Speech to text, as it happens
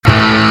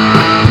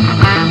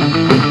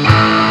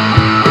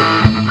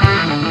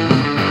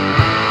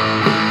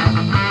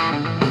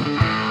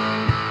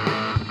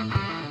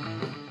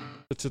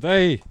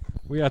Today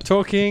we are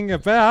talking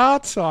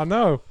about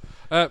the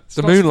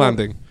moon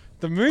landing.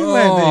 The moon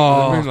landing.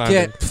 The moon landing.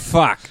 Get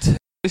fucked.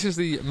 This is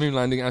the moon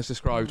landing as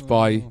described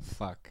by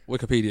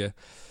Wikipedia.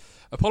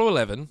 Apollo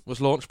 11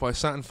 was launched by a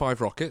Saturn V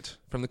rocket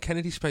from the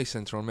Kennedy Space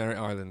Center on Merritt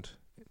Island,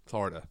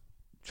 Florida,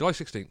 July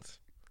 16th,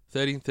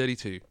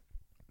 1332,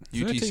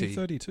 UTC.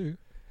 1332?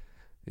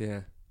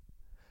 Yeah.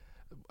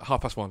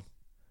 1:30.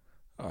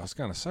 I was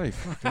going to say,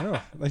 fucking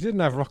hell. They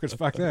didn't have rockets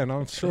back then,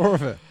 I'm sure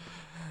of it.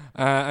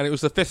 And it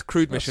was the fifth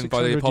crewed mission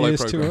by the 600 Apollo years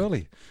program. too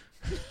early.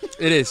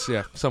 It is,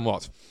 yeah,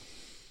 somewhat.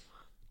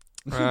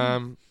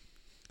 After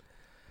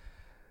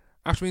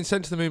being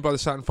sent to the moon by the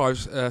Saturn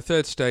V's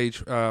third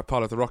stage part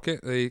of the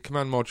rocket, the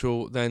command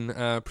module then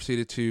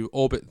proceeded to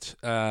orbit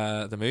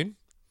the moon.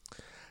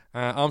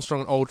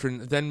 Armstrong and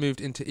Aldrin then moved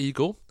into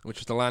Eagle, which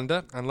was the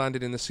lander, and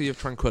landed in the Sea of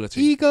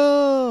Tranquility.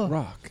 Eagle!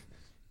 Rock.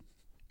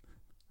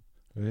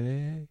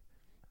 Hey.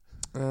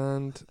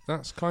 And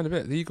that's kind of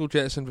it. The Eagle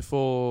jettisoned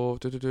before...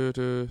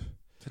 The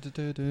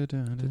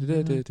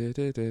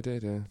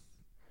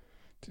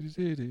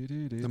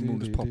moon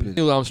was popular.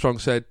 Neil Armstrong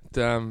said...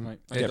 I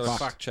get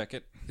fact check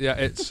it. Yeah,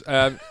 it's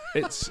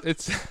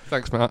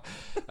thanks, Matt.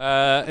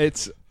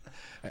 It's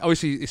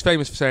obviously he's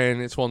famous for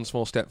saying it's one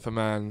small step for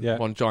man,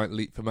 one giant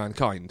leap for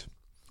mankind.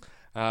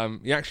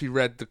 He actually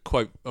read the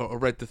quote or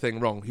read the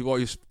thing wrong.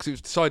 Because it was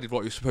decided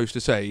what he was supposed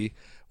to say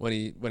when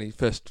he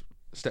first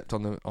stepped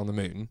on the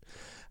moon.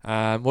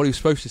 What he was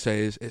supposed to say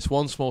is it's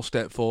one small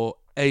step for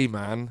a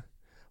man,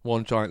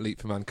 one giant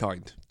leap for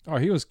mankind. Oh,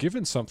 he was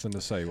given something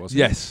to say, wasn't he?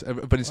 Yes,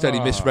 but instead he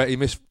misread. He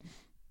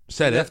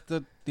said it.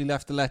 He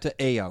left the letter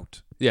A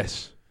out.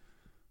 Yes.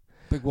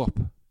 Big whoop.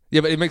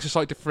 Yeah, but it makes a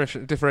slight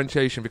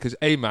differentiation because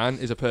a man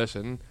is a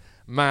person,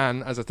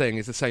 man as a thing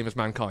is the same as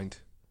mankind.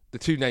 The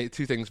two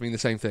things mean the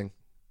same thing,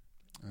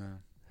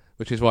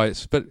 which is why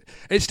it's. But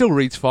it still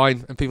reads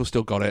fine, and people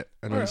still got it.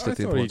 And I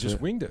thought he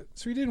just winged it.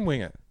 So he didn't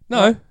wing it.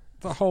 No,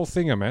 the whole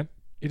thing, man.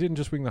 He didn't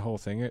just wing the whole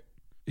thing.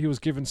 He was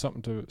given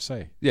something to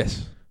say.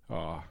 Yes.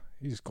 Oh,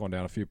 he's gone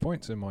down a few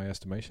points in my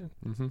estimation.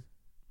 Mm-hmm.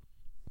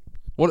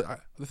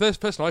 The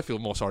first person I feel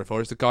more sorry for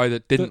is the guy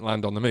that didn't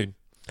land on the moon.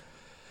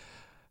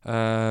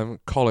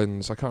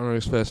 Collins. I can't remember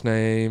his first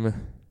name.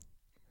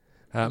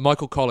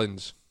 Michael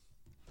Collins.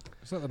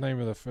 Is that the name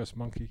of the first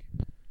monkey?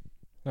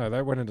 No,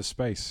 they went into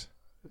space.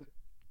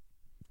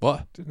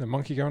 What? Didn't the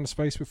monkey go into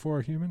space before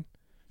a human?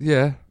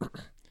 Yeah.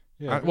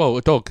 Yeah.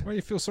 A dog. Why do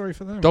you feel sorry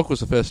for them? Dog was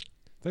the first.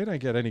 They don't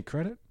get any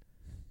credit.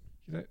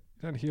 You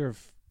don't hear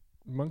of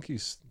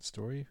monkey's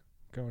story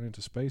going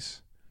into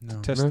space to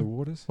test the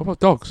waters. What about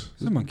dogs?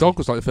 Dog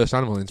was like the first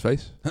animal in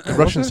space. The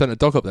Russians sent a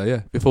dog up there,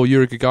 yeah, before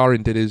Yuri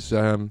Gagarin did his.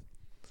 Why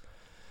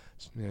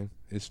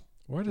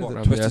did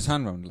it twist his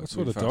hand round? What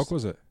sort of dog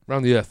was it?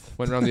 Round the Earth.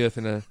 Went round the Earth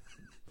in a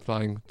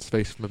flying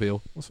space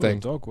mobile. What sort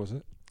of dog was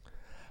it?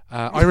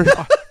 Irish.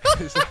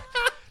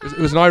 It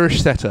was an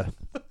Irish setter.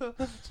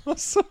 What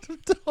sort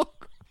of dog?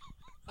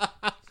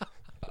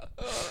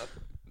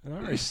 An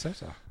Irish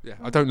setter? Yeah,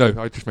 I don't know.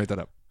 I just made that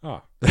up.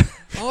 Oh.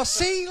 Oh,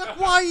 see? Like,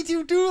 why do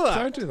you do that?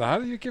 Don't do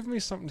that. You give me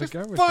something to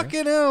go with.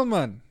 Fucking hell,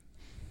 man.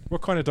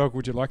 What kind of dog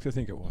would you like to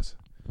think it was?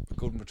 A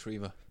golden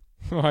retriever.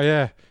 Oh,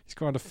 yeah. He's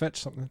going to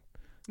fetch something.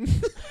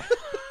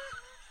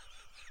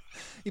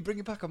 You bring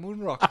it back a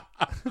moon rock.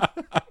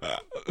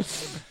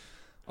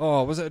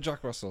 Oh, was it a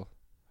Jack Russell?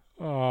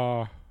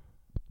 Oh.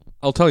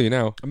 I'll tell you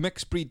now. A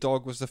mixed breed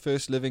dog was the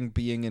first living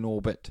being in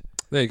orbit.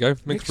 There you go.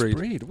 Mixed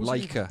breed.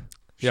 Laika.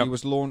 She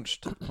was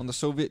launched on the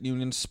Soviet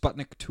Union's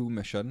Sputnik 2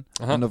 mission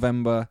in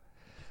November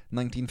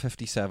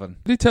 1957.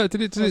 Did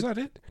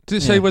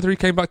it say whether he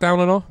came back down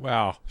or not?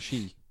 Wow.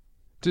 She.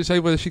 Did it say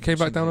whether she came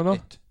back down or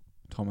not?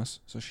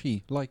 Thomas. So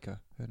she. Laika,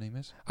 her name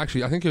is.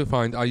 Actually, I think you'll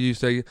find I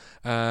used a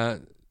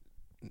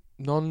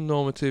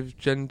non-normative,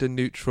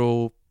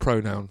 gender-neutral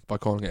pronoun by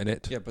calling it an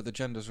it. Yeah, but the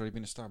gender's already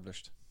been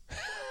established.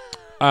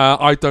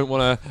 I don't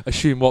want to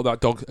assume what that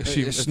dog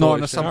assumes. It's not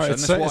an assumption. No,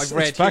 it's what I've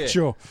read. It's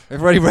factual.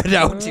 I've already read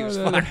out. It was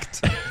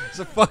fact. It's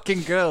a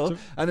fucking girl,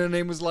 and her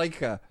name was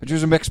Laika. She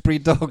was a mixed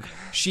breed dog.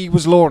 She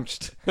was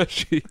launched.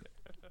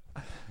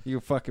 You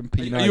fucking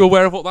peanut. Are you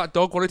aware of what that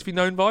dog wanted to be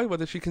known by?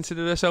 Whether she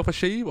considered herself a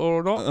she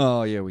or not?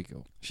 Oh, here we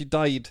go. She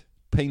died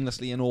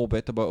painlessly in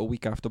orbit about a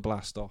week after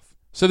blast off.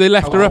 So they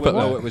left her up at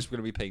there. Oh, it was going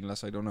to be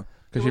painless. I don't know.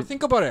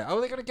 Think about it. How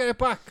are they going to get it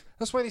back?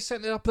 That's why they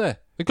sent it up there.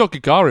 They got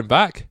Gagarin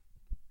back.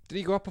 Did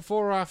he go up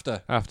before or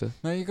after? After.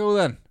 There you go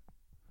then.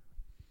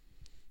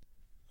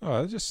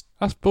 Oh, that's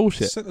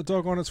bullshit. Set the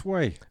dog on its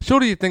way.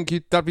 Surely you'd think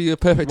that'd be a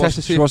perfect test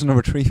to see. She wasn't a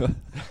retriever.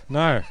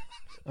 No.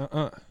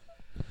 Don't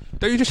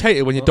you just hate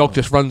it when your dog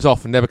just runs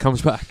off and never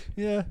comes back?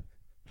 Yeah.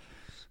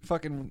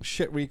 Fucking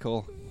shit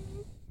recall.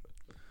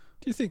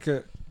 Do you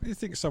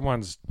think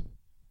someone's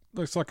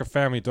looks like a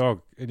family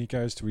dog and he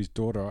goes to his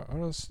daughter, I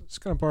was just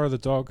going to borrow the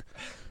dog.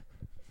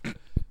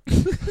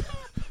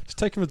 Just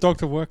taking the dog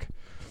to work.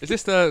 Is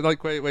this the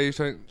where you're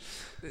saying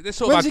this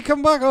sort When's he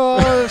come back?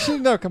 Oh, she'll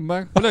never come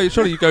back. Well, no,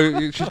 surely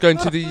she's going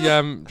to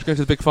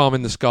the big farm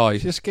in the sky.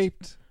 She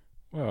escaped.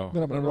 Well,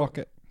 went up in a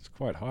rocket. It's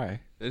quite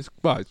high. It's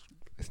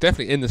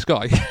definitely in the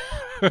sky.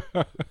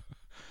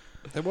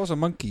 There was a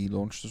monkey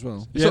launched as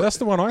well. Yeah, that's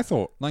the one I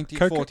thought.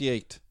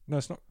 1948. No,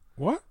 it's not.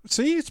 What?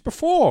 See, it's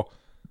before.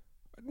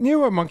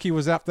 Knew a monkey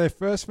was out there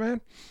first,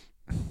 man.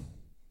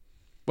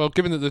 Well,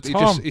 given that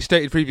he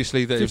stated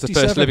previously that it was the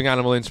first living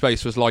animal in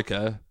space was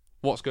Laika,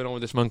 what's going on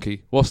with this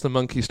monkey? What's the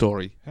monkey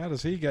story? How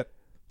does he get...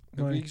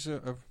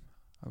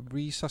 A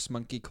rhesus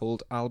monkey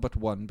called Albert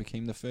I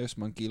became the first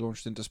monkey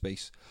launched into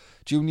space.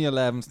 June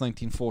 11th,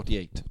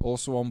 1948.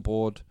 Also on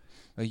board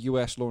a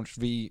US-launched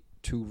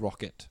V-2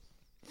 rocket.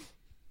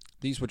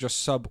 These were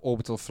just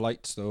suborbital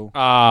flights, though.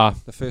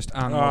 The first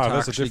animal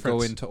to actually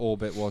go into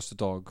orbit was the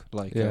dog,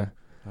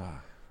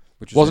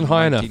 which wasn't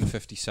high enough.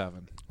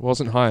 1957.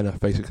 Wasn't high enough,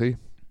 basically.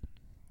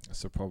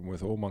 That's the problem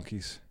with all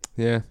monkeys.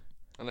 Yeah,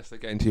 unless they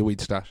get into your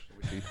weed stash,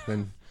 obviously,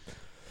 then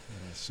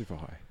super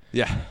high.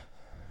 Yeah.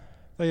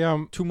 They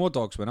 2 more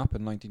dogs went up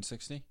in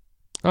 1960.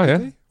 Oh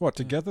yeah. What,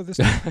 together this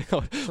time?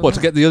 What, to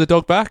get the other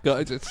dog back?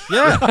 Yeah.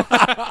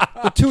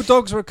 The 2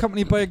 dogs were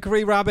accompanied by a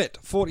grey rabbit,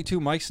 42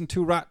 mice and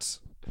 2 rats,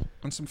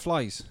 and some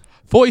flies.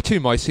 42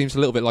 mice seems a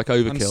little bit like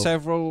overkill. And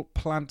several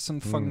plants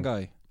and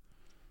fungi.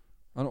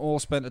 And all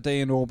spent a day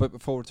in orbit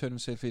before returning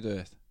safely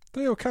to Earth.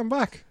 They all come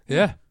back.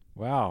 Yeah.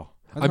 Wow.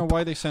 I don't know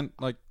why they sent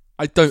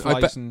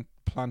flies and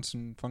plants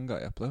and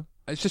fungi up though.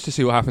 It's just to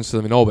see what happens to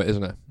them in orbit,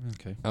 isn't it?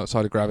 Okay.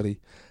 Outside of gravity.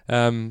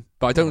 But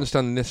I don't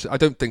understand this. I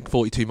don't think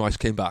 42 mice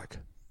came back.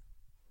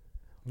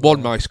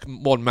 One mouse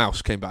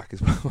came back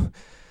as well.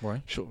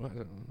 Why? Sure, I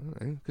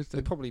don't know. Cause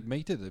they probably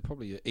mated. They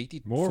probably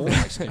 84 more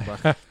mice came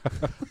back.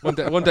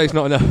 One day's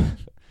not enough.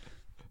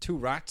 2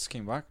 rats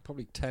came back.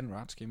 Probably 10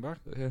 rats came back.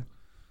 Yeah.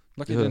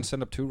 Lucky they didn't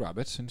send up 2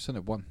 rabbits and send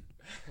up 1.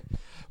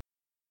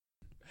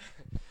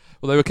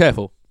 Well, they were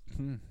careful.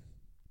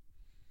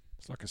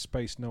 It's like a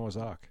space Noah's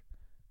Ark.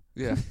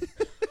 Yeah.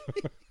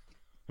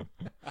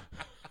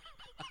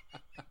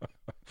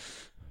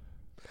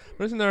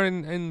 But isn't there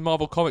in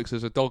Marvel Comics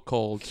there's a dog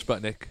called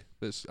Sputnik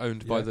that's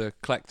owned by the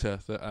Collector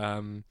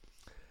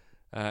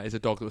that is a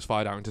dog that was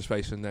fired out into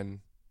space and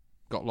then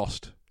got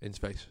lost in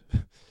space.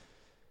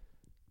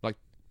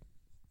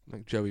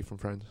 like Joey from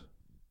Friends.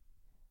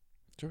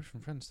 Joey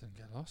from Friends didn't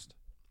get lost.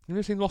 You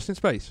ever seen Lost in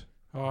Space?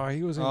 Oh,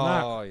 he was in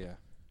that. Oh, yeah.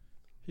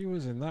 He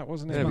was in that,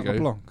 wasn't he? There we go.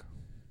 LeBlanc.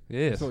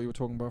 Yes. I thought you were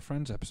talking about a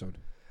Friends episode.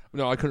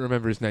 No, I couldn't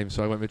remember his name,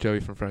 so I went with Joey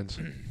from Friends.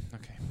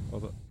 Okay.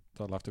 Well,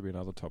 that'll have to be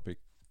another topic.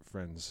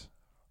 Friends.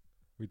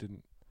 We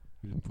didn't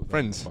put that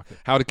Friends. in the bucket.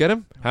 How to get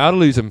him? How to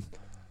lose him?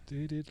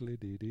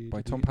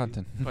 By Tom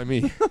Panton. By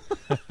me.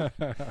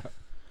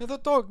 Yeah, the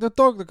dog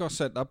that got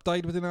sent up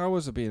died within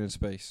hours of being in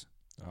space.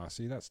 Ah,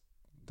 see, that's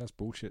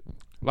bullshit.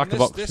 Lack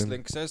of oxygen. This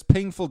link says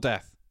painful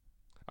death.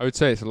 I would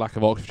say it's a lack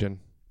of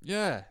oxygen.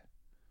 Yeah.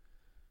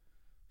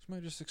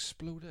 Somebody just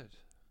exploded.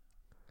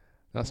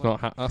 That's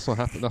not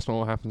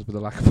what happens with a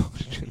lack of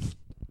oxygen.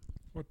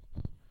 What?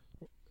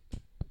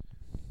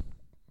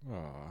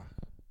 Ah,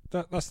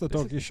 that's the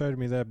dog you showed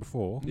me there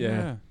before.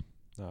 Yeah.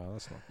 No,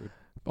 that's not good.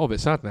 Oh, a bit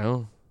sad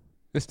now.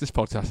 This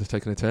podcast has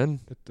taken a turn.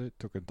 It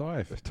took a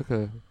dive. It took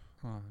a...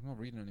 Oh, I'm not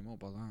reading any more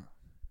about that.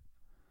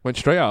 Went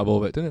straight out of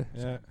orbit, didn't it?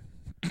 Yeah.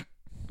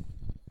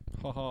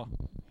 Ha ha. Ho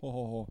ho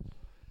ho.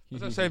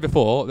 As I was saying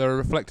before, there are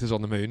reflectors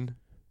on the moon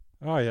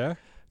Oh, yeah?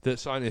 that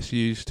scientists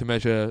use to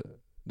measure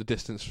the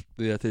distance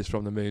the Earth is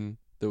from the moon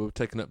that were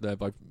taken up there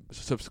by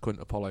subsequent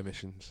Apollo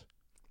missions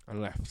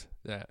and left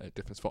there at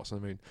different spots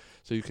on the moon.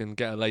 So you can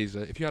get a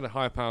laser. If you had a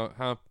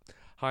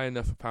high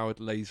enough powered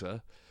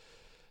laser,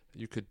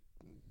 you could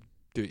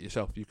do it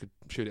yourself. You could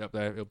shoot it up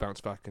there, it'll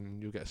bounce back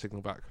and you'll get a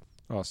signal back.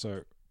 Oh,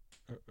 so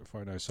if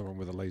I know someone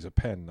with a laser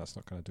pen, that's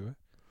not going to do it?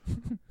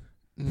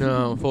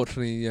 No,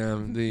 unfortunately,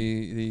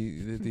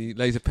 the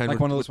laser pen... Like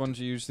one of those ones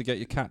you use to get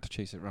your cat to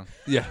chase it around.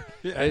 Yeah.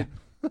 Yeah.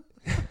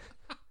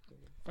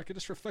 If I could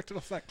just reflect it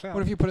off that cloud.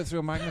 What if you put it through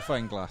a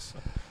magnifying glass?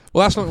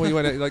 Well, that's not where you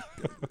want it. Like,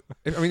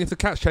 if the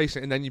cat's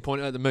chasing it and then you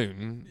point it at the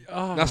moon,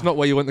 that's not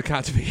where you want the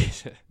cat to be,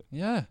 is it?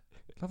 Yeah.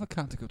 I'd love a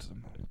cat to go to the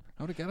moon.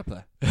 How would it get up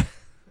there?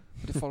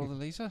 Would it follow the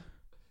laser?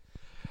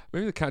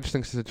 Maybe the cat just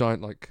thinks it's a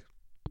giant,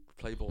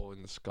 play ball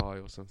in the sky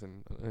or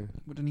something. I don't know.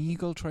 Would an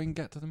eagle try and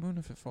get to the moon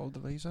if it followed the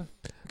laser?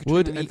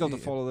 Would an eagle to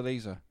follow the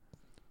laser?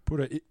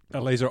 Put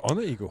a laser on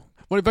the eagle.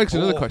 Well, it begs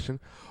another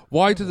question.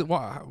 Why do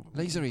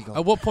laser eagle?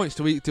 At what points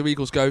do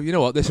eagles go, you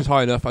know what, this is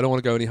high enough, I don't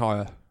want to go any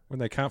higher? When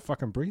they can't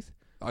fucking breathe?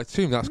 I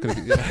assume that's going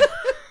to be...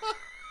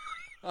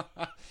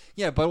 Yeah.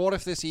 Yeah, but what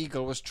if this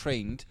eagle was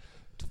trained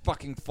to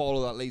fucking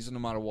follow that laser no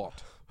matter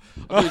what?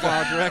 I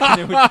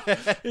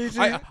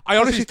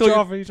honestly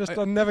thought... He just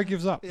never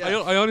gives up. Yeah.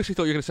 I honestly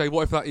thought you were going to say,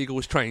 what if that eagle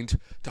was trained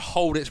to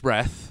hold its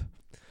breath?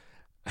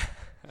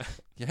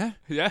 Yeah?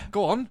 Yeah?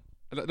 Go on.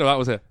 No, that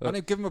was it. And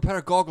they'd give him a pair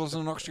of goggles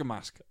and an oxygen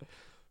mask.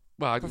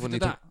 Well, I What if wouldn't he need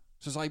did that?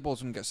 So his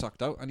eyeballs wouldn't get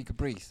sucked out and he could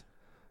breathe.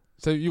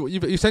 So you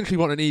essentially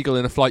want an eagle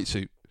in a flight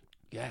suit.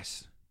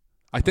 Yes.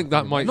 I think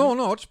that might...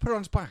 No, just put it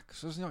on his back.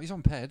 So he's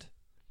on ped.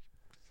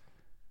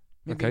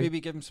 Okay. Maybe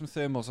give him some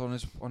thermals on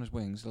his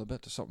wings a little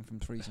bit to stop him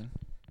from freezing.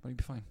 But he'd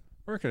be fine.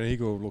 I reckon an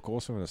eagle would look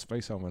awesome in a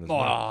space helmet as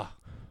well.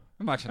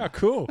 Imagine How that.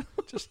 cool.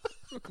 Just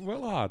look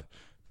well hard.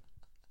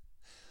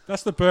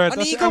 That's the bird.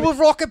 An eagle with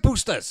rocket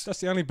boosters. That's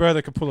the only bird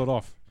that can pull it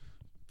off.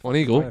 An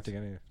eagle? I don't think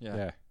any.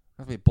 Yeah.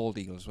 That'd be a bald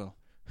eagle as well.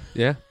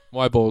 Yeah?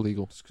 Why bald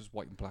eagle? Just because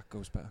white and black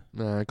goes better.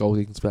 Nah, gold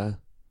eagle's better.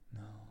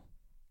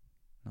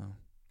 No.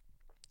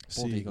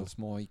 Bald eagle's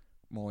more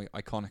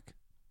iconic.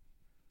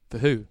 For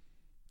who?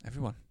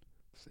 Everyone.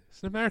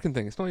 It's an American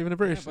thing. It's not even a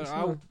British. Yeah, but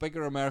how big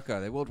are America?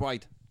 They're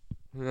worldwide.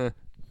 Yeah.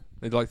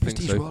 They'd like to think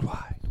so.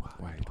 Worldwide.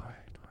 Wide.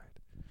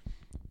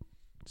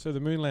 So the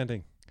moon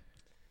landing.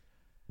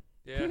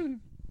 Yeah.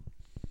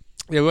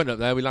 Yeah, we went up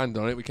there. We landed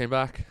on it. We came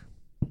back.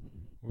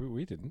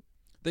 We didn't.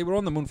 They were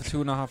on the moon for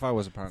 2.5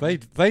 hours, apparently.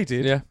 They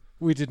did. Yeah.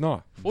 We did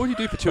not. What would you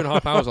do for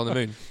 2.5 hours on the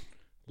moon?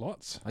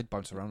 Lots. I'd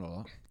bounce around a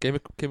lot. Game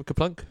of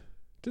Kaplunk?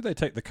 Did they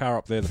take the car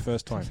up there the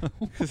first time?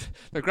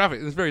 No,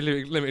 gravity. There's very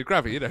limited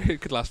gravity.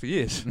 It could last for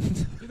years.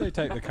 Did they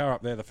take the car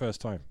up there the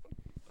first time?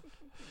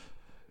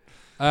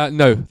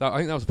 No. I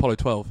think that was Apollo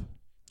 12.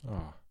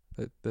 Oh.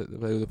 They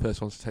were the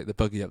first ones to take the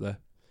buggy up there.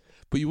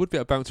 But you would be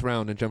able to bounce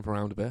around and jump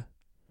around a bit.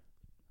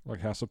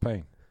 Like House of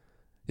Pain.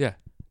 Yeah.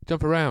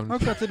 Jump around. How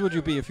gutted would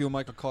you be if you were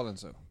Michael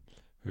Collins, though?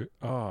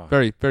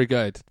 Very, very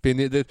good. Being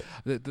the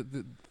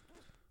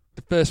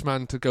first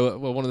man to go,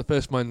 well, one of the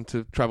first men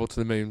to travel to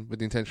the moon with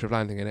the intention of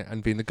landing in it,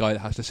 and being the guy that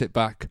has to sit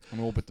back and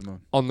orbit the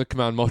moon on the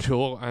command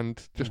module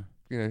and just,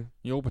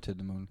 He orbited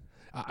the moon.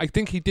 I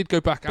think he did go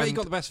back. But he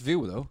got the best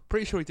view, though.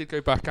 Pretty sure he did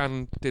go back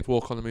and did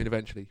walk on the moon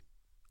eventually.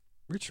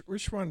 Which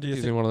one do you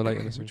He's think? in one of the later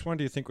missions. Which one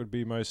do you think would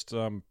be most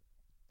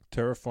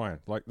terrifying?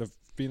 Like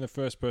being the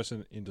first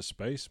person into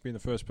space, being the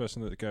first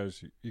person that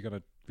goes, you're going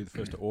to be the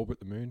first to orbit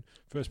the moon,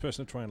 first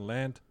person to try and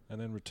land and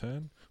then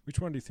return. Which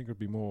one do you think would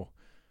be more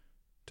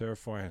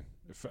terrifying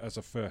as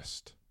a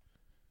first?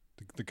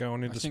 The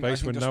going into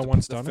space when no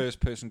one's done it? The first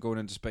person going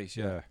into space,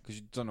 yeah. Because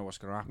you don't know what's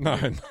going to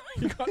happen.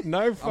 No, you got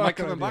no fucking Am I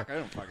coming back? I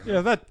don't fucking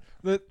know.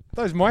 Yeah,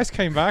 those mice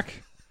came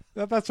back.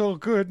 That's all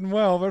good and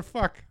well, but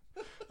fuck.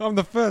 I'm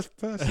the first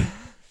person.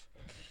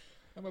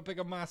 I'm a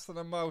bigger mouse than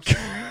a mouse.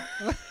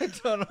 I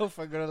don't know if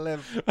I'm going to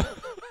live.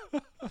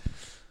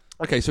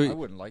 Okay, so I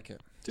wouldn't like it.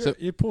 So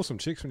you'd pull some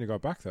chicks when you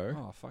got back, though.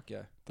 Oh, fuck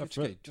yeah. That's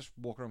just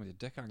walk around with your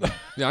dick hanging out.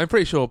 yeah, I'm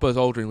pretty sure Buzz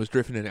Aldrin was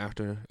drifting in it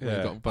after.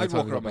 I'd walk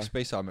around with my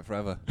space helmet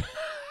forever.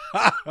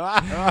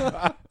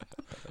 I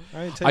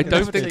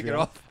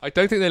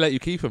don't think they let you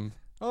keep them.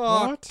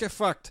 Oh, what? Get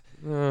fucked.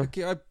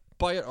 I'd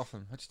buy it off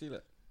them. I'd steal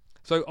it.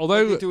 So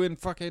although they're doing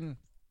fucking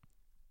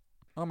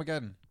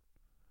Armageddon.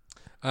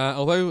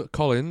 Although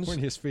Collins, when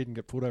his feet and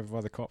get pulled over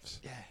by the cops.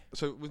 Yeah.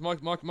 So with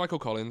Michael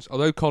Collins,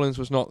 although Collins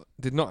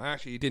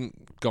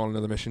didn't go on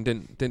another mission,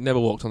 never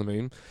walked on the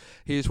moon.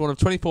 He is one of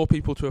 24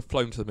 people to have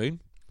flown to the moon.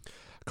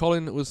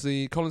 Collins was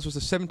the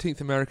 17th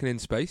American in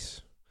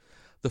space,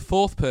 the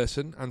 4th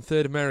person and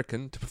 3rd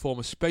American to perform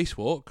a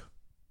spacewalk.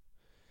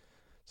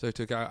 So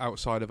to go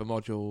outside of a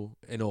module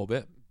in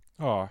orbit.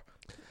 Oh,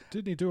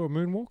 didn't he do a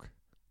moonwalk?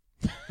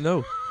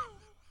 No.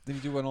 Did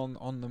he do one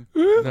on the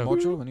No.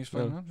 module when he was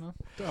flying around? No.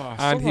 No. Oh,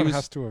 And he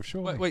has to have,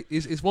 surely. Wait,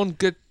 is one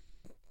good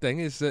thing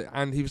is that,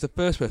 and he was the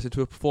first person to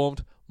have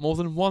performed more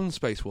than one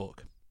spacewalk.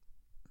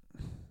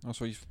 Oh,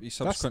 so he's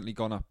subsequently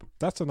gone up.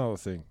 That's another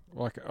thing.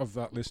 Like, of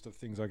that list of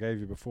things I gave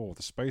you before,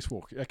 the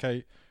spacewalk.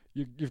 Okay,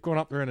 you've gone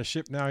up there in a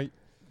ship now.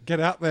 Get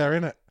out there,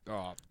 innit?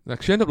 Oh,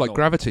 Like, she ended up like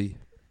Gravity.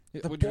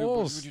 yeah, The would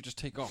balls. you just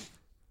take off?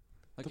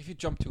 Like if you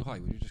jump too high,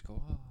 would you just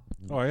go? Oh,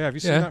 Oh yeah, have you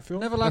seen Yeah. that film?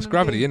 never That's landed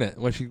Gravity, again. innit?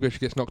 Where she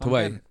gets knocked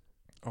away. Armageddon.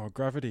 Oh,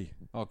 Gravity.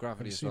 Oh,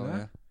 Gravity Have as you well. seen Yeah,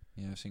 that?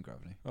 yeah, I've seen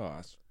Gravity. Oh,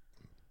 that's,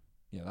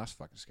 Yeah, that's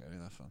fucking scary.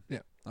 That's fun. Yeah.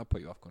 I'll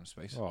put you off going to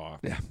space. oh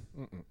Yeah.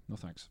 Mm-mm. No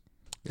thanks.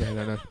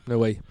 Yeah, no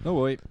way. No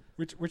way.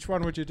 Which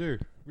one would you do?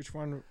 Which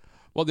one?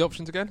 What are the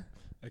options again?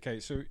 Okay,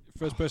 so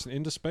first person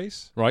into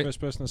space, Right.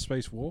 First person to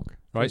spacewalk,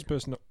 Right. First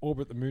person to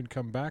orbit the moon,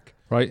 come back,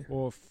 Right.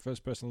 or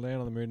first person to land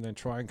on the moon and then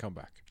try and come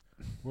back.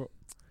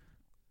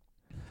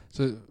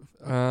 So,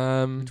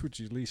 Which would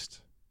you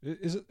least?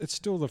 Is it? It's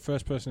still the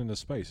first person into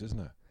space, isn't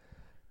it?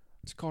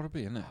 It's got to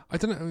be, isn't it? I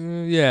don't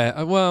know.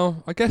 Yeah.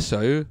 Well, I guess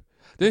so.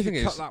 The only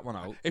thing cut is, that one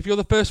out. if you're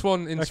the first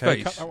one in Okay,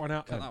 space, cut that one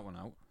out. Cut then. that one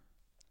out.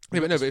 yeah,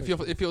 but no.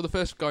 But if you're the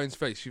first guy in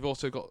space, you've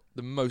also got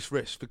the most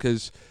risk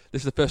because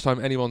this is the first time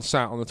anyone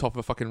sat on the top of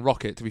a fucking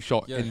rocket to be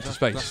shot Yeah, into that's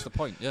space. the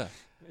point. Yeah.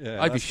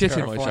 Yeah, I'd be that's shitting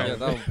terrifying. myself. Yeah,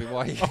 that would be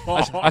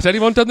why. Has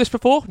anyone done this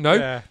before? No.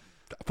 Yeah.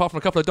 Apart from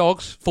a couple of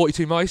dogs,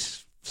 42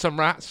 mice, some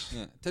rats.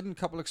 Yeah. Didn't a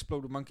couple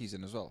explode with monkeys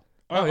in as well?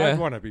 Oh, yeah. I'd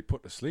want to be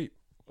put to sleep.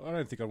 I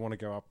don't think I'd want to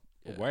go up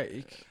Yeah.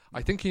 awake.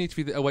 I think you need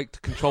to be awake to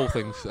control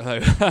things. Just No,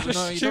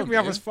 you shoot don't, me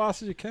up do as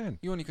fast as you can.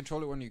 You only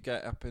control it when you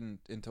get up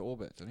into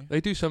orbit, don't you? They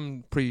do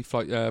some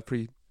pre-flight,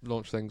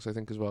 pre-launch things, I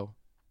think, as well.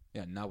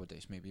 Yeah,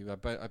 nowadays maybe. I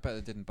bet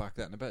they didn't back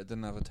then. I bet it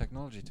didn't have the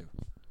technology to.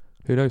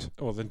 Who knows?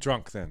 Oh, then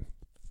drunk then.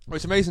 Well,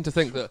 it's amazing to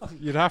think that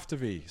You'd have to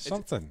be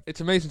something.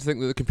 it's amazing to think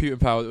that the computing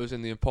power that was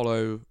in the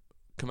Apollo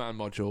command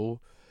module,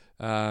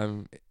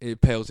 it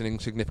pales in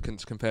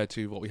insignificance compared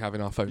to what we have in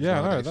our phones. Yeah,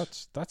 no,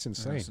 nowadays. that's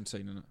insane. That's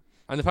insane, isn't it?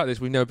 And the fact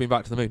is, we've never been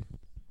back to the moon.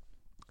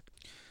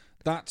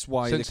 That's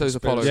why Since the those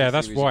Apollo- conspiracy Yeah,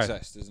 that's theories why.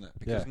 exist, isn't it?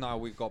 Because now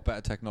we've got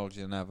better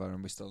technology than ever,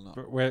 and we're still not.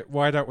 But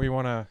why don't we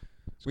want to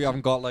We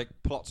haven't got like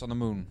plots on the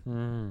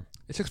moon.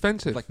 It's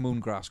expensive. Like moon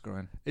grass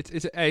growing.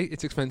 It's A,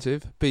 it's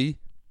expensive. B,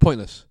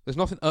 pointless. There's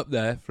nothing up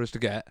there for us to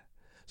get.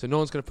 So no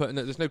one's going to put.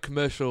 There's no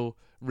commercial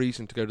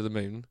reason to go to the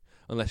moon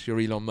unless you're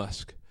Elon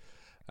Musk,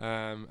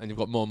 and you've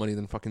got more money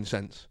than fucking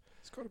sense.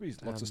 There's got to be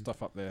lots of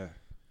stuff up there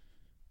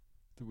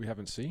that we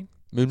haven't seen.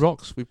 Moon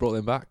rocks. We brought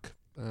them back.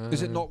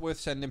 Is it not worth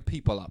sending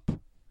people up?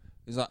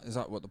 Is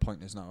that what the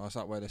point is now? Is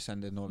that where they're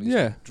sending all these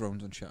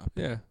drones and shit up?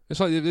 Yeah, it's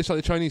like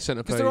the Chinese sent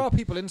up. Because there are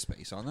people in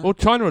space, aren't there? Well,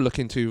 China are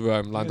looking to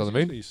land on the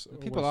moon.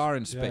 People are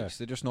in space. Yeah.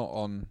 They're just not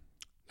on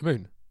the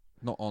moon.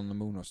 Not on the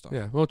moon or stuff.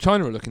 Yeah. Well,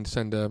 China are looking to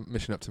send a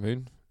mission up to the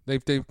moon.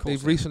 They've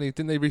recently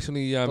didn't they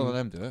recently don't let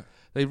them do it.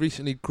 They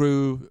recently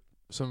grew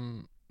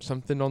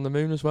something on the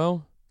moon as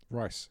well.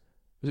 Rice.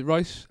 Was it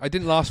rice? I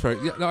didn't last very.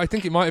 Yeah, no, I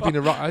think it might have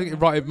been I think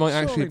it might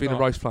actually have been a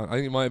rice plant. I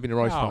think it might have been a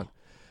rice plant.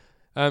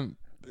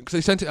 Because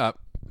they sent it up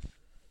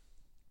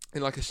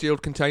in like a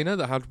sealed container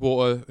that had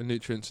water and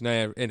nutrients and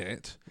air in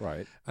it.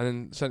 Right. And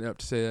then sent it up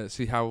to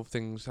see how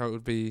it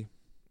would be,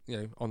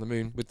 on the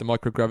moon with the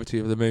microgravity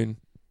of the moon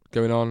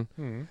going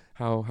on,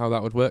 how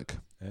that would work.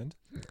 And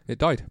it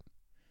died.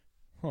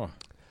 Huh.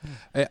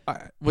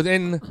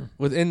 Within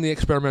the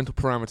experimental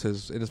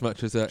parameters, in as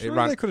much as it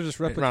ran. They could have just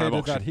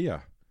replicated that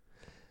here.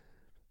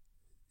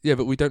 Yeah,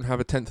 but we don't have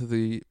a tenth of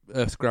the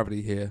Earth's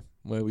gravity here,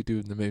 where we do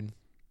in the moon.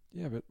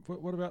 Yeah,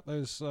 but what about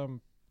those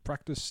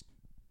practice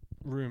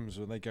rooms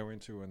where they go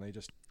into and they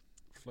just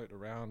float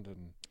around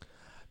and?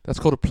 That's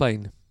called a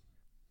plane.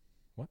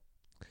 What?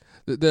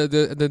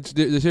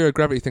 The zero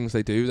gravity things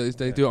they do,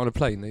 they do it on a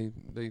plane.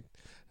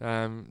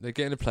 They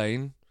get in a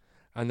plane,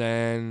 and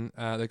then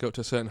they go up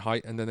to a certain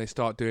height, and then they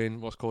start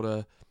doing what's called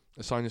a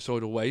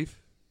sinusoidal wave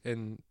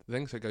in the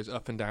thing. So it goes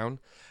up and down,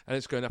 and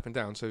it's going up and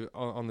down. So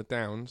on the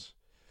downs,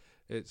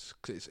 it's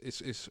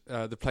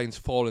the plane's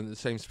falling at the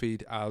same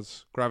speed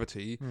as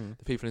gravity.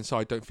 The people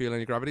inside don't feel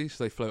any gravity,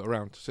 so they float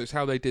around. So it's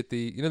how they did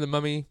the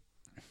Mummy.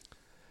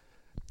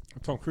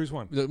 Tom Cruise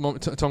one.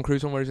 Tom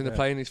Cruise one where he's in the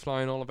plane, he's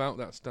flying all about.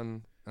 That's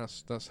done.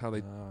 That's how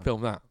they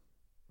film that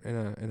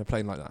in a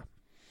plane like that.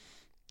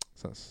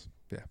 So that's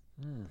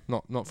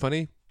not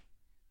funny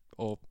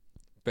or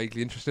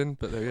vaguely interesting,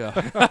 but there we are.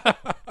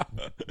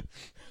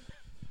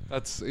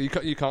 That's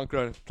you can't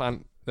grow a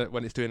plant that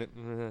when it's doing it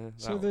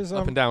so there's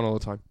up and down all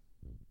the time.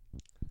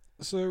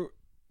 So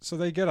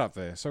they get up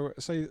there. So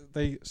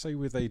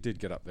they did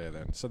get up there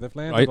then. So they've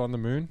landed on the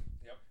moon.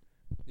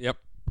 Yep.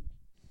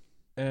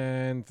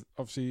 And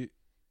obviously,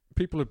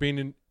 people have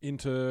been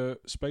into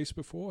space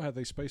before. Had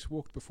they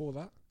spacewalked before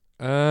that?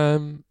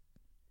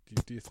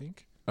 Do you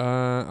think?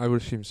 I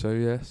would assume so.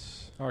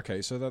 Yes.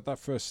 Okay, so that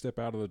first step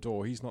out of the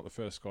door, he's not the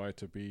first guy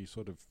to be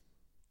sort of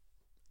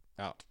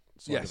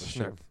outside of the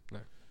ship. No.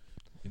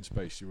 In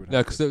space, you would have. No,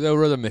 because there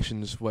were other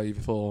missions way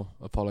before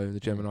Apollo, the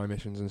Gemini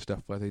missions and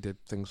stuff, where they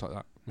did things like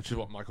that, which is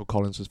what Michael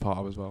Collins was part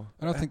of as well.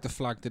 I don't think the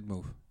flag did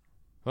move.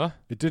 What?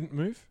 It didn't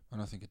move? I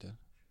don't think it did.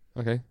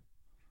 Okay.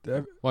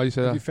 Why do you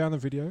say that? Have you found the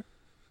video?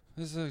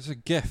 There's a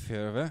GIF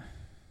here of it.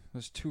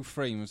 There's 2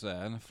 frames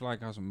there, and the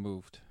flag hasn't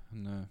moved,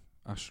 and the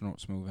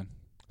astronaut's moving.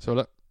 So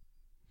look.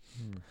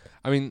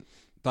 I mean,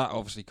 that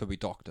obviously could be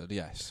doctored,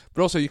 yes.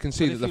 But also, you can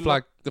see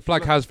that the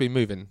flag has been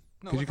moving.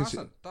 No, it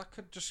hasn't. That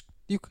could just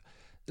it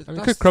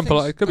could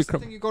crumple. It could be crumpled. That's the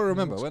thing you've got to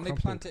remember. When they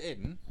plant it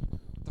in,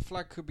 the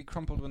flag could be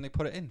crumpled when they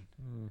put it in.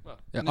 Well,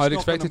 yeah, I'd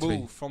expect it to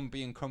be from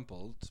being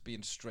crumpled to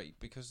being straight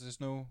because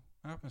there's no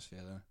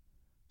atmosphere there.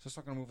 So it's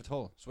not going to move at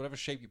all. So whatever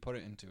shape you put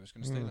it into, it's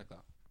going to stay like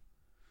that.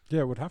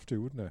 Yeah, it would have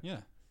to, wouldn't it?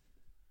 Yeah.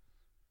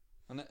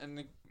 And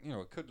it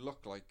could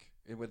look like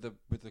with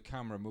the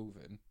camera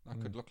moving,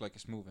 that could look like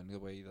it's moving the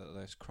way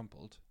that it's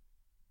crumpled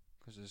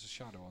because there's a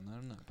shadow on there,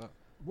 isn't it? But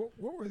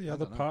what were the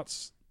other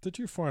parts? Did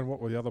you find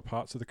what were the other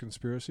parts of the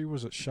conspiracy?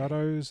 Was it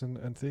shadows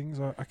and things?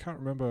 I can't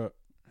remember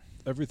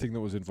everything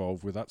that was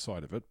involved with that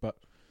side of it, but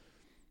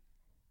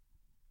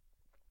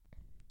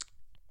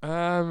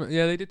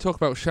yeah, they did talk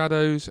about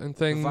shadows and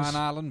things. The Van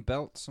Allen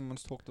belt,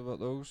 someone's talked about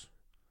those.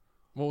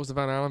 What was the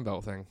Van Allen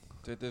belt thing?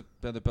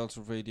 They're the belts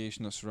of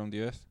radiation that surround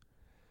the Earth.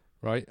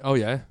 Right. Oh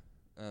yeah.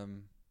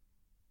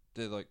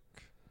 They're like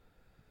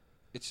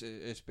it's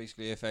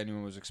basically if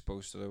anyone was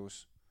exposed to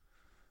those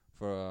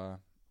for a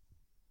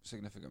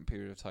significant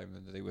period of time,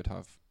 then they would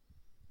have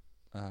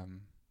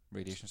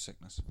radiation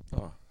sickness.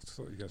 Oh, I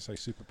thought you were going to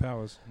say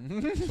superpowers.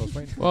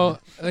 Well,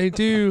 they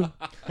do.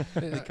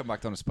 They come back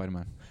down to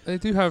Spider-Man. They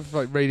do have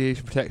like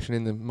radiation protection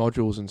in the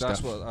modules and that's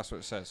stuff. That's what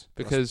it says.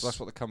 Because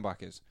that's what the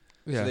comeback is.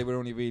 Yeah. So they were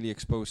only really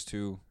exposed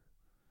to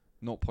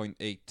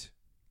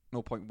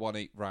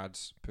 0.18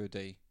 rads per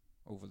day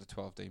over the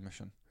 12-day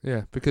mission.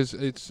 Yeah, because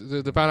it's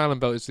the Van Allen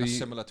belt is that's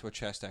similar to a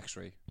chest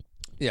X-ray.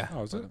 Yeah.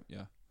 Oh, is it?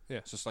 Yeah.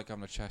 It's just like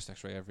having a chest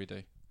X-ray every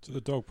day. So the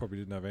dog probably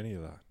didn't have any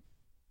of that.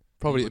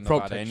 Probably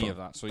had any of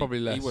that. So probably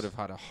less. He would have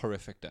had a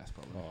horrific death.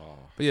 Probably. Oh.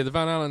 But yeah, the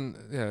Van Allen.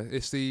 Yeah,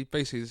 it's the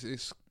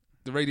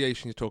the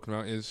radiation you're talking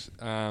about is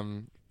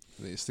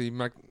it's the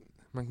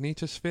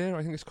magnetosphere,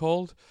 I think it's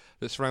called,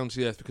 that surrounds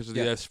the Earth because of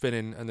the Earth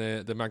spinning and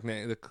the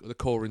magnetic the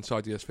core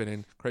inside the Earth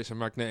spinning creates a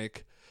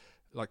magnetic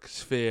like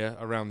sphere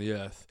around the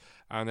Earth,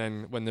 and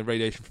then when the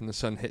radiation from the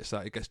sun hits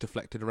that, it gets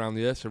deflected around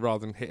the Earth. So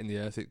rather than hitting the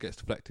Earth, it gets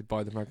deflected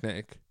by the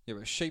magnetic. Yeah,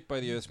 but it's shaped by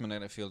the Earth's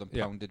magnetic field and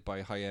pounded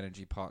by high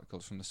energy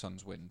particles from the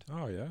sun's wind.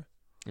 Oh yeah.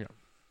 Yeah.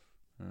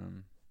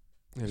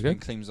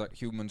 It claims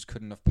that humans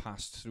couldn't have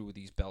passed through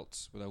these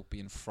belts without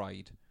being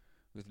fried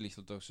with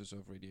lethal doses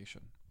of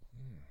radiation.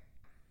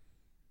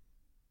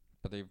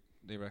 But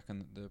they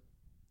reckon that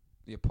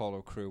the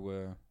Apollo crew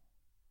were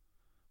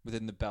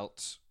within the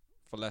belts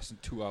for less than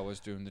 2 hours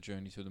during the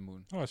journey to the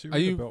moon. Oh, so you were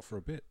in the belt for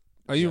a bit.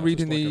 Are you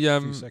reading like the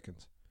a few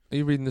seconds. Are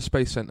you reading the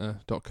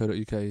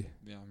spacecenter.co.uk?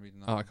 Yeah, I'm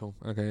reading that. Ah, cool.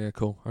 Okay, yeah,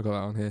 cool. I got that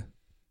on here.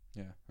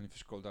 Yeah, and if you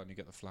scroll down, you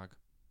get the flag.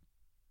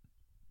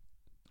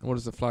 And what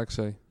does the flag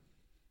say?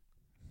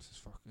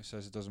 It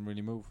says it doesn't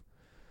really move.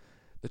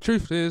 The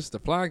truth is, the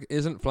flag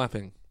isn't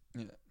flapping.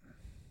 Yeah.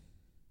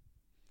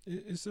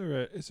 Is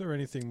there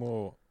anything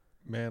more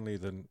manly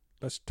than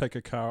let's take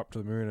a car up to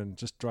the moon and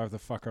just drive the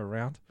fucker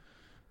around?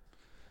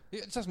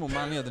 Yeah, it's just more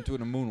manlier than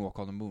doing a moonwalk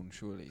on the moon,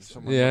 surely.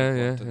 Someone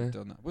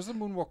done that. Was the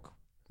moonwalk?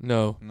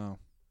 No.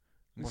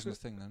 It wasn't a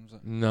thing then, was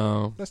it?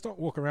 No. Let's not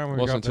walk around when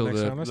we go up the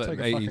next time. Let's take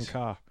a 80s. fucking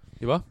car.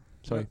 You what?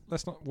 Sorry.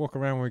 Let's not walk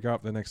around when we go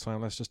up the next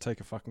time. Let's just take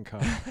a fucking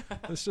car.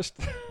 Let's just.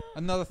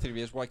 Another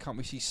theory is, why can't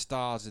we see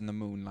stars in the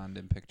moon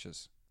landing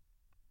pictures?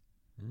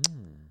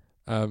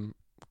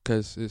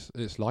 Because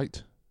it's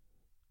light.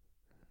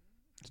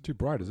 It's too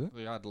bright, is it?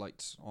 They had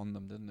lights on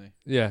them, didn't they?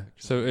 Yeah.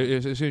 So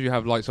as soon as you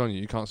have lights on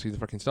you can't see the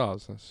fucking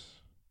stars. That's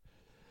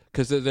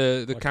because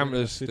the Like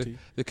cameras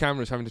the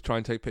cameras having to try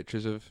and take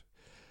pictures of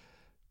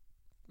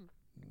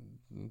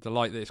the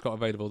light that it's got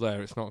available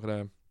there. It's not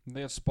gonna.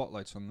 They had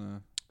spotlights on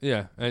the.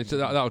 Yeah, and so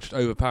that'll just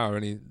overpower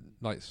any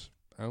lights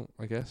out,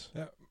 I guess.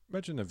 Yeah.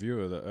 Imagine a view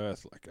of the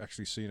Earth, like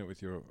actually seeing it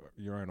with your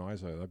own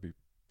eyes. Though that'd be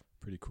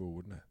pretty cool,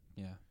 wouldn't it?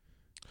 Yeah.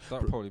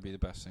 That would probably be the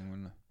best thing,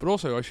 wouldn't it? But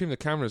also, I assume the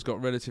camera's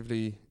got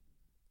relatively.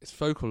 Its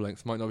focal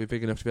length might not be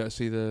big enough to be able to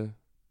see the.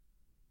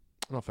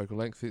 Not focal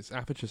length. Its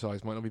aperture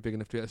size might not be big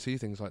enough to be able to see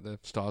things like the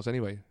stars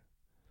anyway.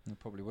 It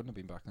probably wouldn't have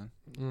been back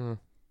then.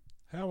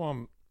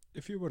 How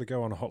if you were to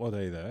go on a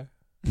holiday there,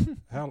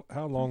 how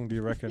long do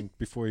you reckon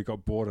before you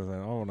got bored of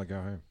that? I want to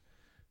go home.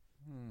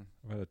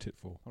 I've had a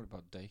titful. Probably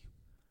about a day.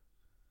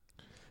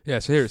 Yeah,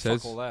 so here it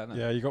says. All that,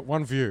 yeah, you got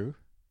one view.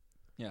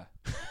 Yeah.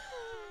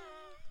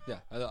 Yeah.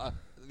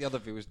 The other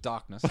view is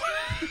darkness.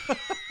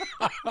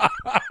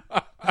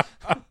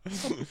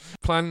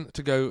 Plan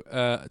to go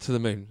to the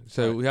moon.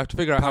 So we have to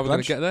figure out how we're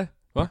going to get there.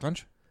 What?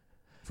 Lunch?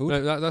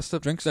 Food? No, that's the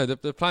drinks. No,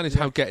 the plan is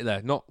how to get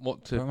there, not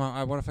what to.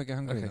 What if I get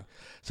hungry? Okay.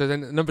 So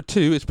then number 2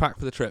 is pack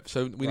for the trip.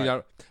 So we need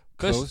our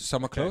clothes.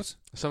 Summer clothes.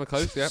 Summer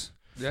clothes. Yeah.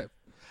 Yeah.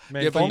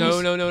 Mate, Yeah, but no.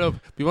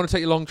 You want to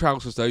take your long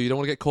trousers though. You don't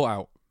want to get caught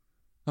out.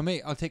 No,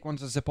 mate, I'll take one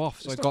to zip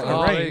off. So It's I not got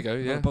gonna that. rain. There you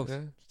go. Yeah. both. Yeah.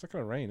 It's not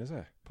going to rain, is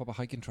it? Proper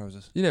hiking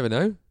trousers. You never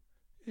know.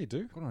 You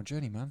do. Going on a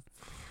journey, man.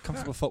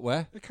 Comfortable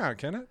footwear. It can't,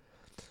 can it?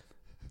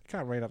 It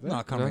can't rain up there. No,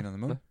 I can't No, rain on the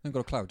moon. no. Ain't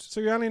got clouds.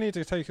 So you only need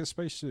to take a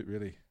spacesuit,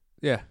 really,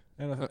 Yeah.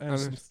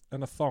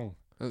 and a thong.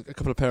 A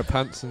couple of pair of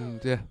pants and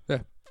yeah.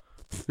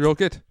 You're all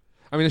good.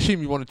 I mean,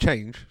 assume you want to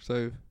change,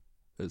 so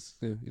it's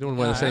you don't want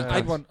to wear the same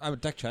pants. I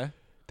would deck chair.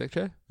 Deck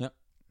chair? Yep.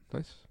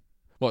 Nice.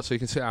 What, so you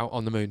can sit out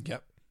on the moon?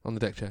 Yep. On the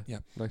deck chair?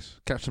 Yep. Nice.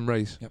 Catch some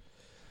rays? Yep.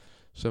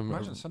 Some.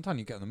 Imagine sometime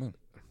you get on the moon.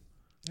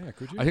 Yeah,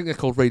 could you? I think they're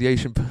called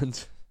radiation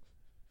burns.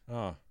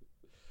 Oh.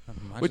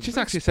 Which is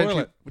actually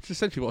essentially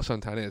what a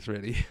suntan is,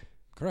 really.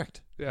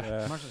 correct.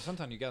 Yeah. Imagine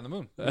sometime you get on the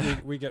moon.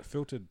 we get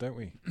filtered, don't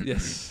we?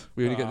 Yes.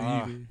 We only get the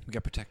UV. We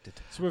get protected.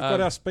 So we've got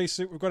our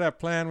spacesuit, we've got our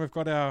plan, we've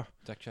got our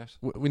Deck chairs.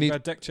 We need. our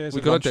deck chairs.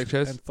 We've and got our lunch deck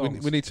chairs. and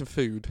thongs. We need some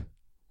food.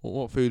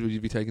 What food would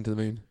you be taking to the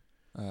moon?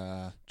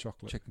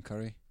 Chocolate. Chicken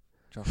curry.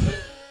 Chocolate.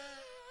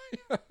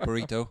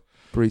 Burrito.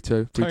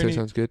 Burrito. Burrito Tony.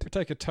 sounds good. We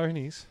take a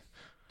Tony's.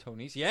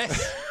 Tony's.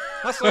 Yes.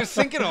 That's what I was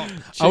thinking of.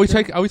 Are we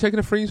taking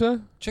a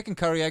freezer? Chicken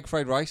curry, egg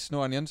fried rice,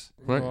 no onions.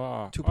 Right.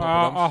 Oh, 2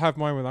 poppadoms. I'll have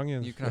mine with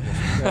onions. You can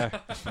have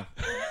yours. Yeah.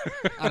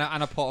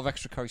 and a pot of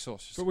extra curry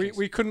sauce. But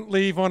we couldn't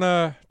leave on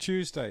a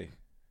Tuesday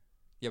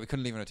Yeah, we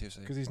couldn't leave on a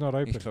Tuesday. because he's not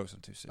open. He's closed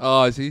on Tuesday.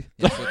 Oh, is he?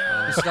 Yeah, so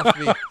this would have to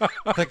be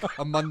like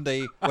a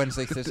Monday,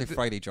 Wednesday, Thursday,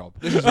 Friday job.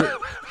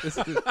 Because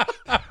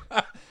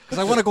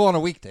I want to go on a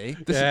weekday.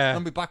 Yeah.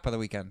 And be back by the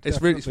weekend. It's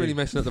Definitely. really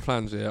messing up the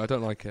plans here. I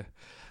don't like it.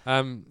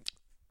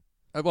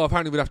 Well,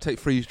 apparently we'd have to take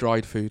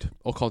freeze-dried food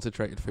or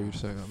concentrated food.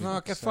 So I mean, No,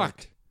 get sake.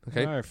 fucked.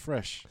 okay. No,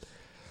 fresh.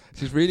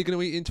 She's really going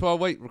to eat into our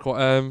weight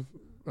requirements.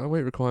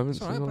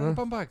 It's alright, and all bring a that.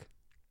 bum bag.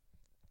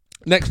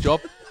 Next job.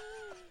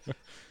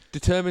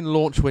 Determine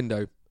launch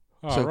window.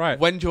 Oh, so right.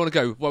 when do you want to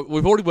go? Well,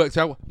 we've already worked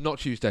out not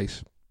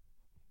Tuesdays.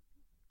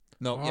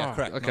 No, Ah, yeah,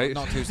 correct. okay.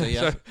 Not Tuesday,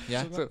 yeah. So-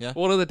 yeah, So yeah.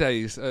 what are the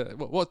days?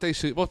 What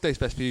day's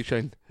best for you,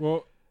 Shane?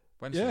 Well,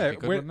 Wednesdays yeah, would be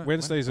good, wouldn't it?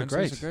 Wednesdays are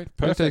great. great.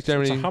 Perfect. Wednesdays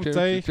generally, It's a hump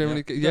day.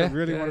 Generally, You yeah. don't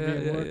really want to be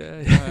in work.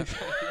 Yeah. It's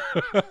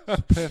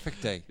a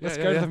perfect day. Let's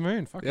Yeah, go yeah. to the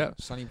moon. Fuck Yeah. it.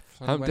 Sunny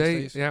Hump day.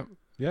 Wednesdays. Yeah.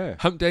 Yeah.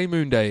 Hump day,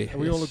 moon day. Are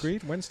we all Yes.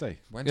 agreed? Wednesday.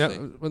 Wednesday.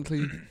 Yeah.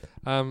 Monthly.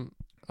 All So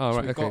right.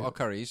 we've Okay. got our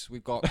curries.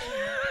 We've got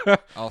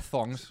Our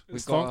thongs.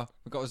 We've Thong.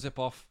 got to zip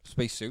off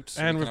spacesuits.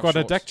 And we've got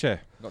a deck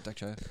chair. We've got a deck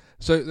chair.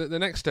 So the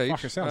next stage.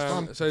 Fuck, it sounds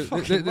fun. So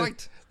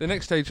Right. the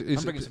next stage is.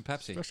 I'm bringing some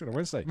Pepsi. Especially on a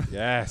Wednesday.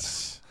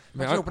 Yes.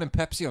 Imagine opening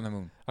Pepsi on the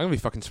moon. I'm gonna be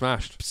fucking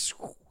smashed.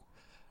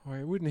 Oh,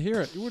 you wouldn't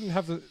hear it. You wouldn't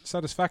have the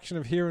satisfaction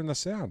of hearing the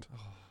sound.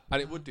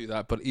 And it would do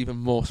that, but even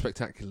more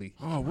spectacularly.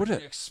 Oh, would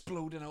it?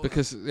 Exploding out.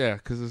 Because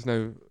there's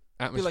no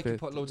I feel like atmosphere. you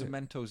put loads of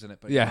Mentos in it,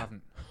 but Yeah. you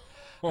haven't.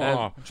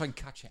 Oh. I'm trying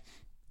to catch it.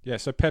 Yeah,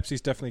 so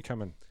Pepsi's definitely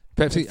coming.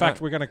 Pepsi. In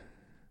fact, we're going to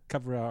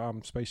cover our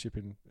spaceship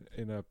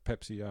in a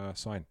Pepsi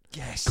sign.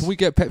 Yes. Can we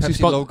get Pepsi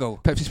logo?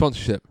 Pepsi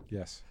sponsorship?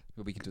 Yes.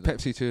 Well, we can do that.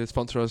 Pepsi to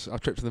sponsor us our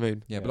trip to the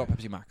moon. Yeah, but not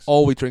Pepsi Max.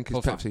 All we drink is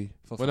Full fat. Pepsi.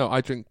 Full Well, no, I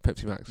drink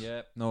Pepsi Max.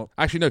 Yeah. No.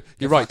 Actually, no.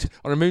 You're right.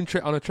 On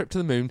a trip to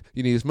the moon,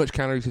 you need as much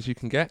calories as you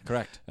can get.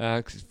 Correct.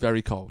 Because it's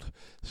very cold.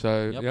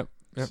 So Yep.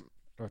 yep.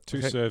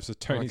 Two serves of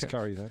Tony's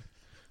curry then.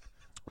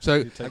 So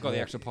I've got the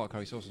extra pot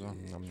curry sauce as well.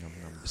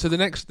 so the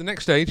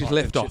next stage is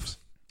lift off.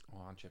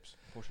 Oh, and chips.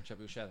 Portion chip.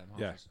 We'll share them.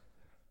 Yeah.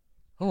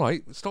 All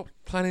right, stop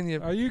planning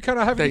your. Are you kind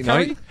of having Date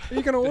curry? night. Are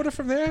you going to order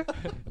from there?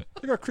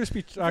 You got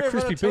crispy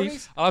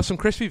beef. I'll have some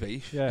crispy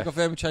beef. Yeah. We've got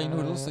vermicelli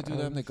noodles. They do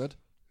them. They're good.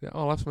 Yeah,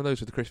 I'll have some of those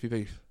with the crispy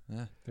beef.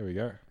 Yeah. There we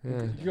go.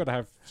 Yeah. You got to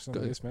have some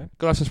of this, man.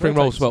 Got to have some spring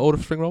rolls as well.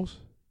 Order spring rolls.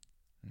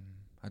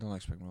 I don't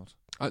like spring rolls.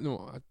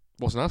 No, I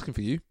wasn't asking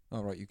for you.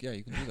 Oh right, you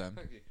can do them.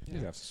 You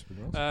can have some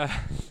spring rolls.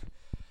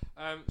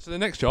 So the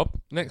next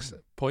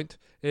point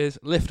is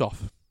lift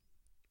off.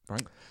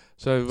 Right.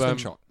 So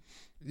Slingshot.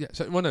 yeah.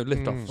 So no,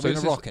 lift off. So So in a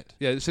this is, rocket.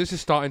 yeah. So this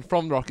is starting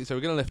from the rocket. So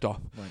we're going to lift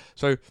off. Right.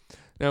 So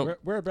now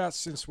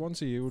Whereabouts in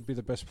Swansea would be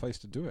the best place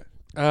to do it?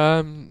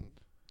 the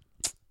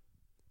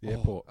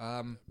Airport.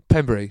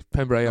 Pembury,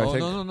 I No,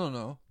 think.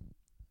 no.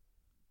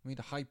 We need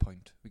a high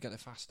point. We get there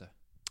faster.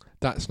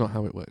 That's not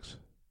how it works.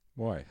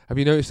 Why? Have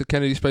you noticed the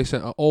Kennedy Space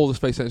Center? All the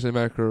space centers in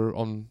America are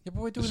on. Yeah,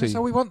 but we're doing sea. this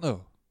how we want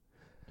though.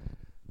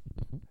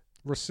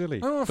 We're silly. I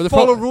don't want But to the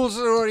follow pro- rules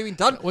that have already been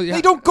done. Well, yeah.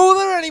 We don't go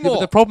there Yeah, anymore. but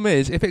the problem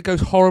is, if it goes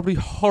horribly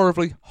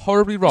wrong.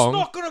 It's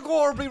not going to go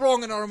horribly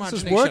wrong in our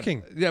This imagination. is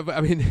working. Yeah, but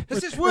I mean,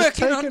 This is we're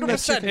working taking the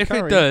 100%. if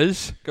curry. it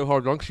does go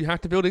horribly wrong, because you have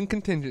to build in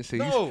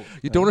contingencies. No.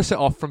 You don't want to set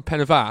off from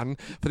Penavan,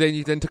 but then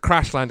you to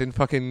crash land in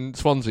fucking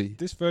Swansea.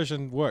 This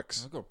version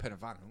works. I've got a pen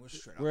and van. We're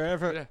straight up.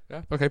 Wherever.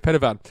 Yeah. Okay,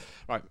 Penavan.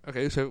 Right.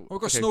 Okay. So We've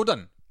got okay.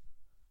 Snowdon.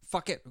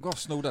 Fuck it. We've got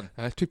Snowdon.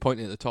 It's too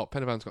pointy at the top.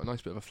 Penavan's got a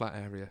nice bit of a flat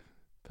area.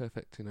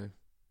 Perfect, you know.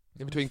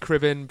 In between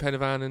Cribin,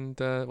 Penavan,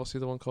 and what's the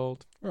other one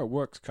called? Well, it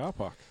works car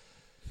park.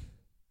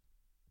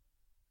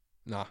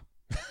 Nah.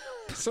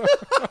 So,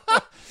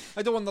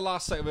 I don't want the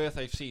last sight of Earth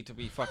I've seen to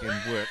be fucking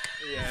work.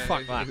 Yeah,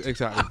 Fuck that.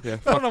 Exactly. Yeah.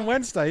 not on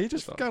Wednesday. You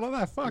just go like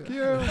that. Fuck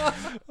you.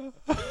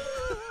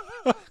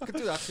 I could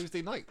do that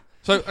Tuesday night.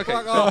 So okay.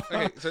 Fuck So, off.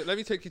 okay. So let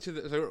me take you to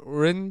the. So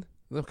we're in.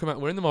 We're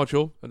in the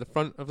module at the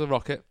front of the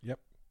rocket. Yep.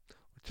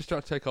 Just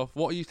start to take off.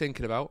 What are you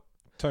thinking about?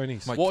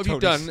 Tony's. Mike, What have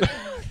you Tony's. done?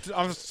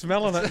 I'm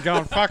smelling it and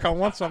going, fuck, I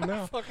want some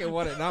now. I fucking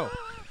want it now.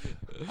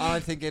 I'm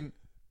thinking.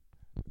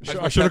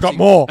 I should have got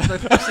more. My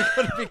Pepsi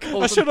gonna be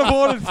cold I should have and-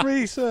 ordered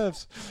 3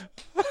 serves.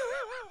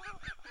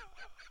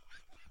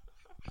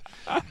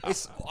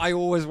 I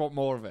always want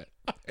more of it.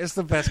 It's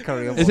the best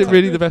curry of all Is it time.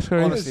 really the best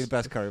curry? Honestly, the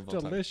best curry of all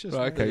time. Delicious.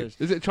 Right. man. Okay.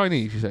 Is it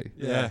Chinese? You say?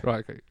 Yeah. Right.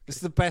 Okay. It's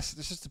the best.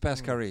 It's just the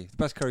best curry. The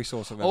best curry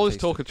sauce I've ever All this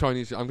tasted. talk of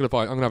Chinese. I'm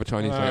gonna have a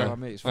Chinese Oh, later.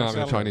 mate, it's I'm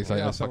having a Sell Chinese it.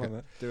 later. Yeah, Fuck sell it.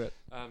 it. Do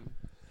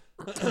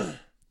it.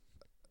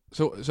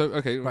 So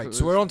okay. Right,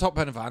 so we're on top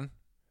of a van.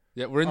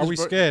 Yeah, we're in. Are we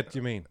scared,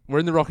 you mean? We're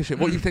in the rocket ship.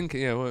 What are you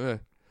thinking? Yeah.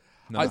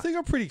 No, I think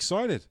I'm pretty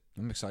excited.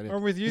 I'm excited.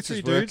 I'm with you This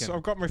is 3 dudes. working.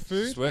 I've got my It's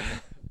food. working.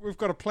 We've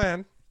got a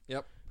plan.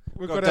 Yep.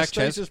 We've Got got, deck our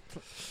chairs. stages.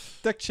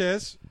 Deck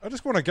chairs. I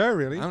just want to go,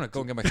 really. I'm gonna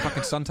go and get my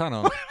fucking suntan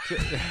on.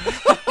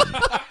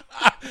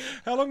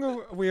 How long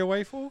are we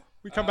away for?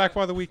 We come back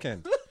by the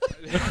weekend.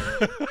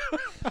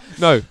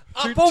 No.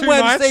 Up Two on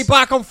Wednesday, nights?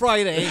 back on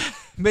Friday,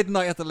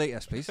 midnight at the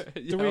latest, please.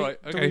 Yeah, Do we,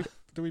 right, do okay. we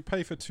do we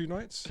pay for 2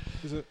 nights?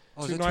 Is it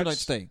Oh, is 2 it nights? 2 nights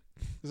stay?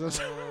 Is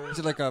that Is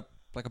it like a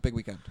big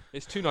weekend?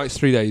 It's 2 nights,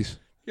 3 days.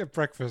 get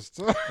breakfast?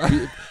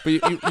 But you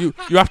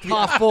have to be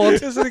Half board.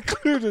 Is it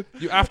included?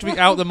 you have to be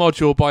out the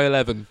module by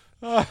 11.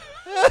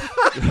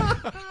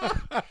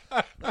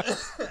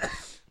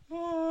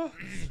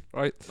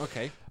 Right.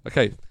 Okay.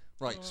 Okay.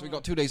 Right. So we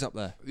got 2 days up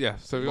there. Yeah.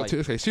 So we got Right. 2.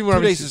 Okay. Assume we're 2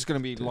 having days is going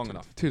to be long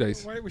enough. 2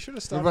 days. Wait, we should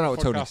have run started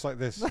out a of podcast like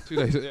this. 2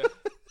 days. Yeah.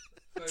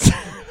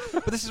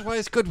 But this is why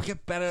it's good. We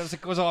get better as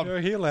it goes on. You're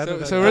here, lad.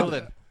 So we're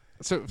in,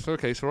 so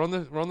okay. So we're on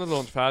the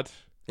launch pad.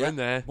 We're in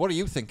there. What are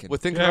you thinking? We're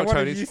thinking Yeah, about what are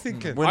Chinese. you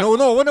thinking? No.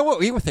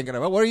 What you were thinking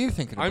about? What are you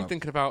thinking about? I'm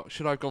thinking about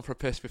should I have gone for a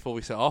piss before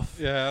we set off?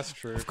 Yeah, that's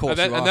true. Of course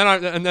And you are.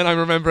 then I'm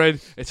remembering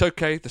it's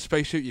okay. The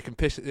spacesuit you can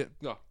piss.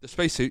 No, the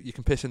spacesuit you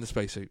can piss in the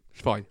spacesuit.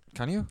 It's fine.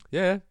 Can you?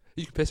 Yeah,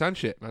 you can piss and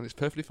shit, man. It's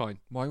perfectly fine.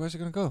 Why? Where's it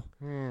going to go?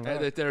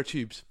 There are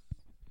tubes.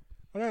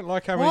 I don't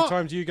like how many What?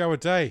 times you go a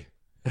day.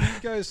 You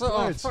go Oh,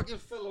 loads. fuck, you'll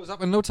fill those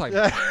up in no time.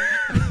 Yeah.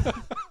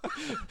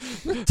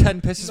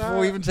 10 pisses No. before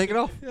we even take it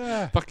off.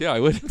 Yeah. Fuck yeah, I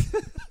would.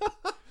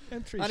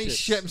 Entry And he shits.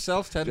 shit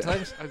himself 10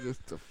 times.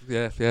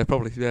 Yeah,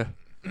 probably. Yeah.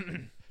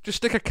 Just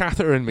stick a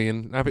catheter in me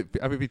and have it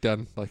be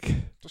done. Like,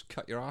 Just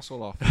cut your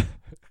asshole off.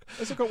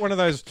 Has it got one of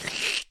those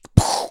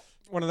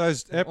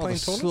airplane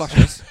toilets?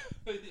 Slushes.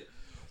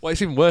 Well,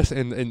 it's even worse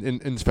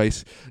in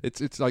space.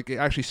 It's like it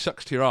actually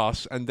sucks to your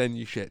ass and then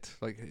you shit.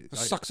 Like It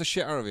sucks the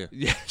shit out of you.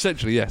 Yeah,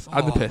 essentially, yes.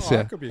 And the piss, yeah.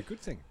 That could be a good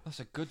thing.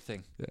 That's a good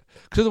thing.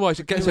 Because otherwise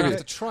it gets You have everywhere.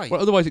 to try.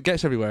 Well, otherwise it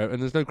gets everywhere and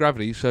there's no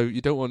gravity, so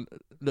you don't want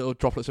little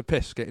droplets of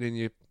piss getting in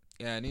your...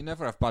 Yeah, and you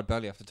never have bad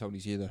belly after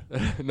Tony's either.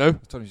 No?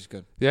 Tony's is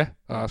good. Yeah?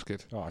 Oh, that's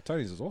good. Oh,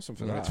 Tony's is awesome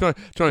for Yeah. that. To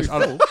be honest,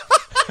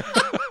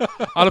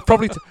 I'd have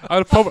probably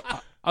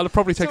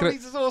taken it...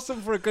 Tony's is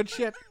awesome for a good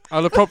shit.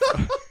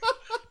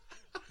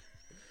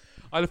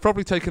 I'd have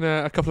probably taken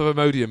a couple of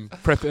Imodium,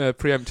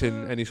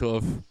 preempting any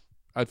sort of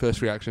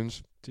adverse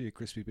reactions. To your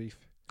crispy beef.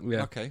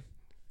 Yeah. Okay.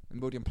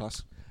 Imodium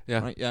Plus. Yeah.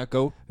 Right, yeah,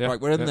 go. Yeah. Right,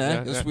 we're in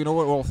there. Yeah. We know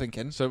what we're all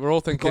thinking. So we're all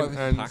thinking, everything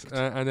and packed.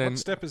 then What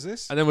step is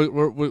this? and then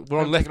we're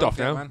on lift off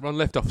now. man. We're on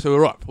lift off, so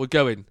we're up. We're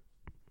going.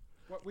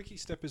 What wiki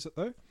step is it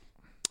though?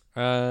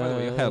 By the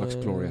way, your hair looks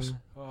glorious.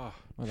 Oh,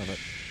 I love it.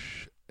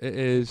 It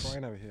is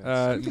crying over here.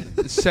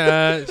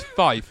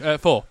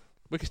 it's 4.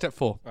 Wiki step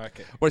 4.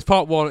 Okay. Well, it's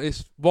part 1.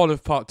 It's one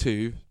of part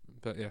 2.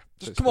 But yeah,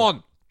 Just come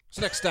on. It's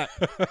the next step.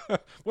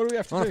 What do we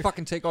have I to want do? to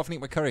fucking take off and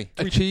eat my curry.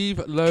 Achieve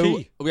low.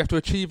 Key. We have to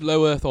achieve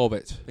low Earth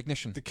orbit.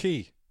 Ignition. The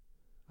key.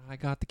 I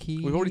got the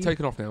key. We've already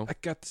taken off now. I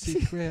got the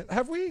secret.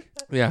 Have we?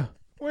 Yeah.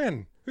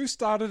 When? Who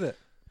started it?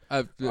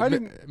 I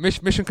didn't-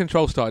 Mission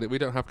Control started. We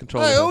don't have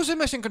control. Hey, over who's in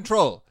mission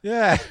control?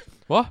 Yeah.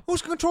 What?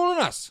 Who's controlling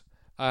us?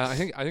 I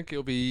think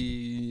it'll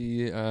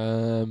be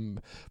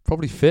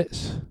probably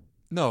Fitz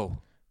No.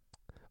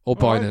 or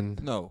Well, Bynum.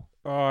 No.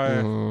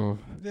 Oh,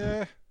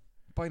 Yeah.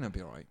 Bynum would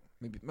be alright.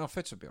 Maybe Mel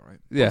Fitz would be alright.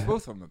 Yeah.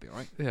 Both of them would be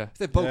alright. yeah. If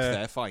they're both Yeah.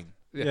 there, fine.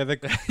 Yeah, they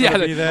got Yeah,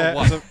 to be there.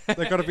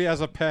 They've got to be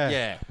as a pair.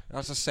 Yeah.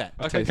 That's a set.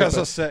 I Okay, think so as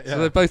they're- a set. Yeah. So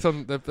they're both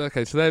on.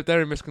 Okay, so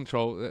they're in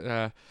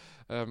miscontrol.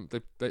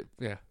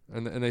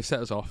 And they set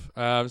us off.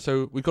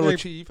 So we've got to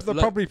achieve. They're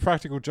probably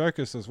practical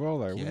jokers as well,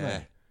 though, wouldn't Yeah.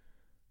 they?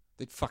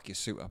 They'd fuck your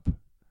suit up.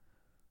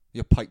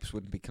 Your pipes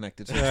wouldn't be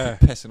connected, so Yeah. you'd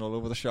be pissing all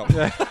over the shop.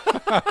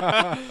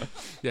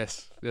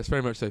 Yes,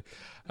 very much so.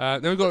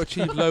 Then we've got to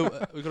achieve low.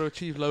 We've got to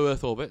achieve low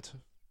Earth orbit.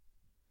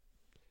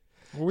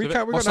 Well, we've So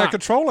got what's no that?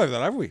 control over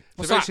that, have we?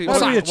 What's so that? basically, What's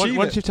How do we that? achieve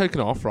once it? you've taken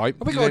off, right?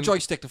 Have we you got a then-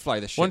 joystick to fly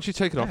this shit? Once you've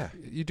taken Yeah. off,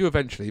 you do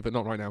eventually, but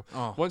not right now.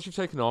 Oh. Once you've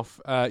taken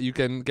off, you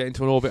can get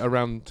into an orbit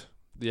around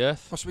the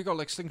Earth. Oh, so we got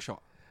like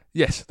slingshot.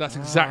 Yes, that's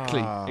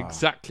exactly Ah.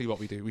 what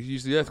we do. We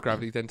use the Earth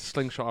gravity then to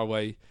slingshot our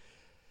way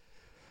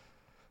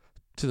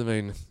to the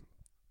moon.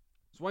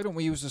 So why don't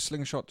we use the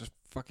slingshot to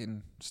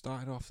fucking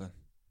start it off then?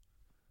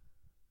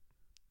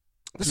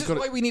 This We've is got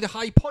why we need a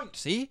high point,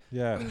 see?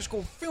 Yeah. We can just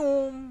go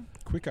film.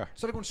 Quicker.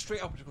 Instead of going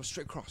straight up, just go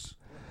straight across.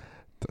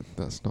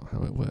 That's not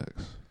how it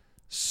works.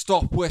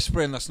 Stop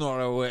whispering, that's not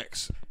how it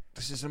works.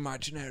 This is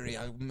imaginary,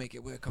 I'll make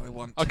it work how I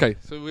want. Okay,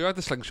 so we had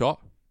the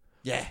slingshot.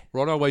 Yeah. We're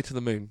on our way to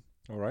the moon.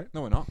 All right.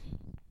 No, we're not.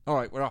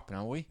 Alright, we're up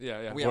now, are we?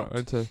 Yeah. We We're out.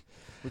 into-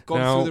 We've gone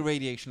Now- through the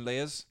radiation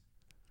layers.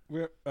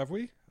 Have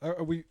we?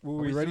 Were we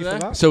we ready through for there?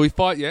 that? So we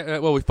fired. Yeah.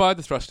 Well, we fired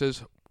the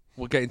thrusters.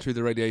 We're getting through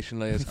the radiation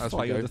layers as we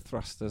Fire go. the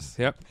thrusters.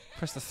 Yep.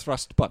 Press the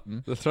thrust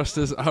button. The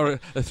thrusters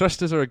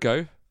are a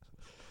go.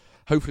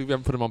 Hopefully we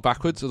haven't put them on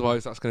backwards,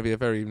 otherwise that's going to be a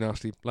very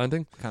nasty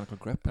landing. Mechanical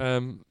grip.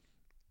 And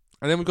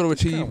then we've got to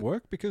This achieve. can't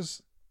work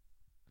because.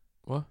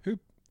 What?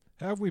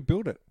 How have we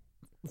built it?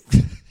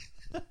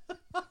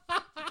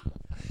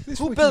 This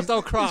Who wiki- built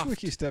our craft? These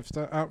wiki steps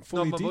aren't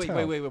fully but wait,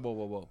 detailed.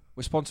 whoa.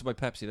 We're sponsored by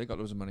Pepsi. They got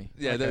loads of money.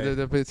 Yeah,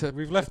 Okay.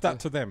 We've left that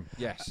to them.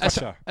 Yes.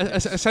 Gotcha.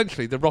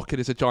 essentially the rocket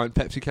is a giant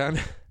Pepsi can.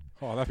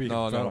 Oh, that'd be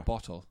No, better. not a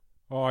bottle.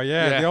 Oh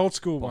yeah, Yeah. the old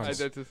school Bottles.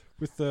 ones Does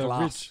with the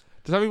Glass. ridge.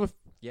 that mean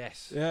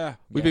Yes. Yeah.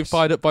 we've been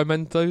fired up by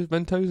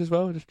Mentos as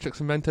well? Just chuck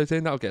some Mentos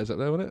in, that'll get us up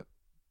there, won't it?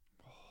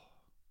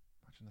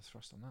 Imagine the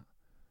thrust on that.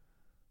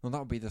 No, that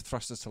would be the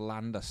thrusters to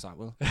land us, that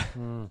will.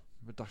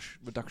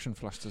 Reduction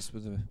thrusters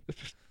with the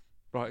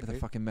Right. with the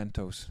fucking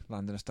Mentos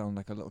landing us down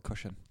like a little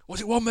cushion. Was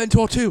it one Mentos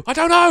or two? I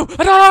don't know!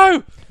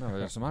 No, it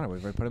doesn't matter.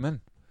 We've already put them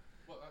in.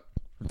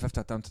 We've left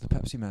that down to the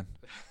Pepsi man.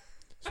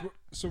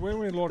 So when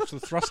we launch the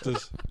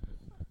thrusters,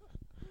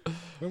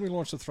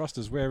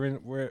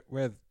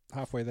 we're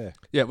halfway there.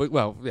 Yeah,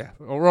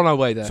 we're on our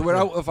way there. So we're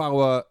out of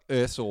our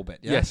Earth's orbit,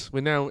 yeah? Yes,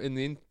 we're now in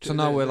the... So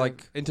now we're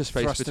like into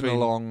space thrusting between...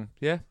 along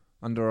Yeah?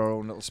 under our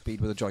own little speed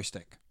with a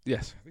joystick.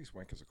 Yes. These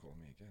wankers are calling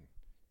me again.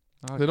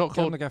 They're not Get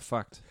called- them to get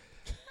fucked.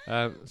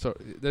 So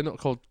they're not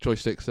called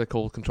joysticks, they're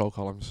called control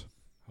columns.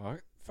 All right.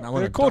 Now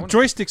They're we're called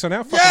down. joysticks on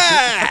our fucking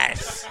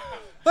Yes!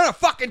 They're a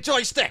fucking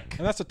joystick!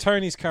 And that's a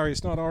Tony's curry.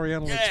 It's not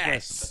Oriental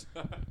Express.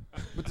 Yes!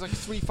 With like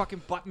 3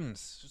 fucking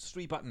buttons. Just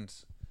 3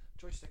 buttons.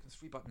 Joystick and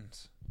 3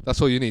 buttons.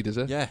 That's all you need, is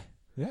it? Yeah.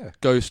 Yeah.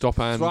 Go, stop,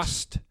 and...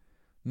 Thrust,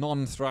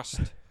 non-thrust,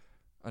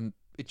 and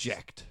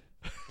eject.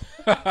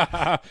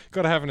 Got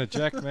to have an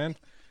eject, man, in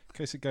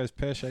case it goes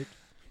pear-shaped.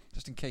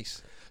 Just in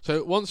case.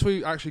 So once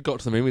we actually got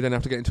to the moon, we then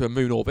have to get into a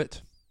moon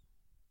orbit.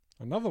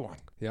 Another one.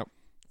 Yep.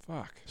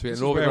 Fuck. So we're This in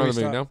is orbit where around we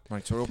the moon start- now.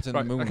 Right, so we're orbiting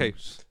Right, the moon. okay.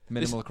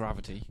 Minimal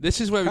gravity.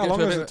 This is where we How get long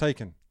to a has bit... it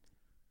taken?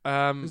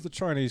 Is the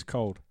Chinese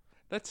cold?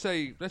 Let's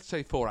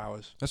say 4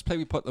 hours. Let's play.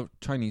 We put the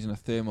Chinese in a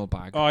thermal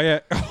bag. Oh yeah,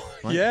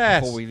 right,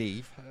 yes. Before we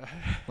leave,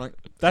 like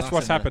That's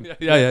what's happened.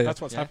 Yeah.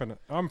 That's what's happened.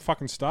 I'm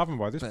fucking starving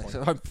by this point.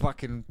 So I'm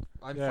fucking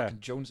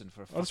jonesing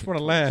for a. I just want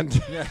to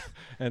land. Yeah,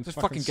 and just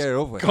fucking get it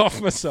over with. Cough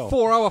myself.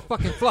 4 hour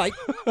fucking flight.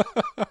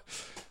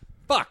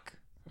 Fuck.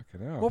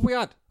 Fucking hell. What have we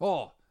had?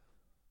 Oh,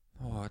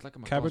 I'd like a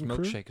McDonald's Cabin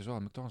crew? milkshake as well.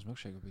 A McDonald's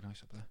milkshake would be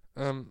nice up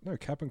there. No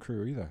cabin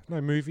crew either. No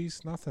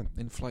movies. Nothing.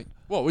 In flight.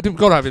 What we didn't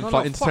got to have in-flight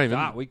Fuck entertainment.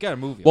 that. We get a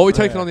movie. What are we up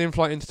there. taking on the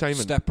in-flight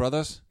entertainment? Step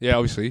Brothers. Yeah,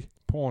 obviously.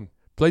 Porn.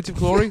 Blades of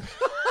Glory.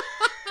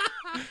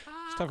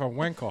 Just have a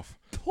wank off.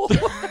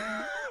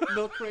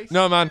 Milk race.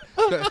 No, man.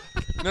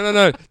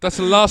 No. That's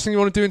the last thing you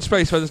want to do in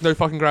space where there's no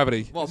fucking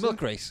gravity. What,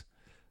 milk race?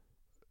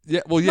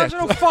 Yeah, well, yeah. Imagine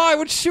how far it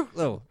would shoot,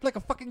 though. Like a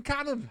fucking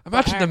cannon.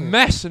 Imagine the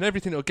mess and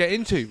everything it'll get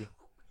into.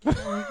 You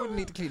wouldn't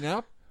need to clean it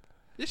up.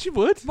 Yes, you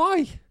would.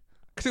 Why?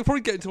 Because it'll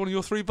probably get into one of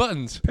your 3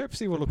 buttons.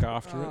 Pepsi will look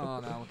after it. Oh,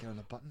 no, we're getting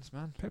the buttons,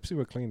 man. Pepsi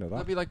will clean it There'll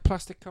up. be like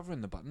plastic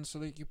covering the buttons so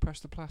that you press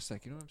the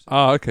plastic, you know what I'm saying?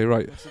 Ah, okay,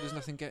 right. So there's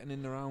nothing getting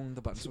in around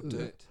the buttons or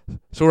dirt.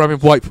 So we're having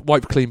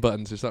wipe clean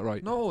buttons, is that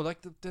right? No, like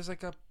there's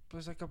like a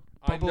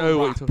I bubble know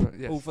what wrap you're talking about.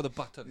 Yes. over the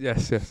button.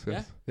 Yes.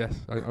 Yeah?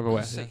 I'm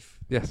aware. It's safe.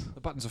 Yes.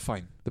 The buttons are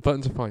fine. The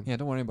buttons are fine. Yeah,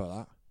 don't worry about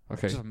that.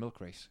 Okay. It's just a milk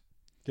race.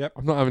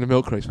 I'm not having a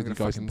milk race with I'm you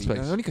gonna guys fucking in beat space.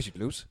 you. Only because you'd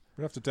lose.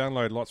 We'd have to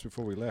download lots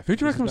before we left. Who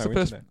do you reckon was There's the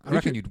first? internet. I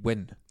reckon you'd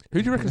win.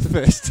 Who do you reckon was the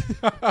first?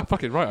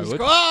 Fucking right, I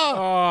would. Oh,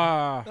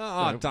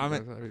 Ah. damn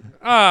it.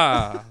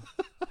 Ah.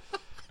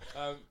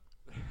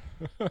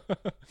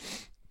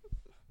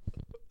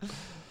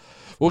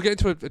 We'll get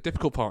into a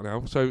difficult part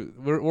now. So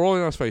we're all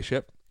in our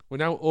spaceship. We're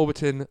now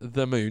orbiting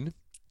the moon.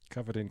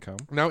 Covered in cum.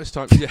 Now it's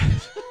time. Yeah.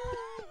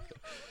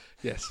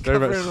 Yes, very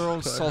much. Covering our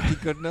own salty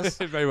goodness.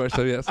 Very much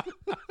so. Yes.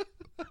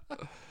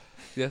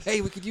 Yes. Hey,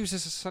 we could use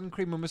this as sun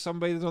cream when we're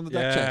sunbathing on the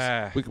deck chairs.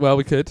 Yeah.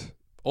 We could,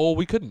 or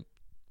we couldn't.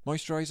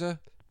 Moisturiser,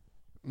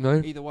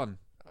 No. either one.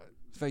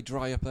 It's very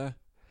dry up there.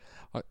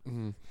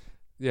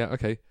 Yeah.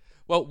 Okay.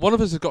 Well, one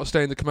of us has got to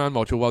stay in the command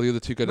module while the other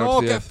two go down No,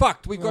 to the get Earth.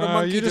 fucked. We've got a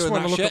monkey You just doing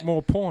want that to look shit. at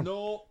more porn.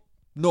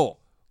 No,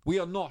 we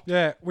are not.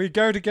 Yeah, we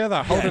go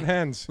together, holding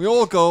hands. We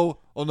all go,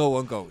 or no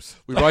one goes.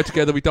 We ride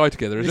together, we die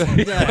together. Is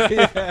it?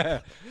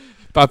 Yeah,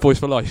 Bad boys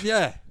for life.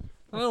 yeah.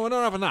 No, we're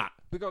not having that.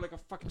 We got like a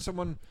fucking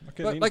someone. Not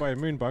getting eaten by a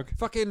moon bug.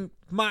 Fucking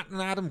Matt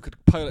and Adam could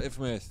pilot it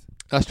from Earth.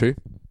 That's true.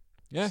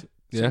 Yeah,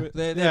 Yeah.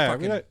 they're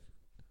fucking.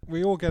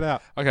 We all get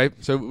out. Okay,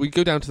 so we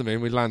go down to the moon.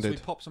 We So landed. we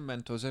pop some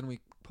Mentos in, we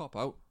pop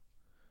out.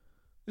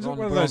 Is it Ron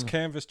one of those Brown.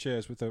 canvas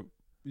chairs with the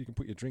you can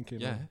put your drink in?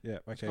 Yeah. Yeah.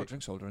 It's Okay. got a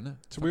drinks holder in it.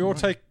 So we all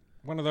take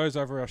one of those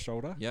over our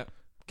shoulder. Yeah.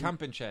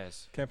 Camping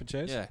chairs. Camping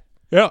chairs. Yeah.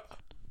 Yeah.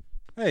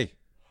 Hey.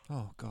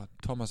 Oh God,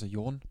 Tom has a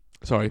yawn.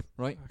 Sorry.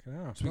 Right. Fucking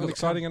hell. So we Not got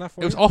exciting enough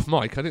for It was you? off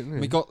mic. I didn't.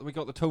 We got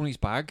the Tony's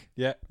bag.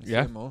 Yeah.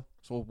 Yeah. Thermal.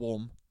 It's all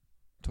warm,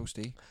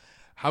 toasty.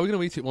 How are we going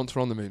to eat it once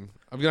we're on the moon?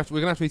 We're going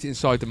to have to eat it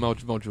inside the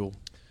module.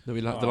 The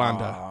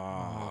lander.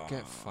 Oh,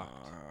 get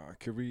fucked.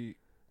 Could we?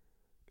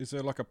 Is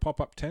there like a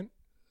pop-up tent?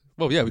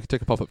 Well, yeah, we could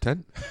take a pop-up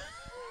tent.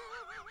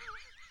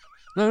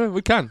 No,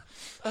 we can.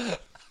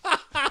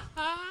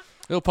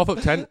 Little pop-up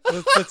tent.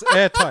 That's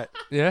airtight.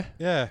 Yeah.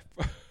 Yeah.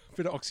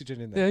 Bit of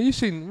oxygen in there. Yeah, you've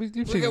seen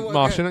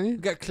Martian, haven't We you?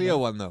 get a clear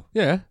one though,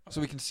 Yeah. so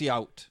we can see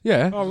out.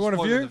 Yeah. Oh, we want a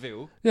Spoiling view? the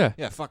view. Yeah.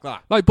 Yeah, fuck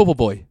that. Like Bubble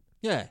Boy.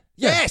 Yeah.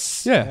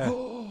 Yes. Yeah.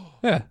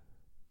 Yeah.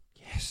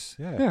 Yes.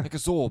 Yeah. Yeah. Like a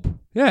Zorb.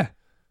 Yeah.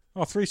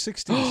 Oh,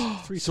 360s.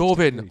 360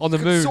 Sorbin degrees. on the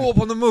moon. Zorb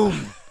on the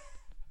moon.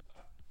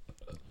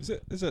 Is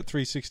it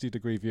 360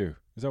 degree view?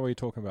 Is that what you're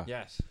talking about?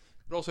 Yes.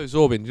 But also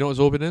Zorbin. Do you know what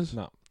Zorbin is?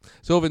 No.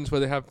 Zorbin's where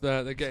they have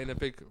they're getting a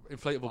big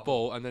inflatable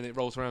ball and then it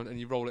rolls around and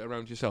you roll it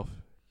around yourself.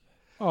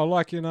 Oh,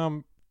 like in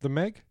the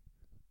Meg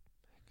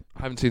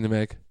I haven't seen the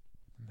Meg.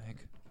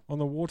 Meg. on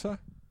the water?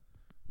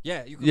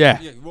 Yeah. You can, Yeah.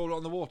 You roll it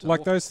on the water.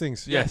 Like those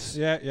things? Yes.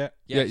 Yeah. Yeah,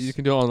 Yes. you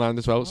can do it on land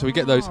as well. So we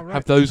get those, right.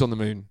 have those on the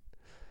moon.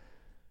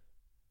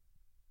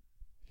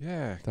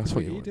 Yeah. That's Can what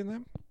we you eat want. in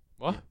them?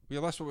 What?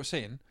 Well, that's what we're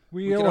saying.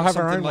 We could all have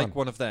our something own like one.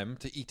 one of them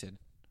to eat in.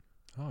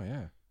 Oh,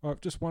 yeah. Oh,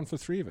 just one for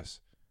 3 of us.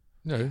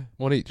 No,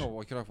 one each. Oh,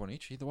 we could have one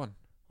each. Either one.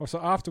 Oh, so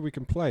after we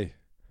can play.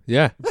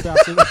 Yeah.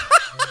 Bounce in-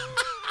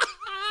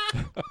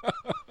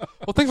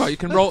 Well, think about it. You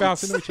can roll.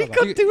 bounce into each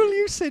other. Dual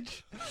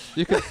usage.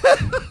 You can.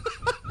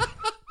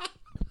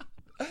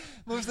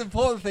 Most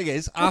important thing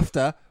is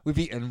after we've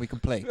eaten, we can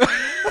play.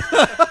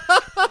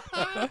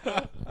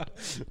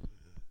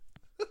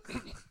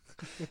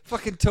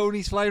 Fucking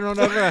Tony's flying around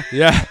everywhere,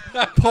 Yeah.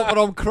 popping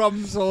on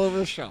crumbs all over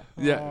the shop.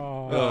 Yeah.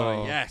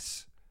 Oh,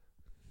 yes.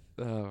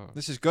 Oh.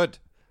 This is good.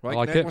 Right, I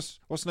like next, it.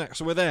 What's next?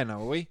 So we're there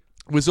now, are we?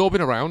 We're zorbing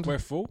around. We're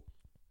full.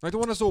 I don't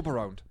want to zorb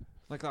around.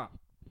 Like that.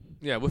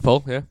 Yeah, we're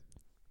full. Yeah.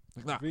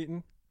 Like that. We've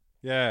eaten.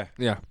 Yeah.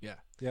 Yeah. Yeah.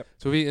 Yep.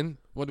 So we've eaten.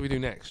 What do we do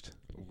next?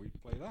 We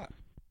play that.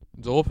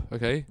 Zorb.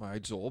 Okay.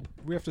 I'd zorb.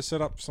 We have to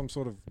set up some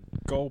sort of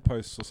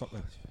goalposts or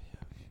something.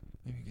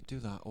 Maybe you could do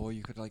that. Or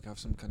you could like have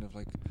some kind of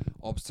like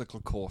obstacle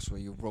course where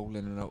you roll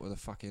in and out with a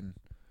fucking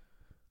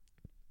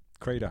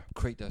Crater.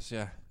 craters,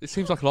 yeah. It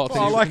seems like a lot of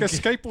Oh, things. like a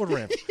skateboard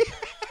ramp.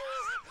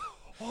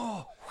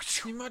 Oh,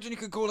 Can you imagine you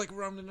could go like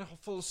round in a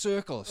full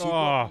circle? So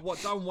you go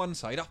down one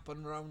side, up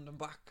and round and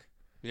back.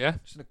 Yeah.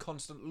 Just in a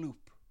constant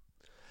loop.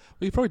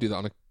 Well, you probably do that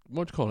on a,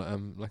 what do you call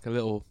it? Like a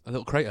little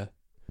crater.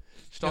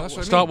 Start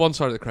I mean. one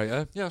side of the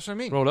crater. Yeah, that's what I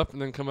mean. Roll up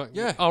and then come back.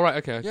 Yeah. Oh, right,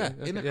 okay. Yeah,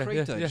 in a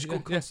crater. Just go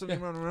constantly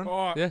round and round.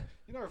 Oh, yeah.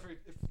 You know, if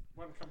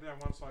one come down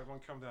one side, one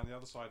come down the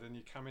other side, and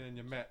you come in and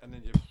you met, and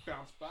then you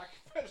bounce back.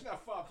 Imagine how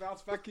far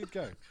bounce back you'd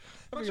go. That'd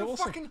be Imagine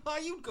awesome. fucking high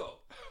you'd go.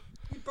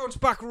 You'd bounce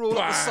back, roll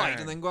up the side,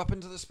 and then go up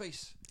into the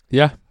space.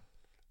 Yeah.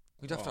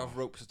 We'd have to have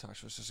ropes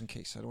attached to us just in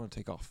case. I don't want to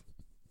take off.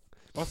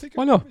 I think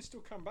why it not? would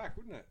still come back,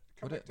 wouldn't it?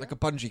 Would it? Like a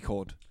bungee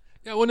cord.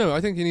 Yeah, well, no, I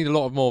think you need a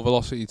lot more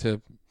velocity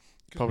to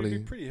probably. We'd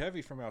be pretty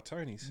heavy from our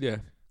Tonys. Yeah.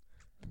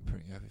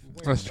 Pretty heavy.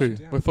 That's true.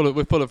 We're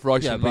full of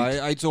rice Yeah, and but meat.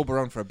 I'd zorb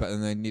around for a bit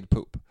and then need to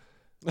poop.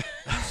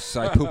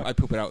 So I'd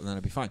poop it out and then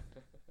I'd be fine.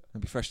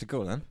 I'd be fresh to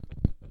go then.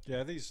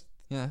 Yeah, these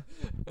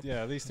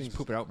things. Just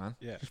poop it out, man.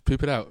 Yeah. Just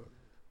poop it out.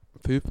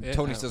 Poop it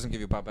Tony's out. doesn't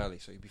give you a bad belly,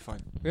 so you'd be fine.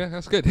 Yeah,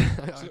 that's good.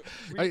 So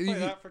we played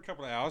that for a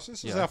couple of hours.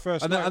 This is our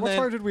first night. What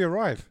time did we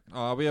arrive?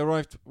 We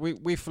arrived.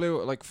 We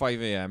flew at like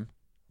 5 a.m.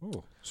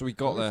 Oh, so we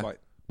got there.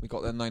 We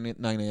got there 9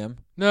 a.m.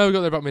 No, we got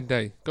there about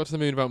midday. Got to the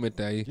moon about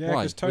midday. Yeah,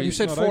 why? Tony's You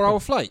said not 4-hour open.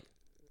 flight.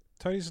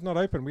 Tony's is not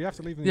open. We have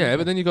to leave in the Yeah, evening.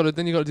 but then you got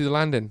to do the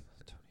landing.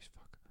 Tony's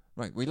fuck.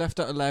 Right, we left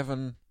at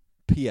 11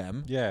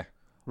 p.m. Yeah,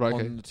 Right. on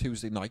Okay. the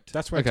Tuesday night.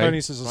 that's when Okay.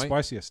 Tony's is the Right.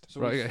 spiciest.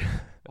 So Right. Okay.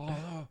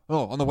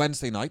 on the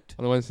Wednesday night.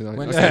 On the Wednesday night.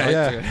 Wednesday Okay.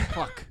 night. Okay.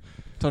 Fuck.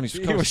 Tony's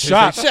He was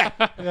shut. Shit.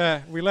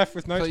 Yeah, we left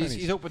with no So Tonys.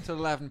 he's open till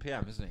 11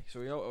 p.m., isn't he? So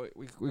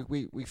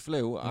we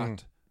flew at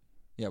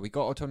we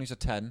got our Tonys at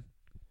 10.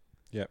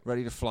 Yep.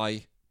 Ready to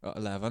fly at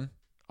 11.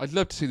 I'd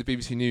love to see the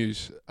BBC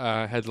News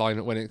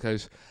headline when it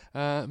goes,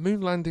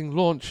 moon landing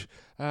launch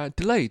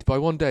delayed by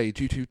 1 day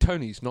due to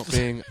Tony's not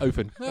being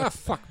open.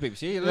 Fuck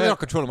BBC. They're not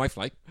controlling my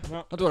flight.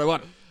 No. I'll do what I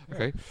want.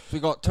 Okay. So we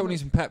got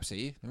Tony's and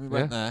Pepsi, and we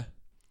went there.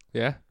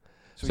 Yeah.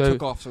 So we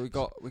took off. So we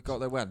got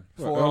there when?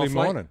 4-hour early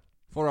flight. morning.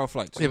 4-hour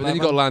flight. So Yeah, but then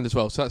you got to land as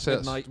well. So that's it.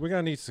 midnight. We're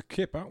going to need to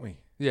kip, aren't we?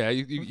 Yeah.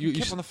 You You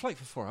kept on the flight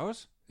for 4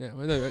 hours. yeah.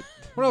 Well, no,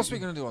 What else are we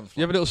going to do on the flight?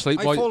 you have a little sleep.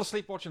 I while fall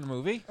asleep watching the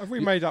movie. Have we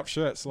made up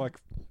shirts like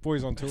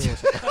boys on tour or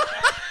something?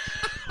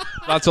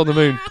 lads on the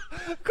moon.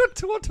 Good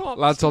tour top.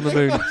 Lads on the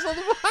moon.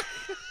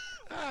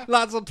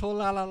 Lads on tour,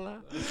 la la la.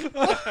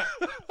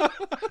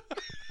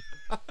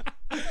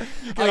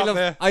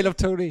 I love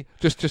Tony.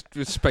 just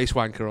with Space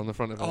Wanker on the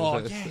front of it. Oh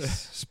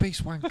yes,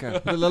 Space Wanker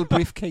with a little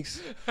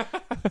briefcase.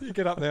 You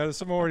get up there.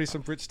 There's already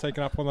some Brits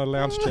taken up on the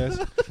lounge chairs.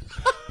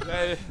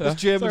 Those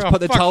Germans Like,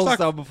 put the fuck, towels fuck.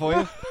 down before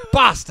you.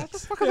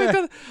 Bastards. Fuck have I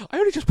done? I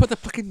only just put the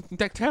fucking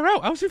deck chair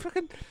out. How's it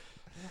fucking?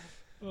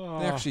 They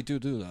actually do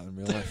that in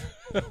real life.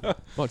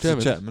 What It's the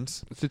Germans?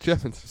 Germans. It's the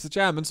Germans. It's the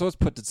Germans, so let's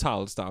put the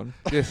towels down.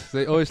 Yes,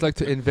 they always like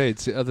to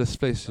invade other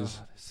spaces.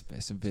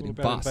 Space invading It's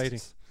all about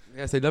bastards.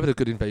 Yes, they love a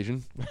good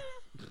invasion.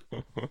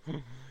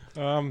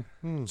 So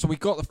we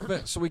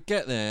got so we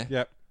get there.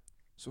 Yep.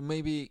 So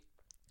maybe,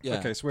 yeah.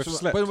 Okay, so we've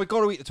slept. Well, we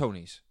got to eat the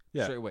Tonys.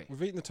 Yeah. Straight away.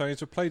 We've eaten the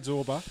Tonys. We've played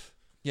Zorba.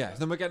 Yeah.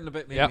 Then we're getting a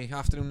bit maybe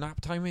afternoon nap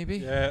time maybe.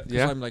 Yeah. 'Cause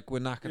Yeah. I'm like we're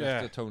knackered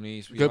Yeah. after the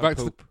Tonys. We Go had back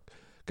to poop.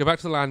 Go back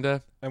to the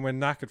lander. And we're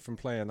knackered from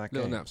playing that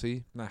Little game.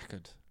 napsy.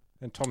 knackered.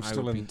 And Tom's I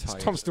still would've in. been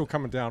tired. Tom's still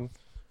coming down.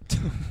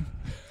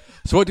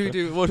 So what do we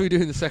do? What do we do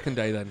in the second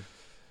day then?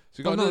 So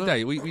we got No, another no.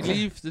 day. We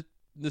leave the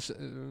Just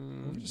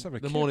have a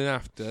the kip. morning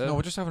after. No,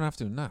 we're just having an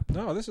afternoon nap.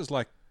 No, this is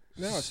like.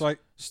 Now it's like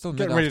Still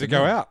getting ready to go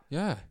mid-afternoon. out.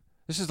 Yeah.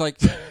 This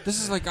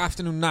is like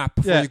afternoon nap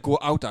before Yeah. you go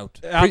out.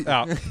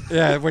 Out.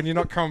 Yeah, when you're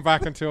not coming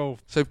back until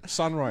So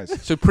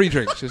sunrise. so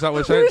pre-drinks. Is that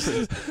what it's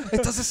saying?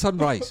 It does a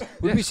sunrise.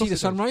 Would Yeah, we of see course the it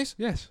does. sunrise?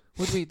 Yes.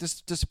 Would we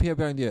disappear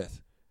behind the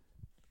earth?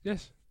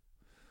 Yes.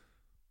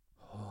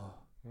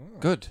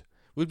 Good.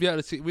 We'd be able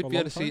to see. For We'd a be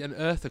able long to see time? an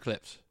Earth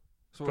eclipse.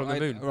 So From the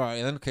moon.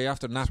 Right, then okay,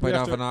 after nap So we I'd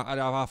have have, to- I'd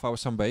have half-hour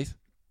sunbathe,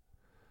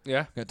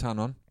 Yeah. get tan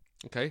on,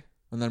 Okay.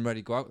 and then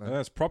ready to go out then.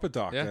 That's proper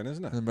dark Yeah. then,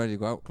 isn't it? And then ready to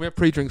go out. Can we have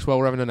pre-drinks while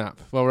we're having a nap?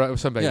 While we're out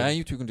with sunbathing? Yeah,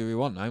 you two can do what you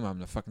want. I'm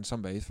having a fucking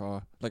sunbathe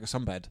for like a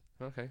sunbed.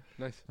 Okay.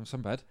 Nice. A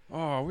sunbed.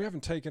 Oh, we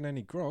haven't taken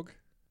any grog.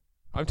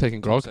 I'm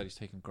taking grog. Said he's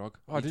taking grog.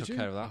 Oh, We did took you?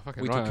 care of that. Oh,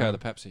 fucking we right, took care I of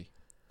the Pepsi.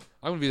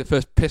 I'm going to be the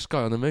first piss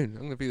guy on the moon. I'm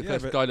going to be the Yeah,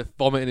 first but- guy to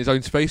vomit in his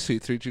own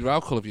spacesuit due to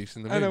alcohol abuse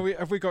in the I moon. know.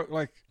 Have we got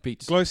like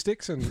Beats. glow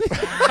sticks and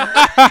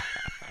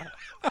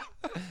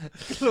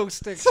Glow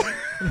sticks.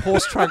 And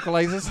horse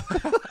tranquilizers.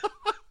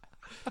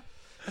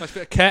 Nice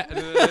bit of cat.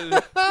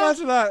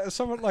 imagine that?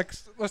 Someone like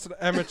that's an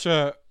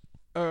amateur.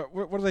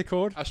 What are they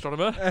called?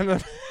 Astronomer. And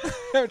an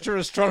amateur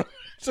astronomer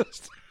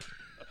just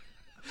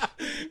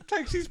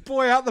takes his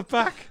boy out the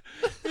back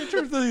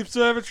into the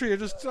observatory and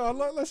just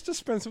let's just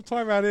spend some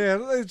time out here.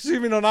 They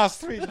zoom in on us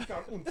three. Just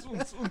going, unz,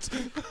 unz,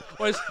 unz.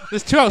 Well,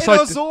 there's two In outside.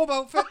 our Zorb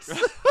outfits.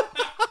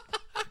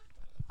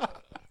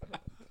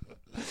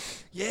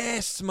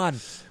 Yes, man.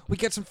 We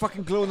get some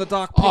fucking glow in the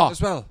dark paint Oh.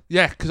 as well.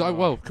 Yeah, because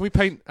can we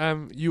paint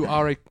you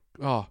are a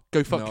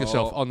go fuck No.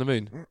 yourself on the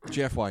moon?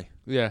 GFY.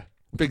 Yeah,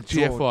 big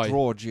Draw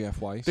GFY,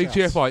 GFY. big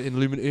Yes. GFY in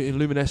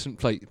luminescent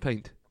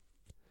paint.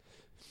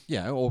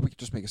 Yeah, or we could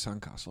just make a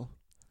sandcastle.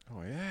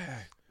 Oh yeah.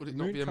 Would it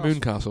not be a Mooncastle.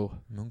 moon castle?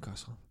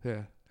 Mooncastle.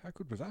 Yeah. How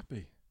good would that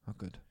be? Oh,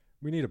 good.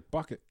 We need a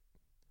bucket.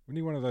 We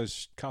need one of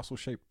those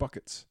castle-shaped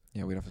buckets.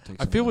 Yeah, we'd have to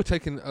take. I feel we're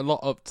taking a lot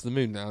up to the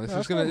moon now. This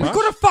is gonna. We've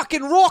got a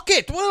fucking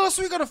rocket. What else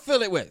are we gonna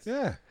fill it with?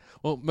 Yeah.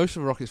 Well, most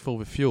of the rocket's full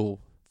with fuel.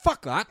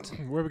 Fuck that.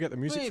 Where we get the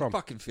music from?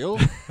 Fucking fuel.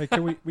 Hey,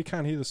 we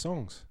can't hear the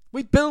songs.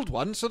 We build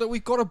one so that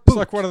we've got a boot. It's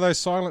like one of those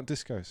silent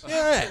discos.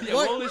 Yeah.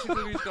 We'll listen to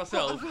the music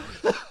ourselves.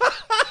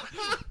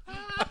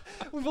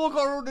 We've all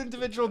got our own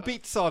individual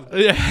beats on.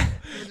 Yeah.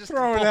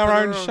 Throwing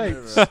our own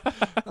shapes.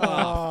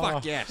 Oh,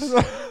 fuck yes.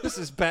 This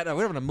is better.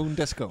 We're having a moon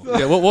disco.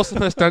 Yeah. What's the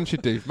first dance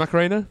you'd do?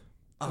 Macarena?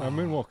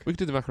 Moonwalk. We could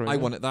do the Macarena. I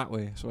want it that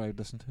way, so I would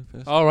listen to it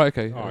first. Oh, right,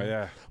 okay. Oh,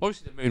 yeah.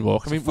 Obviously the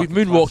moonwalk. I mean, we've fucking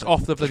moonwalked classic.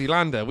 off the bloody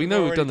lander. We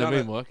know we've done the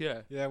already moonwalk,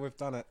 yeah. Yeah, we've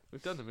done it.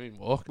 We've done the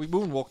moonwalk. We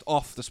moonwalked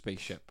off the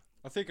spaceship.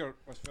 I think I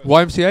was first.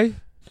 YMCA?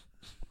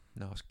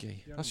 No, it's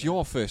gay. Yeah, That's no.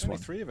 your first Only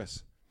one. 3 of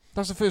us.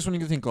 That's the first one you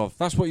can think of.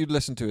 That's what you'd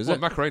listen to, is Well,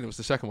 it? Macarena was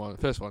the second one, the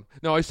first one.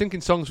 No, I was thinking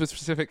songs with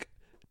specific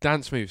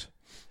dance moves.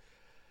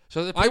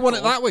 So the I want it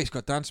people- that way. It's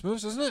got dance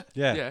moves, isn't it?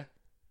 Yeah. Yeah.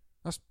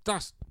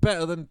 That's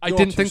better than. I your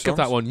didn't two think of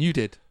that songs. one. You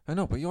did. I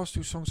know, but your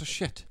 2 songs are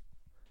shit.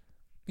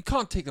 You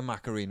can't take the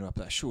Macarena up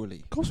there, surely.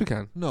 Of course we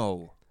can.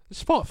 No.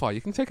 It's Spotify.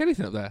 You can take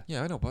anything up there.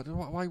 Yeah, I know, but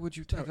why would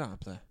you take that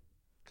up there?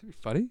 Could be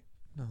funny.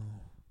 No.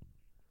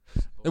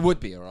 It would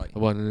be alright. A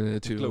 1 and a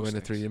 2 glow and a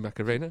sticks. 3 in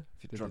Macarena.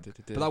 If you're drunk.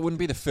 But that wouldn't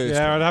be the first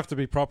Yeah, one. it'd have to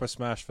be proper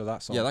smash for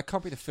that song. Yeah, that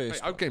can't be the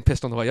first I'm one. getting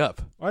pissed on the way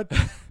up.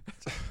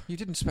 You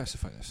didn't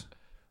specify this.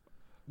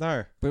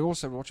 No, But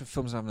also watching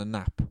films and having a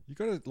nap. you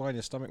got to line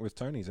your stomach with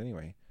Tony's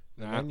anyway.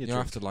 Nah. And You then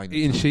have to line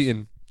Eating,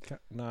 cheating.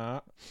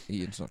 Nah.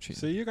 Ian's not cheating.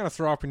 See, you're going to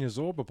throw up in your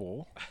Zorba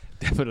ball.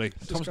 Definitely.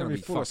 Tom's gonna going to be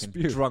be full of fucking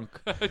spew. drunk.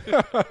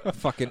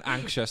 Fucking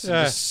anxious Yeah.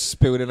 and just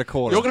spewing in a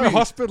corner. You're There's gonna no be-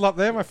 hospital up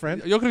there, my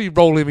friend. You're going to be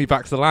rolling me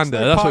back to the lander.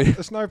 That's what you...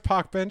 There's no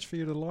park bench for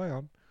you to lie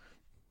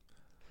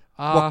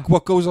on.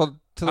 What goes on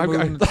to the I'm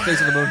moon go-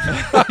 stays on the moon?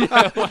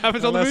 Yeah, what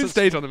happens on the Unless moon it's-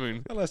 stays on the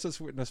moon. Unless it's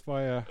witnessed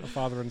by a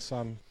father and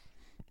son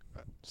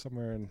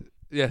somewhere in...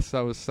 Yes,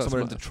 that's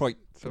Somewhere in my- Detroit.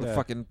 Yeah.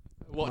 Fucking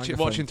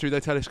watching through their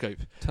telescope.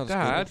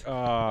 Dad,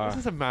 this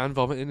is a man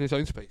vomiting in his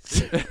own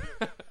space.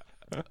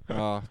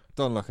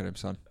 don't look at him,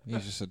 son.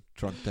 He's just a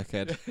drunk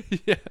dickhead.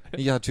 Yeah.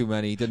 He had too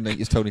many. He didn't eat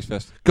his Tony's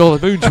first.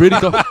 God, the moon's really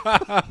got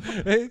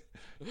the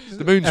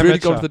moon's really Amateur.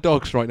 gone to the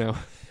dogs right now.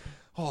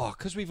 Oh,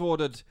 because we've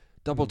ordered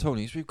double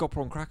Tonys, we've got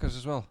prawn crackers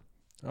as well.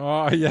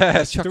 Oh,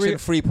 yes. Chucks in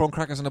free prawn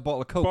crackers and a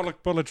bottle of Coke.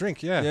 Bottle of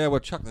drink, yeah. Yeah, we'll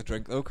chuck the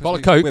drink though. 'Cause Bottle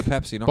of Coke? We're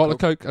Pepsi, not Bottle of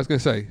Coke. Coke, I was going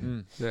to say.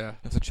 Mm. Yeah. You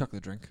have to chuck the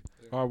drink.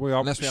 Oh, we'll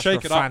Unless we shake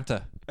ask it for a up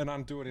Fanta. and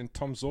undo it in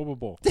Tom's Zorba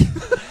ball.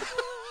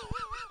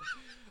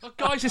 Oh,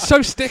 guys, it's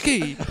so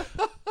sticky.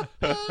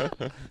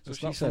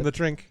 It's not from the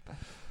drink.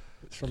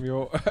 It's from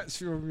your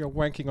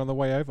wanking on the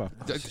way over.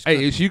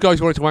 Hey, it's you guys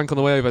wanted to wank on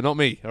the way over, not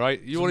me. All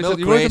right, you wanted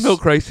the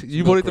milk race.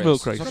 You wanted the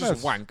milk race. It's not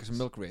just a wank, it's a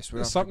milk race. We're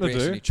There's something to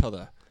do. each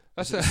other.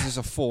 That's This is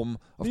a form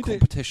of Need to-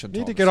 competition. Need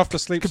to Thomas. get off to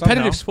sleep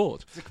competitive somehow.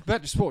 sport. It's a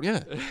competitive sport,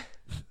 yeah.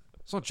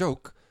 It's not a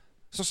joke.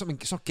 It's not something.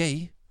 It's not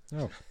gay.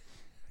 No.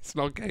 It's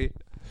not gay.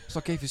 It's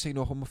not gay if you say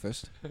no homo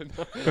first.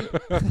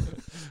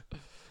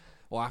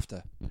 Or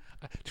after.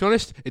 To be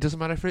honest, it doesn't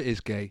matter if it is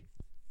gay.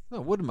 No,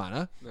 it wouldn't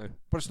matter. No.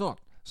 But it's not.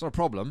 It's not a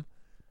problem.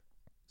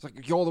 It's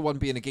like you're the one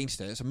being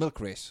against it. It's a milk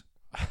race.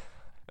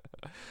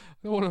 I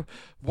don't want to.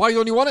 Why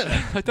don't you want it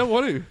then? I don't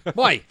want to.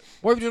 Why?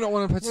 Why would you not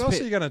want to What else are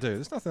participate? you going to do?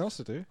 There's nothing else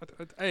to do.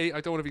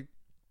 I don't want to be.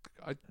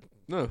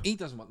 No. He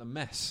doesn't want the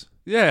mess.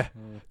 Yeah,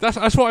 that's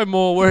what I'm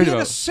more worried Be in a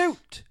about.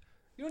 suit.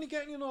 You're only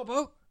getting your knob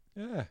out.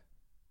 Yeah.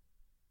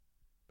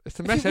 It's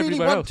the If mess you really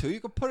everywhere want else. to, you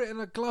could put it in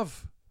a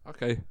glove.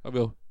 Okay, I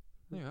will.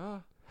 There you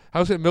are.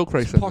 How's it milk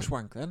race It's a then? posh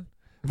wank then.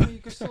 No, you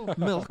can still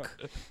milk.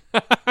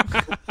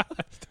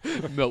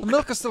 Milk. The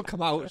milk can still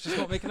come out. It's just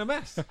not making a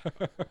mess.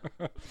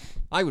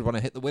 I would want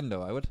to hit the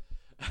window. I would.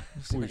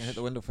 See if I can hit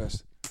the window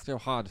first. See how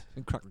hard.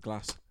 And crack the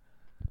glass.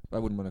 But I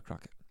wouldn't want to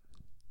crack it.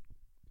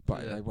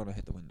 But Yeah. I want to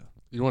hit the window.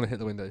 You want to hit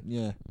the window?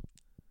 Yeah.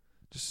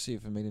 Just to see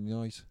if it made any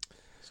noise.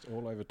 Just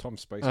all over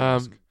Tom's space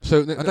mask.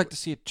 So I'd like to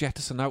see it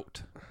jettison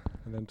out.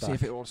 And then See back.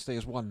 if it will stay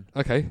as one.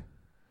 okay.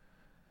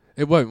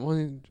 It won't. Well,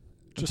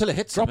 Until it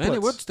hits something, it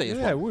droplets. would stay as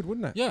Yeah, one. it would,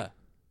 wouldn't it? Yeah.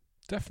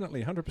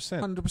 Definitely, 100%.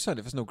 100%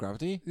 if there's no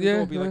gravity. Yeah, It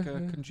will be like yeah,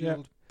 a yeah.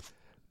 congealed.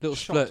 little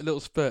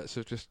Shot. spurts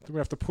of just. We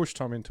have to push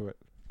Tom into it.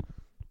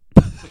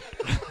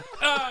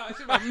 It's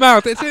in my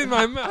mouth. It's in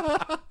my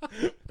mouth.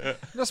 You're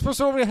not supposed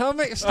to over your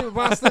helmet, you stupid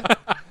bastard.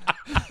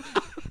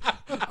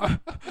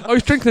 I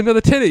was drinking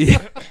another tinny.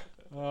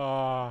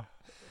 Ah.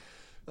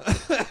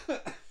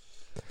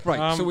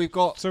 Right, so we've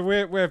got. So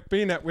we've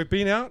been out.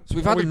 So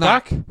we've Are had we a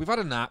nap. back? We've had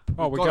a nap.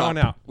 Oh, We've we're got going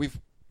up. out. We've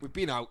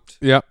been out.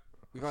 Yeah.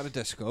 We've had a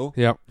disco.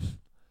 Yeah.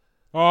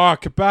 Oh,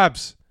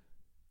 kebabs.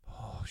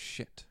 Oh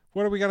shit.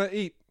 What are we gonna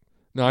eat?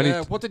 No, I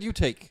need. What did you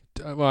take?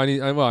 Well, I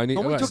need. Oh, we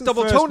well, took the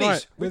double first Tonys.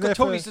 night. We've We're got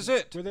there Tonys for-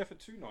 dessert. We're there for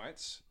 2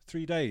 nights,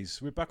 3 days.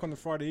 We're back on the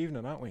Friday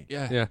evening, aren't we?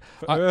 Yeah. yeah.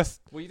 For I- Earth.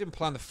 Well, you didn't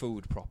plan the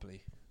food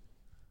properly.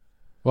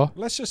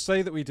 Let's just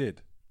say that we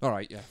did. All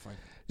right. Yeah. Fine.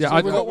 Yeah. So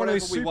I we got one of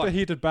these whatever we want.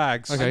 superheated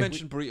bags. Okay. I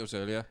mentioned burritos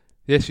earlier.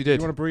 Yes, you You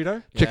did. want a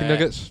burrito? Chicken Yeah.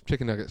 nuggets.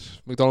 Chicken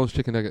nuggets. McDonald's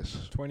chicken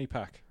nuggets. 20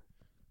 pack.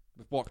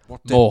 What?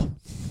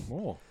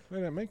 More.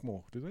 They don't make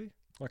more, do they?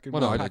 Like in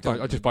Well, no, one I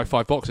pack just buy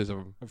 5 boxes of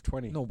them. of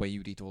 20. No way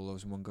you'd eat all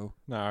those in one go.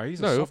 No, he's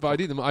a No, soft but cock.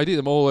 I'd eat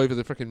them all over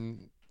the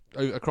freaking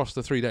across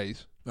the 3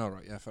 days. All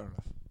right, yeah, fair enough.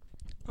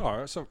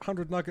 Oh, so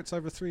 100 nuggets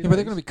over 3 Yeah, days. but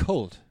they're going to be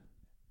cold.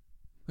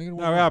 No,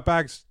 our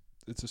bags.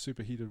 It's a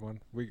superheated one.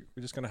 We're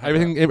just going to have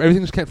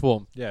Everything's kept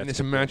warm. Yeah, in it's this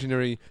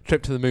imaginary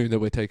trip to the moon that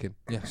we're taking.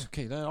 Yes.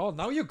 Okay.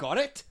 Now you got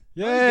it.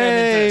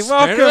 Yay!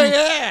 Welcome.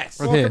 Yes.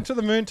 Welcome to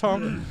the moon,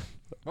 Tom.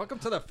 Welcome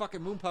to the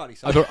fucking moon party.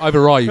 Son. I've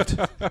arrived.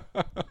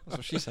 That's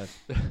what she said.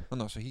 Oh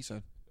no, so he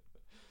said.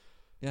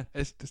 Yeah.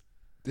 It's just,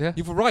 yeah.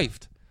 You've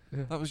arrived.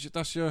 Yeah.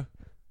 That's your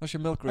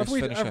milk race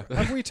finisher.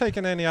 Have we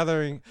taken any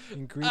other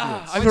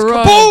ingredients? I've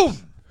arrived.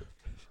 Kaboom!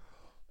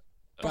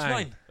 What's Bang.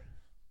 mine?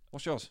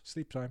 What's yours?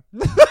 Sleep time.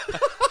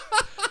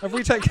 Have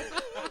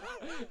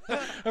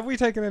we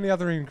taken any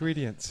other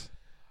ingredients?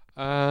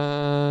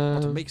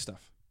 What to make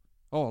stuff?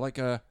 Oh, like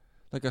a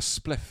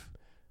spliff.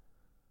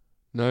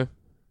 No.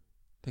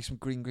 Take some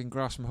green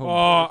grass from home.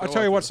 Oh, I'll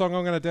tell you what song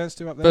I'm going to dance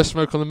to up there. First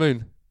smoke on the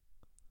moon.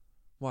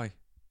 Why?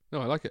 No,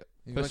 I like it.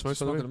 You First like to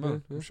smoke on the smoke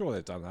moon. on I'm sure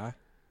they've done that.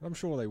 I'm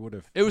sure they would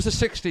have. It was the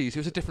 60s. It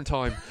was a different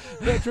time.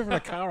 They've driven a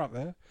car up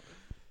there.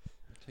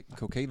 Taking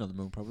cocaine on the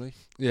moon, probably.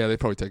 Yeah, they've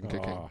probably taken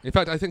cocaine. Oh. In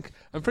fact,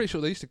 I'm pretty sure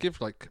they used to give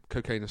like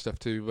cocaine and stuff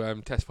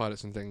to test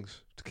pilots and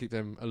things to keep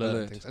them alert.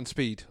 And things. And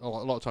speed. A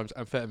lot of times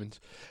amphetamines.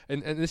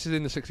 And this is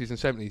in the 60s and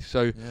 70s.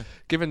 So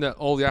given that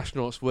all the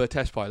astronauts were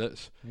test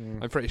pilots,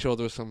 I'm pretty sure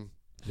there was some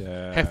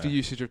hefty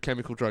usage of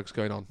chemical drugs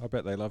going on. I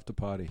bet they love to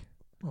party.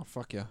 Oh,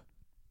 fuck yeah.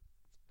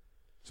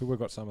 So we've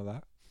got some of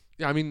that.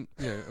 Yeah, I mean,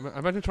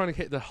 imagine trying to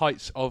hit the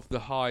heights of the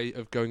high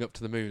of going up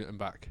to the moon and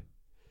back.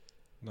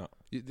 No.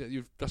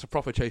 That's a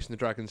proper chasing the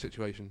dragon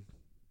situation.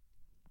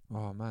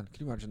 Oh, man.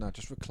 Can you imagine that?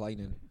 Just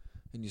reclining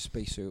in your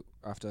spacesuit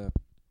after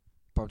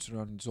bouncing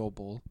around in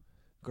Zorball,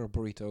 got a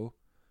burrito,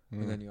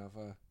 and then you have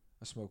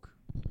a smoke.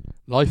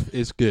 Life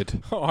is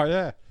good. Oh,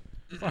 yeah.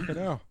 Fucking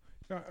hell.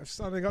 I've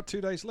only got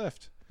 2 days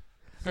left.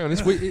 Hang on,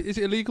 is it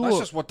illegal?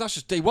 That's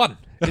just day one.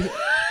 we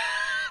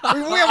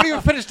haven't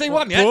even finished day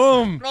one yet.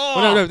 Boom. Oh.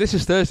 Well, no, this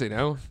is Thursday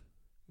now.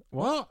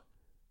 What?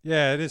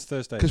 Yeah, it is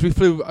Thursday. Because we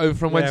flew over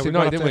from Wednesday we got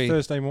night, up didn't there we?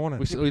 Thursday morning.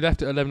 We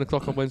left at 11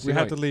 o'clock on Wednesday We night.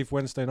 had to leave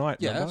Wednesday night.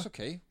 Yeah, remember? that's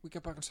okay. We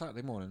get back on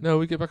Saturday morning. No,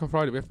 we get back on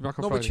Friday. We have to be back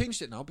on Friday. We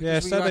changed it now. Because Yeah,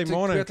 we Saturday had to,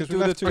 morning, we had to 'cause we do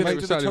left the too late. trip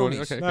to the Saturday morning,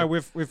 Tonys. okay. No,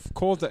 we've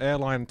called the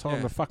airline and told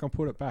them to fucking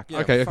put it back. Yeah,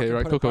 okay, fucking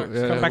right, put it cool. back.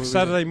 Yeah, Come back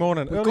Saturday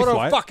morning. We've Early got our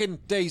flight. fucking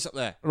days up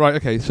there. Right,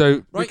 okay,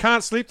 so... We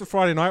can't sleep the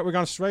Friday night. We're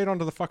going straight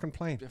onto the fucking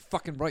plane. You're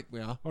fucking right,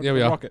 we are. Yeah,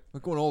 we are. Rocket. We're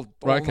going all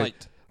Right, okay.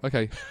 night.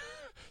 Okay.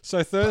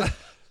 So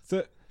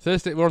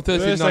Thursday, we're on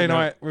Thursday Thursday night.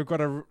 night we've got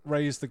to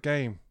raise the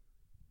game.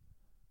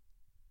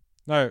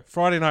 No,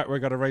 Friday night we've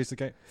got to raise the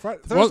game.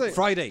 Thursday,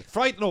 Friday.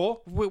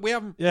 No, we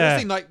haven't. Yeah.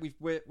 Wednesday night,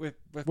 we're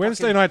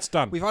Wednesday fucking, night's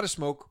done. We've had a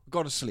smoke,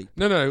 gone to sleep.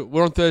 No,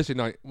 we're on Thursday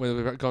night when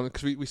we've gone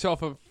because we set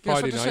off on Yeah,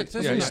 Friday so night.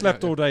 Thursday We night.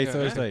 slept all day yeah.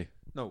 Thursday.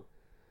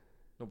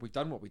 No, we've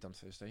done what we've done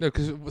Thursday. No,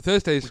 because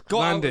Thursday's Got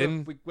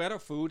landing. we had our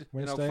food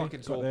Wednesday, in our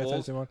fucking got there Zorb Thursday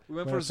balls. morning. We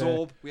went Wednesday. for a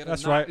Zorb. We had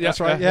That's a right. nap. That's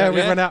right. Yeah, we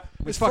yeah. went out.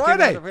 We It's fucking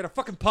Friday. We had a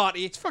fucking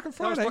party. It's fucking That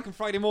Friday. was fucking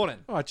Friday morning.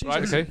 Oh, Jesus.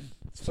 Right, okay.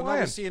 So now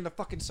we're seeing the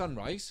fucking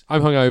sunrise.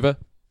 I'm hungover.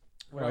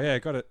 Oh, yeah,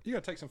 got it. You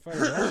got to take some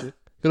photos of that shit.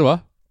 Good or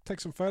what? Take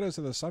some photos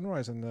of the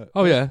sunrise and the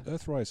Oh, yeah.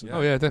 Earthrise.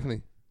 Oh, yeah,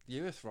 definitely. The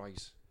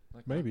Earthrise.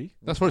 Like Maybe.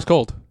 That's what it's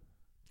called.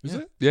 Is Yeah.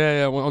 it?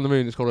 Yeah, on the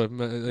moon. It's called the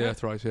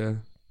Earthrise, yeah.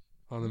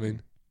 On the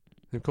moon.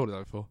 They've called it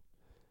that before.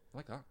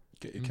 like that.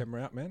 Get your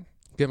camera out, man.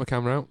 Get my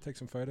camera out. Take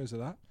some photos of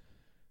that.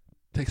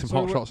 Take some So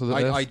hot what- shots of the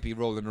I'd be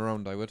rolling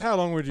around. I would. How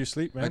long would you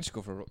sleep, man? I'd just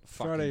go for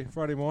Friday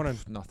morning.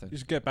 nothing. You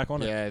just get back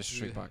on it. Yeah, just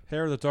straight back.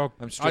 Hair of the dog.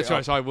 I'm straight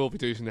Sorry, up. I will be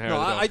doing the hair. No,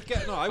 of the dog. I'd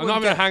get no. I I'm wouldn't not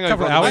having a get. hangover.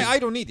 couple of on the hours. moon. I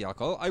don't need the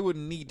alcohol. I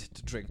wouldn't need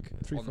to drink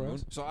 3-4 on the moon.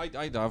 hours. So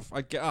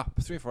I'd get up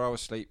 3 or 4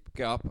 hours sleep,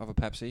 get up, have a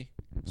Pepsi,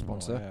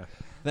 sponsor, Oh, yeah.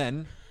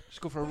 then just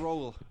go for a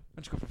roll.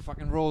 And just go for a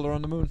fucking roller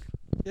on the moon.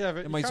 Yeah, but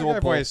In you my can't go Zorb by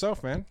ball.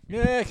 yourself, man.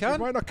 Yeah, I You can.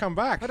 might not come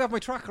back. I'd have my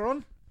tracker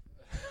on.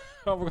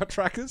 Oh, we've got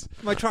trackers.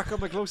 My tracker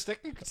on my glow stick.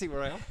 You can see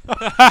where I am.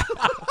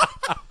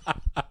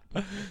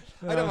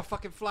 I'd have a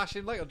fucking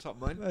flashing light on top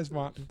of mine. There's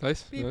Martin.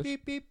 Nice. Beep, nice.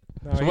 beep, beep.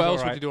 No, So he's what else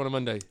all would right. you do on a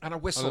Monday? And a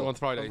whistle. On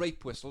Friday. A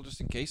rape whistle,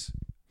 just in case.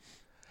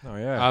 Oh,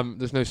 yeah.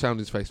 There's no sound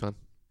in space, man.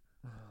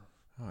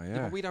 Oh, Yeah,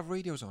 yeah. but we'd have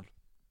radios on.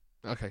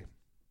 Okay.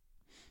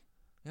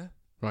 Yeah.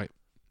 Right.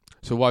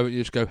 So why wouldn't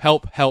you just go,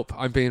 help,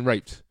 I'm being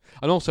raped?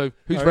 And also,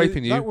 who's No,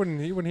 raping you? He wouldn't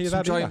hear Some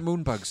that giant either.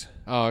 moon bugs.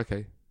 Oh,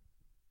 okay.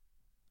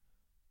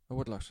 A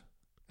woodlouse.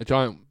 A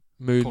giant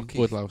moon Called Keith.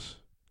 woodlouse.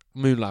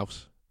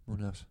 Moonlouse.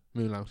 Moonlouse.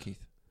 Moonlouse. Keith.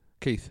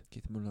 Keith.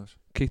 Keith the Moonlouse.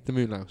 Keith the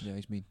Moonlouse. Yeah,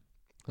 he's mean.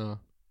 Oh.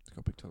 He's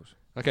got big toes.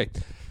 Okay.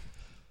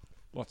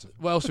 Lots of.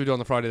 What else do we do on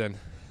the Friday then?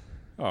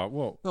 Oh,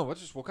 well. No, I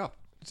just woke up.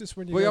 It's just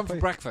when you What are you go having for play-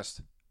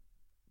 breakfast?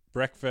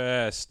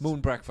 breakfast. Moon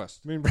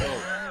breakfast. Moon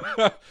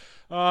breakfast.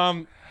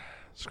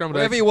 Scrambled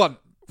Whatever egg. you want.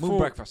 Moon Full-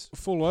 breakfast.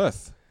 Full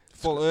Earth.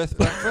 Full Earth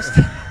breakfast.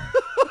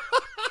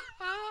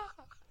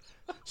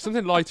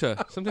 Something lighter.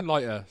 Something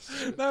lighter.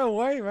 No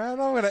way, man.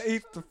 I'm gonna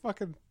eat the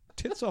fucking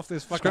tits off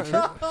this fucking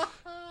trip.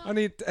 I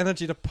need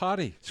energy to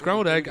party.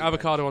 Scrambled egg,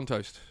 avocado on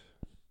toast.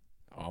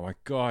 Oh my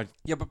god.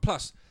 Yeah, but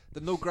plus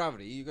the no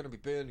gravity, you're gonna be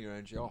burning your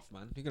energy off,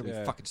 man. You're gonna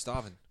be fucking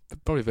starving.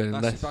 Probably burning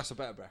less. That's a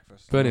better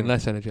breakfast. Burning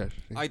less energy,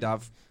 actually.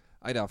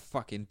 I'd have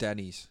fucking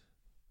Denny's.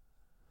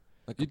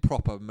 Like a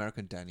proper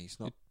American Denny's,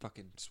 not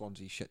fucking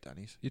Swansea shit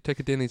Denny's. You take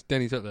a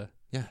Denny's up there?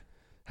 Yeah.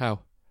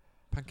 How?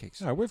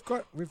 Pancakes. No, we've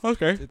got We've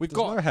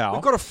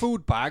got a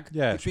food bag,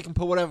 which we can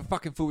put whatever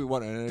fucking food we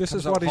want in. This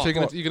is what you're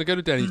gonna go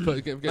to Denny's.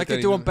 Get like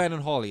they do on Ben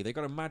and Holly. They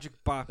got a magic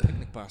bar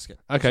picnic basket.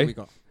 That's okay. what we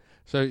got.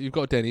 So you've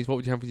got Denny's. What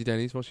would you have with your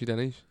Denny's? What's your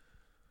Denny's?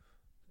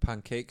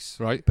 Pancakes.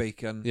 Right.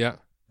 Bacon. Yeah.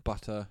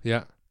 Butter.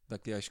 Yeah.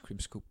 Like the ice cream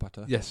scoop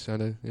butter. Yes, I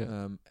know.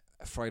 Yeah.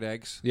 Fried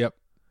eggs. Yep.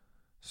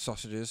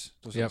 Sausages.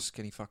 Those little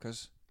skinny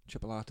fuckers.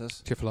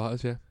 Chipolatas.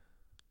 Chipolatas, yeah.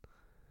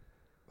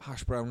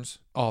 Hash browns.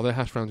 Oh, their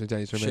hash browns in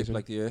Denny's are amazing. Shaped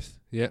like the earth.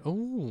 Yeah.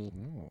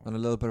 Ooh. And a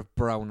little bit of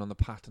brown on the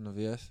pattern of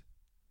the earth.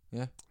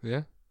 Yeah.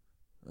 Yeah.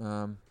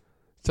 Sounds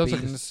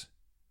beans.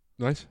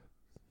 Nice.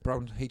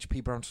 Brown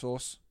HP brown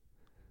sauce.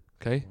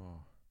 Okay.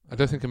 I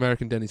don't think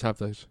American Denny's have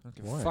those. I don't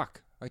give a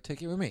fuck. I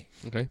take it with me.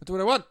 Okay. I do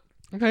what I want.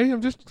 Okay,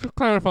 I'm just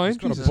clarifying.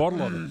 It's got a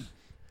bottle of it.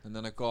 And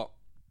then I've got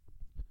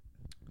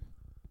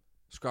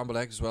scrambled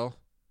eggs as well.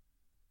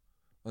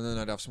 And then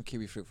I'd have some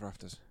kiwi fruit for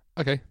afters.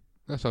 Okay,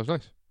 that sounds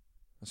nice.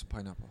 And some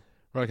pineapple.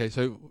 Right, okay,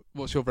 so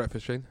what's your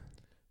breakfast, Shane?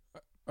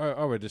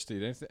 I would just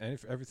eat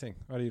everything.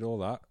 I'd eat all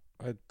that.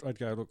 I'd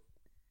go, look.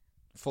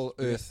 Full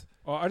earth.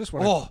 Oh, I just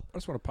want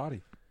a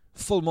party.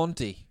 Full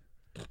Monty.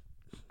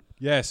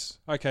 Yes.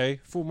 Okay.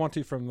 Full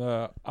Monty from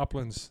the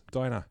Uplands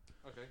Diner.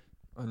 Okay.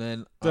 And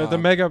then the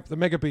mega beast. The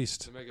mega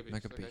beast.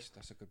 Mega okay. beast.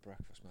 That's a good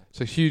breakfast, man.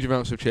 So huge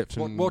amounts of chips.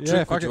 What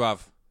drink would you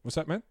have? What's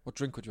that, man? What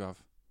drink would you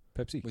have?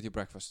 Pepsi. With your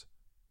breakfast?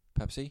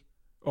 Pepsi?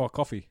 Oh,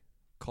 coffee.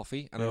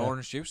 Coffee and an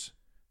orange juice?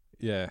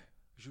 Yeah.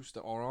 Juice the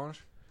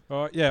orange?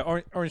 Oh, yeah.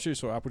 Orange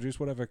juice or apple juice,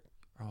 whatever.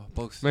 Oh,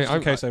 both. Mate,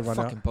 in case they run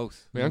fucking out.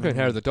 Both. Mate, I'm going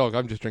hair of the dog.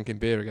 I'm just drinking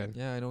beer again.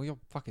 Yeah, I know. You're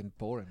fucking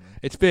boring, man.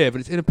 It's beer,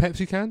 but it's in a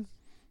Pepsi can.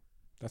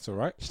 That's all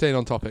right. Staying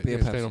on topic.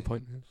 Beer Staying Pepsi. on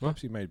point.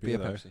 Pepsi made beer,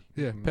 though. Pepsi.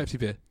 Yeah, Pepsi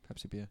beer.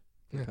 Pepsi beer.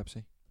 Yeah.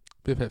 Pepsi.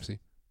 Beer Pepsi.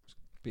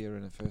 Beer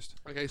in it first.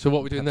 Okay, so what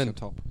are we doing Pepsi then? on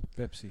top.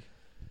 Pepsi.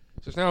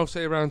 So it's now,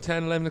 say, around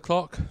 10, 11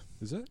 o'clock.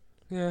 Is it?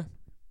 Yeah.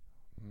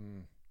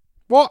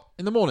 What?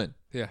 In the morning?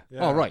 Yeah.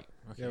 Oh, right.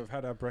 Okay. Yeah, we've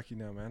had our brekkie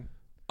now, man.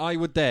 I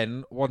would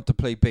then want to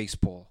play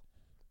baseball.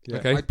 Yeah.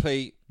 Okay. I'd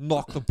play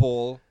knock the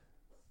ball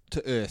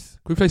to earth.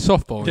 Could we play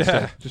softball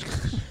instead? Yeah.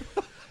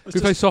 Could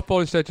we play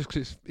softball instead just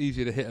because it's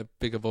easier to hit a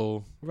bigger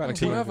ball? What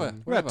about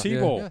whatever.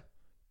 T-ball? Yeah.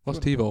 What's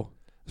T-ball?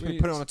 So we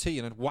put it on a tee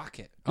and I'd whack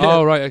it. Yeah.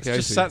 Oh, right, okay.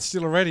 It's just sat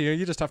still already.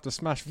 You just have to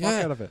smash fuck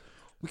out of it.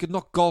 We could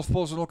knock golf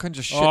balls and all kinds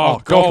of shit. Oh,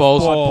 golf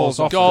balls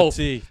off golf.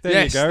 the tee.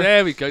 Yes,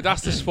 there we go.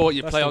 That's the sport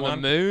you play on the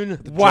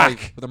moon.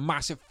 Whack! With a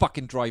massive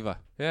fucking driver.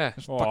 Yeah.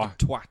 Just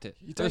fucking twat it.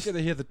 You don't get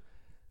to hear the...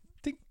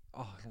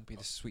 Oh, it won't be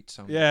the sweet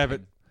sound. Yeah,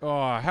 but...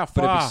 Oh, how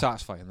far? But it'd be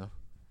satisfying, though.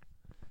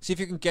 See if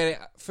you can get it...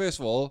 First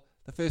of all,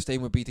 the first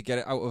aim would be to get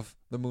it out of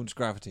the moon's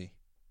gravity.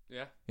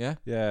 Yeah. Yeah?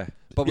 Yeah.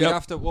 But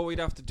what we'd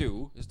have to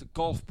do is the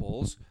golf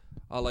balls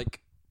are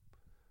like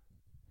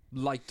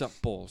light up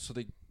balls, so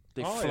they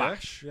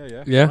flash.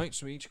 Yeah. Right?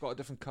 So we each got a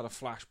different colour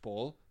flash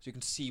ball, so you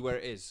can see where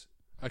it is.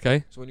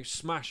 Okay. So when you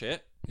smash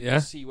it, you Yeah.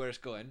 can see where it's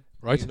going.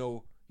 Right. You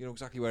know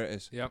exactly where it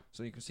is. Yeah.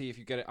 So you can see if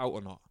you get it out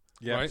or not.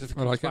 Yeah. Right. So if it I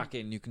comes like back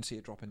in, you can see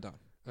it dropping down.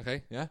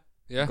 Okay. Yeah?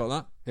 Yeah. You got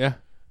that? Yeah.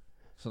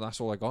 So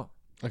that's all I got.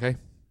 Okay.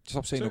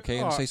 Stop saying okay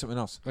and say something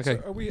else. Okay.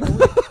 So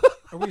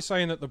are we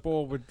saying that the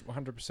ball would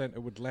 100%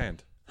 it would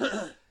land?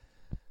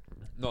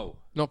 No.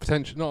 Not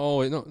potential. Not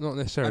always. Not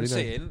necessarily. I'm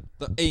saying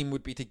the aim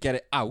would be to get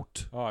it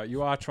out. Oh,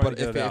 you are trying to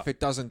get it out. If it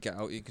doesn't get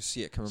out, you can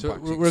see it coming So back.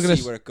 So you we're can gonna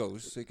see where it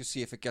goes. So you can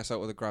see if it gets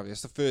out with the gravity.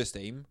 That's the first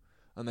aim.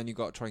 And then you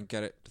got to try and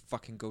get it to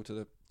fucking go to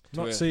the...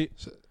 Not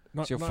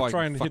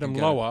try and hit them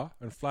lower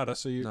and flatter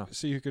so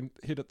you can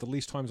hit it the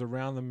least times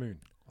around the moon.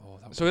 Oh,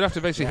 so we'd have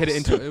to basically hit it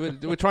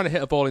into... We're trying to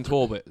hit a ball into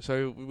orbit.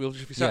 So we'll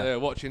just be sat there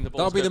watching the ball.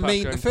 That'll be the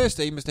main... The first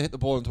aim is to hit the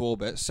ball into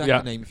orbit.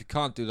 Second aim, if you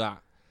can't do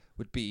that,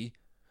 would be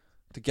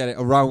to get it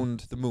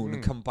around the moon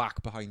and come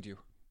back behind you.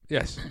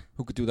 Yes.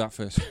 Who could do that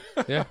first?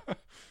 Yeah.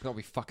 That'd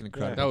be fucking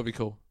incredible. That would be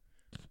cool.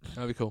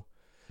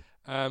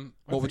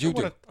 What would you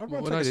do? I'd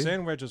want to take a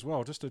sand wedge as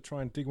well, just to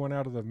try and dig one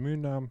out of the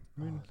moon. Oh,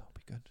 that'll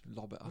be good.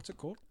 Lob it up. What's it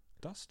called?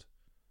 Dust?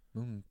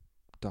 Moon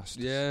dust.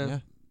 Yeah.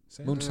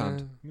 Sand? Moon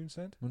sand. Moon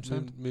sand? Moon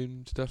sand.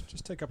 Moon stuff.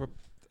 Just take up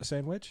a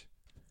sand wedge.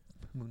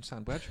 Moon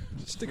sand wedge.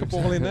 Just stick a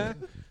ball in there.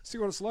 See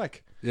what it's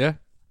like. Yeah.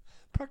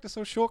 Practice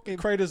those short game.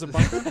 Craters a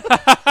bunker.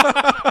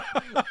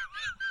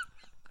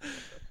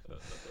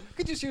 You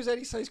could just use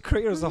any size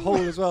crater as a hole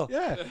as well.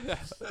 Yeah.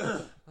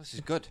 This is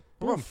good.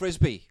 What about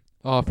frisbee?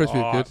 Oh, frisbee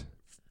is good.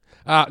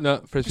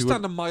 No, frisbee. Just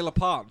stand a mile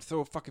apart and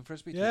throw a fucking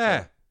frisbee.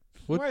 Yeah.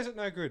 Why is it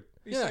no good?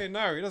 He's Yeah. saying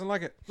no, he doesn't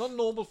like it. Not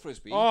normal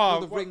frisbee. Oh,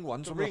 the ring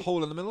ones with a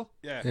hole in the middle.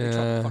 Yeah. They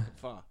drop fucking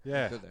far.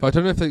 Yeah. But I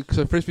don't know if they...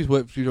 So frisbees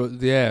work through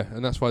the air,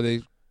 and that's why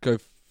they go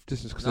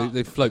distance, because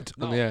they float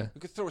in the air.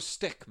 You could throw a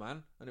stick,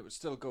 man, and it would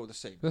still go the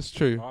same. That's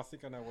true. Oh, I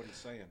think I know what he's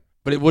saying.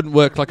 But it wouldn't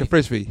work like a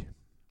frisbee.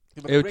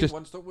 Yeah, but It the would ring just...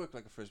 ones don't work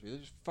like a frisbee. They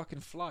just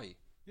fucking fly.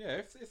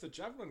 Yeah, if the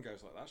javelin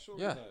goes like that,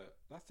 surely Yeah.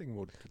 that thing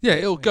would. Yeah,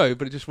 it'll go,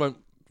 but it just won't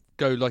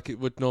go like it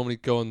would normally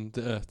go on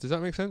the Earth. Does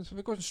that make sense? If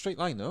it goes in a straight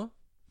line, though.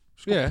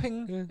 Just go Yeah.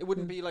 ping. Yeah. It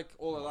wouldn't be like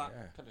all of that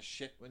Yeah. kind of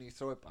shit when you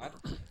throw it back.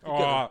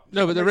 Oh,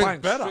 No, but the makes ring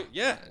it better. Straight,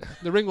 yeah.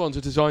 the ring ones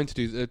are designed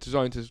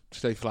to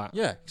stay flat.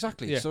 Yeah,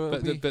 exactly. Yeah, So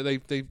but, it'll be-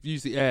 but they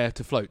use the air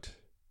to float.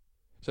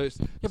 So it's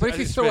but if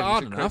you throw it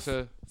hard enough,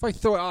 creates if I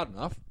throw it hard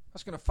enough,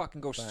 that's going to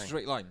fucking go Bang.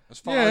 straight line. As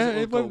far yeah, as it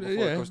will go won't- before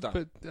yeah, it goes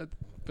down.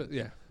 but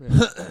yeah,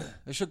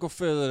 It should go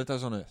further than it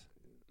does on Earth.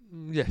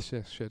 yes,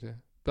 should yeah.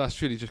 But that's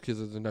surely just because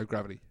there's no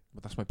gravity,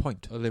 But that's my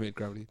point. or limited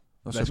gravity.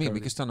 That's Less what I mean. We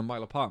gravity. can stand a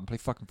mile apart and play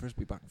fucking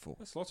frisbee back and forth.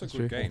 There's lots That's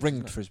of good true. games. Ringed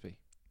isn't frisbee.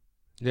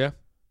 Yeah,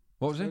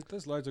 What was it?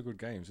 There's loads of good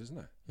games, isn't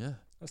there? Yeah.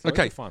 That's loads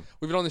Okay. of fun.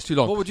 we've been on this too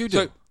long. What would you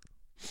do?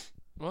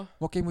 So,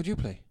 What game would you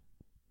play?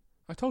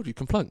 I told you,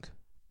 Complunk.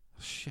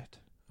 Oh, shit.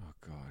 Oh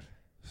God.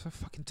 So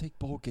fucking take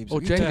board games. Or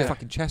You'd take Jenga.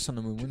 fucking chess on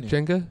the moon, wouldn't you?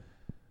 Jenga.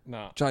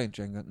 Nah. Giant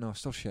Jenga. No,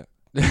 still shit.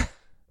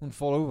 Wouldn't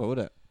fall over, would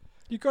it?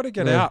 You got to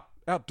get No.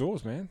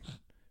 outdoors, man.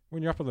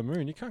 When you're up on the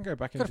moon, you can't go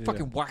back You into gotta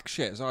fucking whack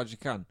shit as hard as you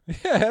can.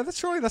 Yeah,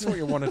 that's what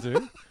you want to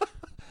do.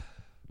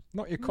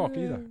 Not your cock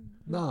either.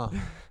 Nah.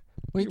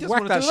 Well, You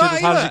whack that shit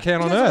as hard as you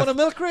can on He doesn't Earth. want a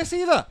milk race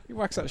either. He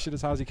whacks that shit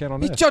as hard as he can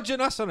on He's Earth. judging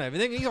us on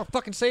everything. He's not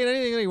fucking saying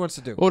anything that he wants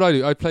to do. What would I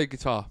do? I'd play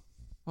guitar.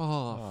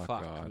 Oh,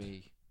 fuck God.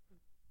 me.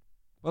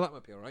 Well, that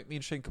might be alright. Me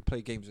and Shane could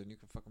play games and you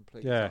can fucking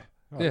play. Yeah. guitar.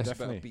 Oh, Yeah. Just better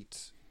definitely.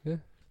 beats. Yeah.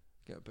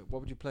 Get a bit. What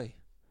would you play?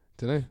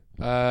 Don't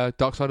know.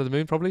 Dark Side of the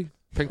Moon, probably.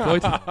 Pink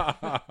Floyd.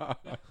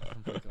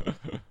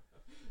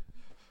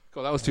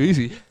 God, that was too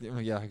easy.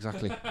 Yeah,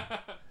 exactly.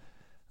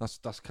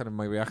 That's kind of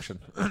my reaction.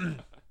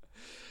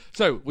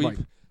 So we've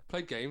Right.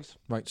 played games.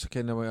 Right, so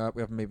okay, now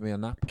we have maybe a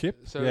nap.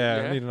 Kip? So,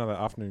 yeah, yeah. I need another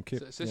afternoon kip.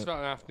 So it's just about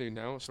an afternoon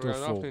now. So Still we're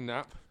going an full. afternoon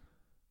nap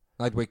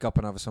I'd wake up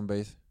and have a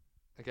sunbathe.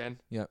 again.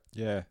 Yeah.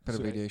 Bit of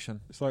So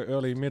radiation. it's like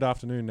early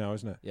mid-afternoon now,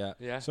 isn't it? Yeah.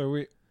 Yeah.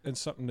 So and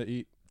something to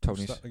eat.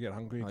 Tony's. Starting to get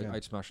hungry again.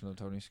 I'd smash it on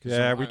Tony's.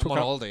 Yeah, we I'm took on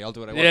up- holiday. I'll do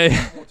what I want.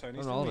 Yeah. More Tonys, I'm on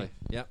didn't holiday.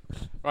 Yeah.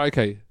 Right.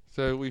 Okay.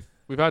 So we've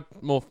had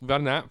more. We've had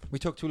a nap. We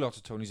took 2 lots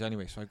of Tony's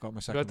anyway, so I got my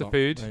second had the lot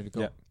food. ready to go.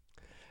 Yeah.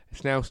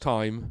 It's now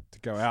time. To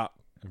go out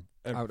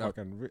and Out.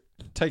 fucking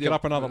take it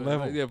up another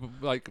level. Yeah,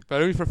 but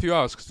only for a few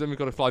hours because then we've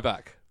got to fly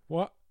back.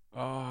 What?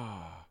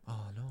 Oh. Oh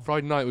no.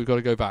 Friday night we've got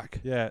to go back.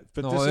 Yeah,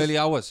 but No, this early is...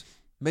 hours.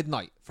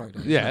 Midnight Friday.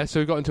 isn't Yeah. it?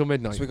 So we've got until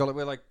midnight. So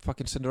we're like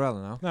fucking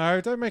Cinderella now.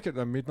 No, don't make it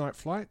a midnight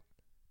flight.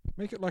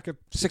 Make it like a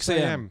 6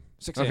 a.m.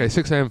 6 a.m. Okay,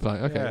 6 a.m.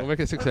 flight. Okay, Yeah. we'll make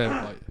it 6 a.m.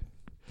 flight.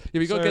 Yeah,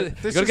 we got So to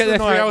get. this Got to is get the there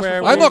 3 night hours. where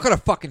before. I'm not gonna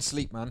fucking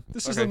sleep, man.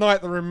 This is Okay. the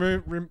night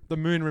the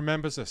moon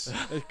remembers us.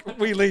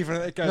 We leave and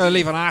it goes. I'm gonna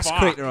leave an ass fuck.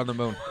 crater on the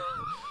moon.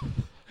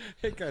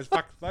 It goes.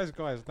 Fuck those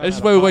guys. This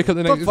is where we wake up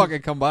the Don't next.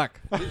 fucking come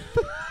back.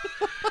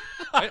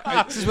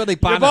 This is where they You're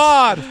ban us.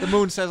 barred. The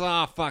moon says,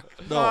 "Ah, fuck."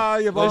 No. Ah,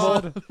 you're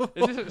barred.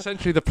 Is this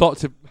essentially the plot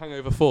to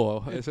Hangover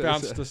 4? It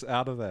bounced us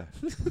out of there.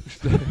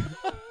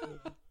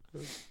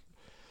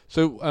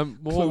 So,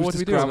 what do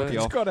we do? gravity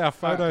It's off. got our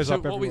photos so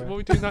up what everywhere.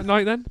 we doing that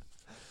night then?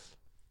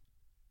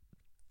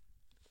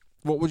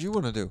 What would you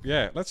want to do?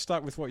 Yeah, let's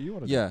start with what you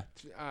want to Yeah.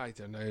 I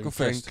don't know. Go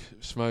Drink, first.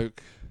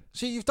 smoke.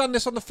 See, you've done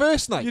this on the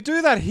first do. night. You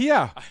do that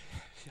here.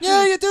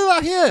 Yeah, you do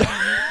that here.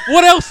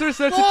 What else is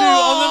there to do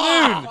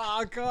on the moon?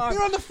 Oh God!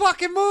 You're on the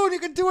fucking moon. You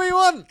can do what you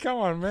want. Come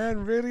on,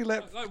 man. Really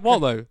let. Like what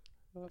though?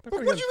 But what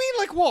do you mean,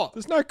 like what?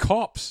 There's no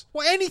cops.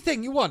 Well,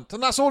 anything you want,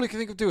 and that's all you can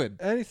think of doing.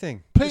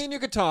 Anything. Playing your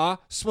guitar,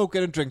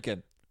 smoking and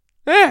drinking.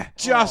 Yeah.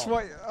 Just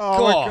what?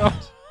 Oh my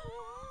God.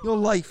 Your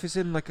life is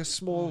in like a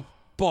small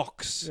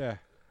box Yeah.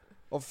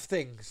 of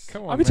things.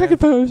 Come on. I'll be man. taking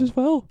photos as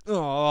well.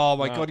 Oh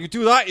my No. God, you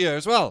do that here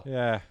as well.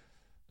 Yeah.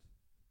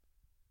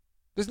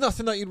 There's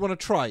nothing that you'd want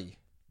to try.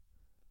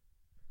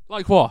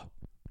 Like what?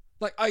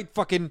 Like I'd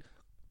fucking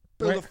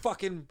build Wait. a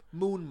fucking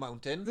moon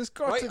mountain. There's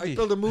got right? to be. I'd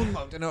build a moon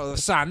mountain out of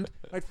the sand.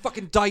 I'd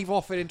fucking dive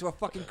off it into a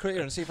fucking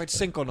crater and see if I'd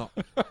sink or not.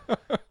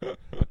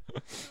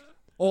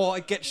 Or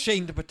I'd get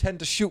Shane to pretend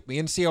to shoot me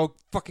and see how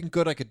fucking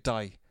good I could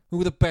die.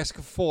 Who the best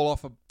could fall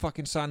off a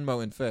fucking sand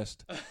mountain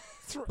first?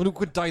 Who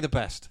could die the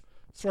best?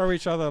 Throw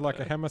each other like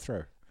a hammer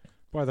throw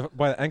by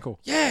the ankle.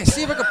 Yeah,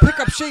 see if I could pick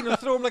up Shane and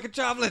throw him like a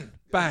javelin.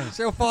 Bang.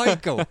 See how far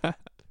he'd go.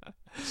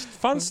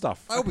 Fun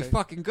stuff. That would be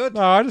fucking good.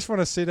 No, I just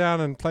want to sit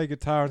down and play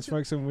guitar and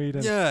smoke some weed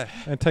and, Yeah.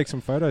 and take some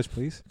photos,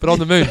 please. But on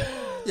the moon. Yeah.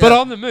 But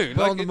on the moon.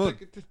 But like on the it- moon.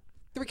 like it-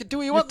 We could do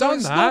what you You've want. done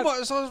It's that.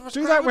 normal. It's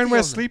Do that when we're gravity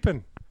on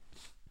sleeping.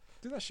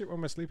 Do that shit when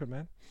we're sleeping,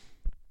 man.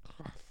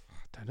 I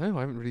don't know.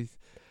 I haven't really.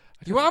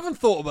 it. You haven't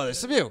thought about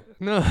this, have you?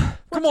 No.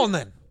 Come on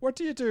then. What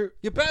do you do?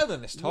 You're better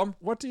than this, Tom.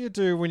 What do you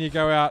do when you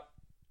go out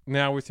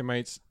now with your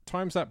mates?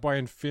 Times that by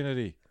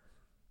infinity.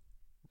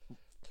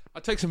 I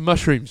take some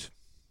mushrooms.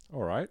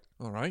 All right.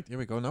 All right, here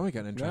we go. Now we're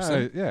getting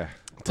interesting. No, yeah.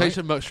 Take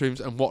some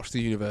mushrooms and watch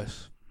the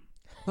universe.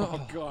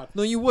 Oh God.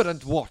 No, you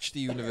wouldn't watch the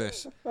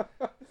universe. I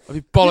mean,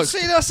 You bollocks.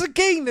 see, that's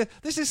again.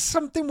 This is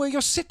something where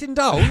you're sitting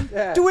down,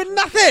 doing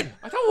nothing.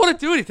 I don't want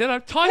to do anything.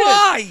 I'm tired.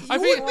 Why? You I've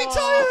wouldn't been- be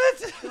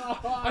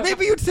tired.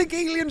 Maybe you'd think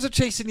aliens are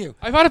chasing you.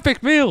 I've had a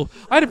big meal.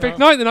 I had a big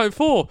night the night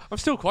before. I'm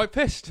still quite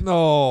pissed.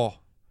 No.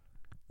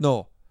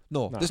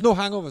 There's no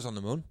hangovers on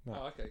the moon.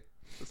 Oh, okay.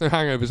 No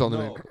hangovers on the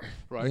No. moon.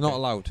 Right. You're not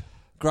allowed.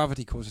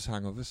 Gravity causes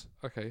hangovers.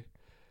 Okay.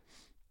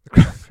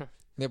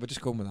 Yeah, but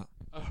just go with that.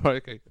 Oh, right.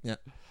 Okay. Because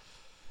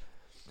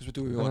we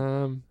do what we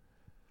want.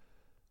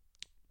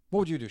 What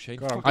would you do, Shane?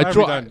 God, I'm I glad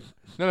draw. we don't-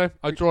 No.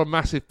 I draw a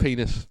massive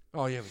penis.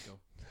 Oh, here we go.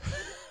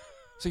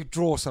 So you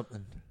draw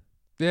something,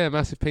 Yeah,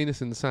 massive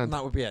penis in the sand. and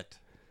that would be it.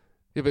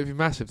 Yeah, but it'd be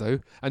massive though.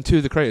 And two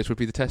of the craters would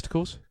be the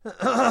testicles.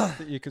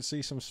 that you could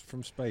see some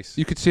from space.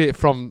 You could see it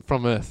from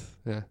Earth.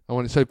 Yeah, I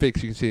want it so big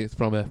so you can see it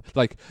from Earth.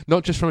 Like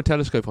not just from a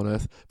telescope on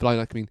Earth, but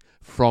I mean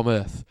from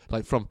Earth.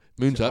 Like from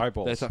moon's Your up.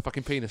 eyeballs. There's that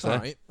fucking penis All there.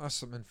 right, that's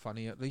something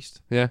funny at least.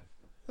 Yeah,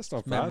 That's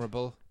not bad.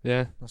 Memorable.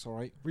 yeah. That's all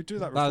right. We do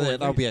that.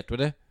 That'll be it, would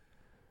it?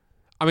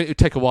 I mean, it'd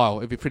take a while.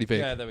 It'd be pretty big.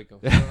 Yeah, there we go.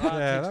 Yeah. So that Yeah, takes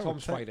that would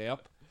Tom's take- Friday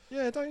up.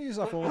 Yeah, don't use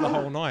up all the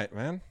whole night,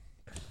 man.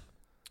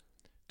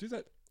 Do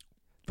that.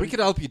 We could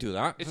help you do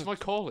that. It's my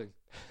calling.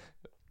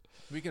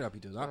 We could help you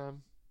do that.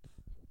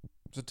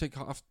 So take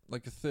half,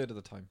 like a third of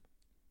the time.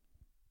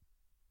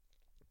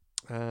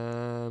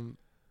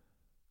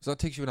 So that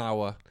takes you an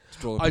hour to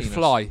draw the I'd penis.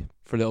 fly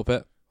for a little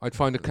bit. I'd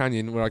find a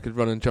canyon where I could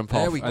run and jump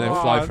There off, we and then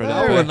go. fly for a there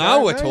little we bit. go.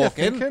 Now we're There you're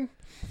talking. thinking.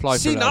 Fly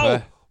See, for a little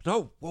bit.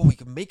 no. Well, we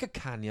can make a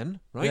canyon,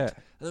 right? Yeah. And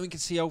then we can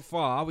see how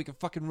far we can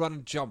fucking run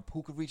and jump.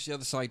 Who could reach the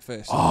other side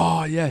first?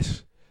 Oh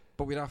yes.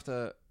 But we'd have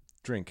to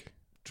Drink.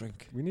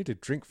 drink. We need to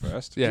drink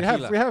first.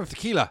 Yeah. We have.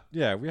 Tequila.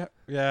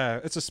 Yeah.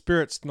 It's a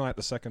spirits night.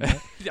 The second night.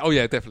 Oh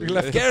yeah, definitely. We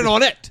left- Getting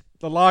on it.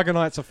 The lager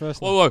nights are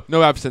first. Whoa,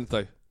 no absinthe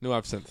though. No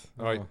absinthe.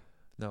 All right.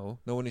 No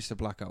one needs to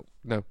black out.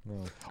 No.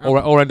 No.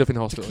 Or end up in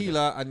hospital.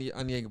 Tequila and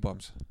Jaeger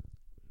bombs.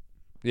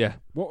 Yeah.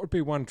 What would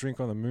be one drink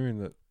on the moon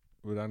that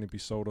would only be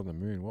sold on the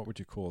moon? What would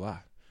you call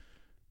that?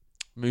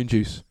 Moon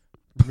juice.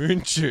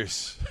 Moon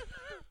juice.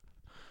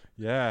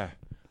 Yeah.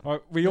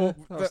 We all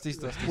That's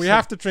we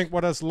have to drink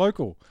what is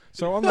local.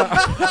 So on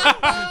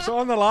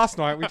the last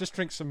night we just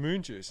drink some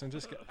moon juice and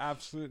just get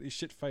absolutely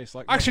shit faced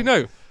like. Actually,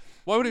 nothing. no.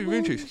 Why would it be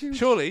moon juice?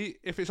 Surely,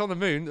 if it's on the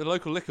moon, the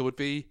local liquor would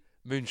be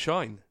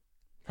moonshine.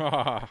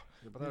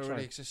 But that Moonshine.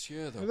 already exists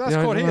here, though. That's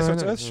Yeah, called no, here, so no,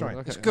 it's no. Earthshine.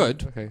 Okay. It's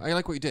good. Okay. I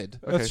like what you did.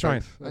 Okay,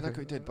 Earthshine. thanks. I like what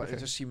you did, but Okay. it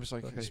just seems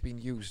like Okay. it's been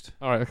used.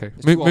 All right, okay.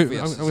 It's too obvious,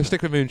 I'm isn't going to it?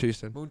 stick with moon juice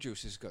then. Moon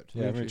juice is good.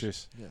 Yeah, Moon moon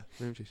juice. juice.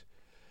 Moon juice.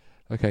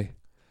 Okay.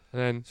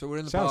 And then So we're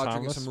in the Sounds bar drinking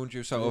harmless. some moon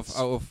juice It's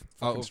out of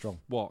Fucking strong.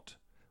 what?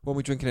 What are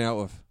we drinking it out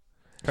of?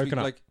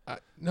 Coconut.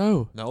 Like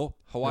no,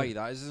 Hawaii,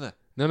 that is, isn't it?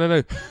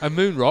 no. A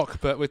moon rock,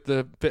 but with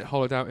the bit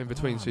hollowed out in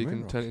between, Ah, so you moon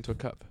can rock. turn it into a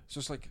cup. So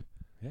it's like,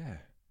 Yeah.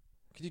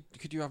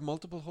 could you have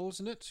multiple holes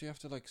in it? So you have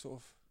to like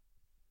sort of,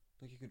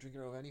 like you can drink it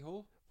out of any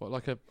hole. What,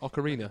 like a Like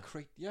ocarina? a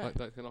crate, yeah.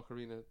 Like an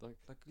ocarina,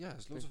 like Yeah,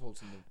 there's loads of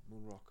holes in the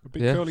moon rock. A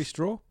big Yeah. curly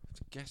straw.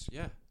 Guess,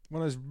 yeah.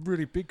 One of those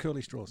really big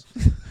curly straws.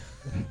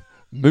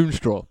 moon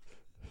straw.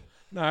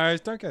 No,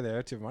 don't go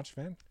there too much,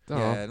 man. Oh.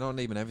 Yeah, not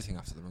naming everything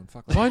after the moon.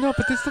 Fuck that. Why not?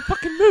 But it's the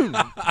fucking moon.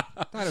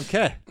 I don't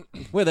care.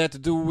 We're there to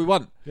do what we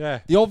want.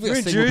 Yeah. The obvious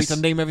Moon thing would be juice. to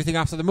name everything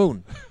after the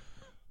moon.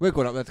 We're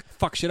going up there to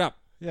fuck shit up.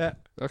 Yeah.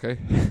 Okay.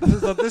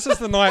 This is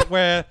the night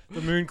where the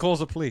moon calls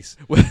the police.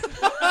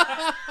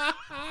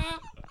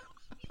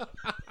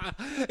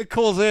 It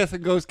calls Earth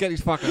and goes, get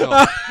his fucking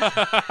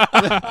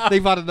off.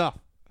 They've had enough.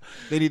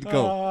 They need to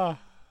go. Ah.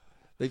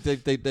 They're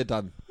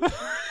done.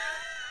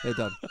 They're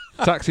done.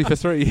 Taxi for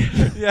 3.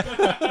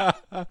 Yeah.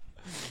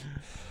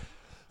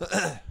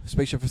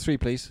 Spaceship for 3,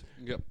 please.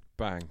 Yep.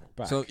 Bang.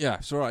 Back. So yeah,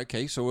 so right,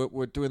 okay. So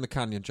we're doing the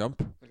canyon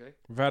jump. Okay.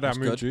 We've had our That's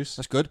moon good. juice.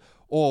 That's good.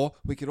 Or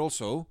we could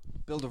also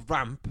build a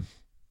ramp,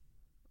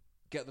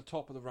 get the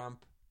top of the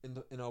ramp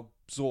in our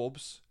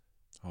absorbs,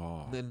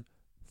 Oh. and then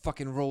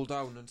fucking roll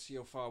down and see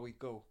how far we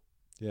go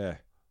Yeah.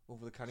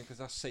 over the canyon because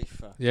that's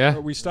safer. Yeah.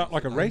 But we start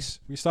like a race.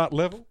 We start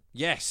level.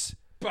 Yes.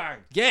 Bang.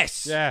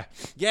 Yes. Yeah.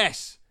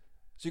 Yes.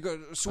 So you got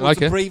swords like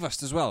the it.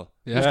 bravest as well.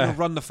 Yeah. Who's Yeah. gonna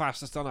run the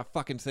fastest on that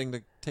fucking thing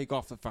to take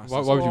off the fastest? Why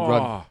would you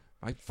run? Oh.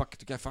 I fuck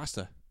to get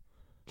faster.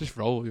 Just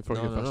roll. You'll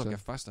probably No, get no, faster. get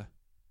faster.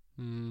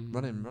 Mm.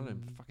 Run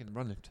him, fucking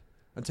run it.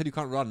 Until you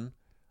can't run,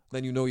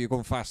 then you know you're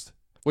going fast.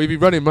 Well, you'd be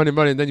running,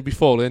 then you'd be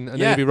falling, and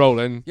Yeah. then you'd be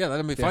rolling. Yeah,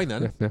 that'd be Yeah, fine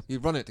then. yeah, yeah. You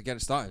run it to get it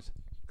started.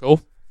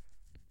 Cool.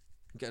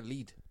 Get a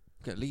lead.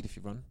 Get a lead if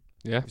you run.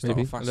 Yeah, You start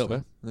maybe off a faster, little bit.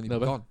 and then you're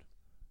Little bit. gone.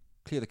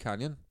 Clear the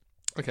canyon.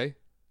 Okay.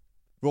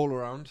 Roll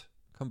around.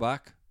 Come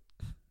back.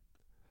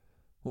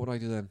 What would I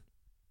do then?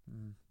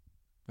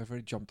 I've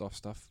already jumped off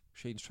stuff.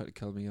 Shane's tried to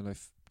kill me and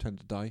I've tend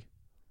to die.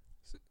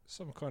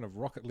 Some kind of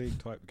Rocket League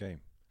type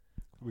game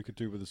we could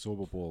do with the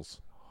Zorba balls.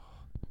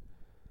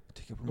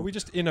 Are we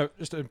just in a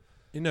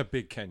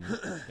big canyon,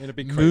 in a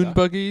big crater? Moon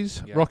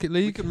buggies, Yeah. Rocket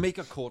We League. can make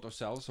a court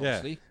ourselves, Yeah.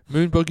 obviously.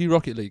 Moon buggy,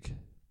 Rocket League.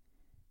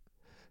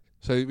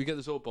 So we get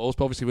the Zorb balls,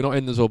 but obviously we're not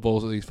in the Zorb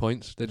balls at these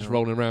points. They're just No.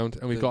 rolling around,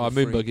 and we've They're got our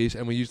moon free. buggies,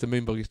 and we use the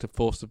moon buggies to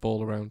force the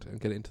ball around and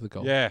get it into the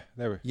goal. Yeah,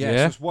 there we. Yeah, Yeah.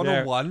 so it's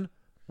 1-on-1.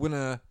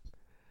 Winner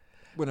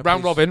Round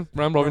plays-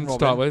 robin to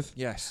start with,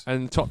 Yes.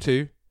 and top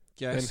 2, and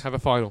Yes. have a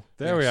final.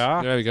 There we Yes.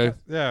 are. There we go.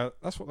 Yeah,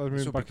 that's what those This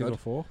moon will be buckets good. are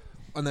for.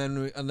 And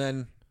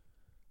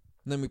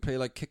then we play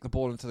like kick the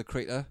ball into the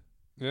crater.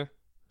 Yeah.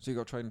 So you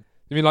got to try and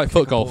You mean like kick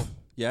foot the golf? ball.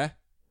 Yeah.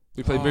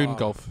 We play moon Ah.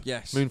 golf.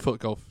 Yes. Moon foot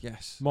golf.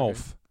 Yes.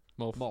 Molf.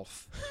 Molf.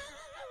 Molf.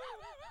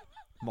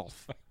 Molf.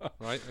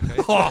 Right.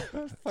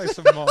 Okay. Play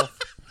some Molf.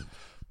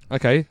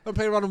 Okay. I'll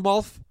play around with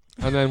Molf.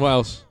 And then what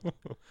else?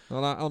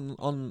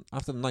 On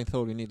after the 9th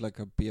hole, you need like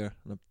a beer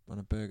and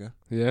a burger.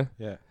 Yeah.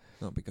 Yeah.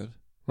 That'll be good.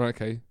 Right.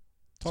 Okay.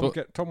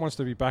 Tom wants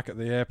to be back at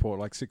the airport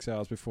like 6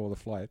 hours before the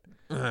flight.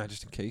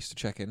 Just in case to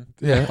check in.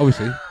 Yeah.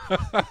 Obviously.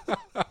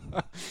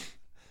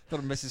 Don't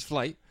want to miss his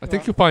flight. I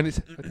think you'll find it.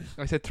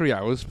 I said 3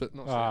 hours, but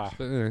not 6.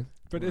 But,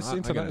 But it's, Well,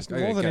 it's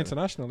more than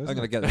international, isn't I'm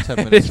going to it? get the 10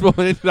 it's minutes. more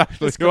than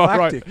international. It's You are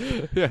right.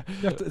 galactic. Yeah.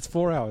 It's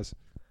 4 hours.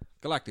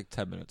 Galactic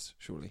 10 minutes,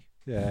 surely.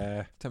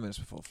 Yeah. 10 minutes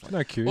before flight.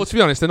 No queues. Well, to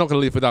be honest, they're not going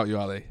to leave without you,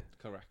 are they?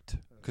 Correct.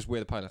 Because we're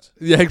the pilots.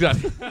 Yeah,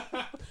 exactly.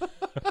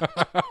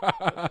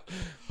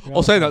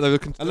 I'll say that though.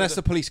 Unless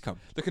the police come.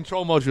 The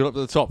control module up at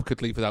the top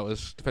could leave without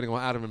us, depending on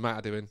what Adam and Matt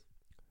are doing.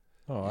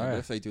 Oh, Yeah, yeah. but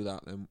if they do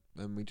that,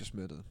 then we just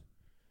murder them.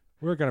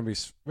 We're gonna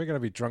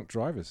be drunk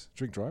drivers.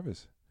 Drink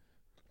drivers.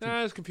 Nah,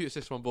 there's a computer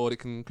system on board. It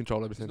can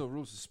control everything. There's no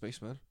rules of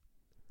space, man.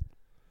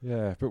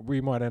 Yeah, but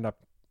we might end up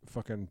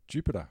fucking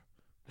Jupiter.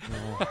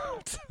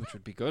 Which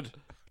would be good.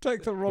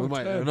 Take the We wrong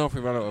might turn. know if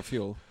we run out of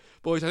fuel.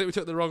 Boys, I think we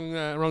took the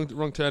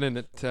wrong turn in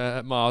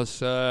at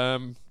Mars. Yeah.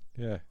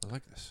 I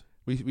like this.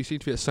 We seem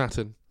to be at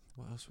Saturn.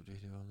 What else would you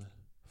do on there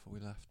before we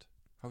left?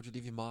 How would you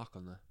leave your mark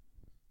on there?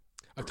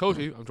 I told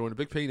you, I'm drawing a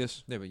big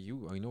penis. No, but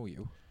I know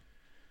you.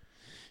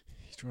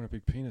 He's drawing a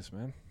big penis,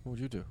 man. What would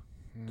you do?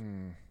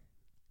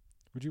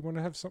 Would you want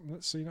to have something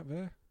that's seen up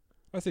there?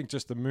 I think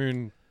just the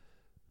moon.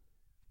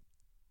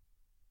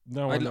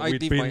 No one that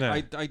we'd been there.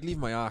 I'd leave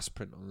my ass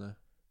print on there.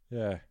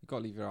 Yeah. You got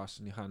to leave your ass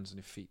and your hands and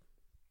your feet.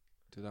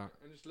 Do that.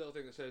 And just a little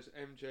thing that says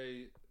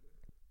MJ,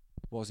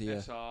 Was he here?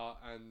 SR,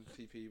 and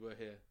TP were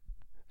here.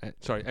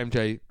 Sorry,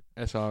 MJ,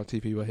 SR,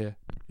 TP were here.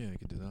 Yeah, you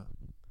could do that.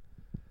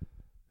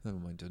 Never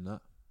mind doing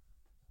that.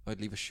 I'd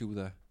leave a shoe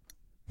there.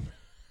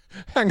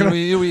 Hang You know, on.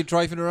 when you're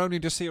driving around and you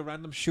just see a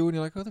random shoe and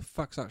you're like, "Oh, the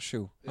fuck's that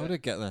shoe? How Yeah. did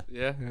it get there?"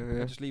 Yeah.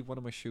 I just leave one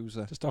of my shoes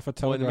there. Just off a What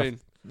do you telegraph. mean?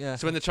 Yeah.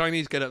 So when the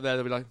Chinese get up there,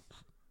 they'll be like,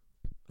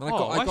 And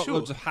Oh, I got sure.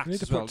 loads of hats You need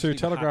to as well. put Just 2 leave a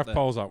hat telegraph there.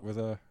 poles up with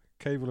a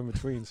cable in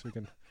between so we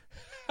can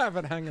have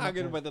it hanging up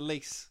Hanging there. by the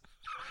lace.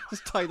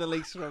 Just tie the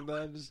lace around there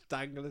and just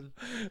dangling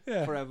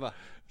Yeah. forever.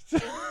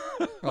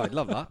 Oh, I'd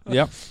love that.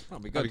 "Yep,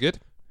 That'd be that'd good. be good."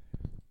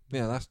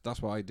 Yeah,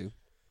 that's what I do.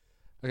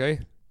 Okay.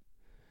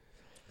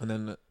 And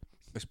then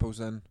I suppose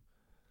then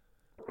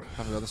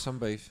have another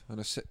sunbathe and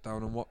I sit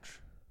down and watch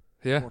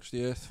Yeah.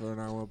 the Earth for an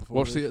hour before.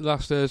 Watch the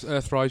last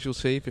Earthrise you'll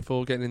see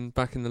before getting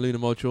back in the lunar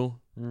module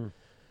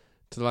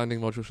to the landing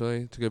module,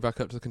 sorry, to go back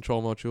up to the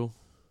control module.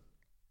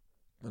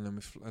 And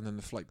then and then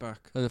the flight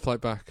back. And then flight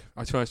back.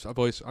 I try,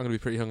 boys, I'm going to be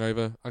pretty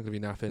hungover. I'm going to be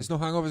napping. There's no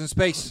hangovers in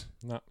space.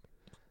 No.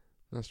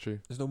 That's true.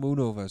 There's no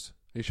moonovers.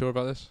 Are you sure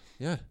about this?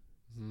 Yeah,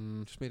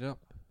 just made it up.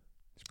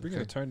 He's bringing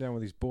Okay. the tone down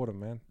with his boredom,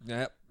 man.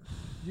 Yep.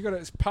 You got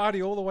to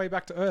party all the way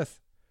back to Earth.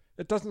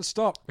 It doesn't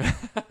stop.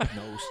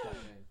 No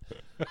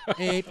stopping.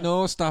 Ain't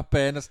no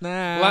stopping us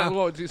now.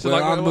 So We're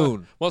like, on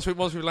moon. Once we've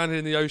landed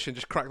in the ocean,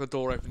 just crack the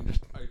door open,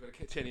 just open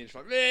a tinny, and just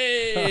like,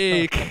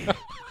 hey!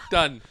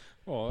 Done.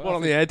 Oh, One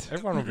on the head.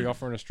 Everyone will be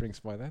offering us drinks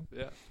by then.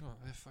 Yeah. Oh,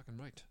 they're fucking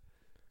right.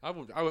 I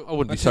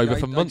wouldn't be sober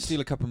for I'd months.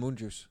 steal a cup of moon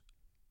juice.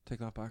 Take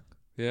that back.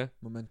 Yeah.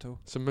 Memento.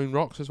 Some moon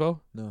rocks as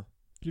well. No.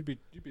 You'd be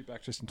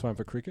back just in time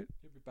for cricket.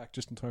 You'd be back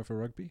just in time for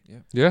rugby.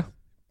 Yeah.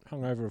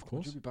 Hungover, of Would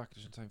course. you be back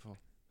just in time for?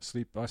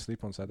 I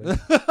sleep on Saturday.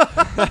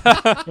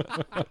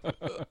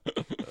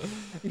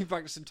 You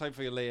back just in time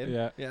for your lay-in.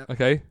 Yeah. Yeah.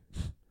 Okay.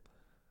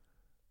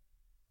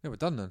 Yeah, we're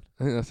done then.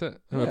 I think that's it.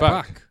 And Yeah, we're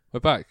back. We're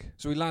back.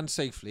 So we land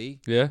safely.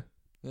 Yeah.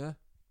 Yeah.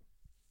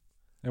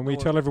 And we Oh,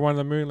 tell everyone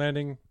the moon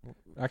landing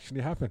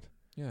actually happened.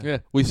 Yeah. Yeah.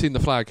 We've seen the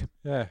flag.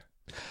 Yeah.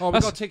 Oh, we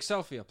That's- got to take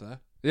selfie up there.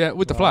 Yeah,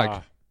 with the flag.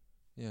 Ah,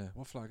 Yeah.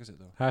 What flag is it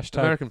though? The Hashtag.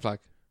 American flag.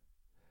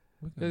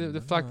 The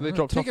flag that they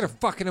dropped Taking off. a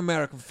fucking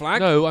American flag.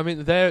 No, I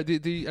mean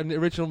the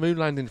original moon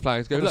landing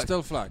flags. Go Oh, the look.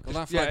 still flag. Well,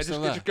 that Yeah, flag's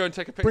still there. just go and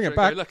take a picture. Bring it and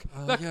go, back. look.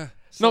 Oh, Look. yeah.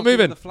 Not Selfie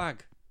moving. with the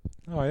flag.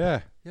 Oh,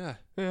 yeah. Yeah.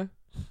 Yeah.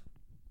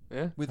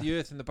 Yeah. With the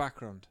Earth in the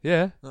background.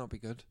 Yeah. That'll be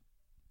good.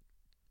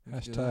 We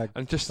could do that. Hashtag.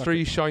 And just Fuck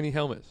 3 it. shiny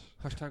helmets.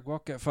 Hashtag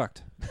what? Get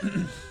fucked.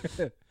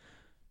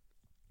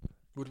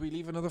 Would we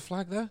leave another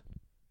flag there?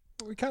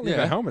 We can't leave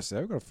Yeah. our helmets there.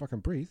 We've got to fucking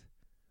breathe.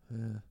 Yeah.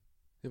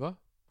 Yeah, what?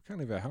 We can't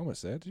leave our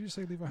helmets there. Did you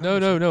say leave our No,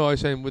 helmets no, there? no. I was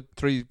saying with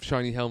 3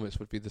 shiny helmets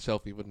would be the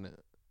selfie, wouldn't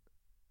it?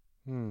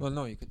 Hmm. Well,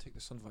 no, you could take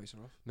the sun visor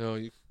off. No,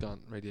 you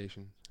can't.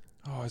 Radiation.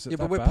 Oh, is it Yeah,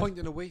 that but we're bad?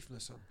 pointing away from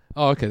the sun.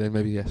 Oh, okay, then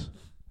maybe yes.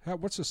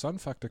 What's the sun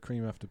factor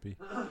cream have to be?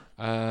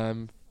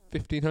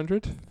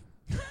 1,500.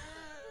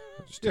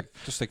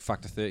 Just take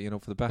factor 30 and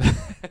hope for the best.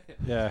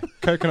 Yeah.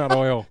 Coconut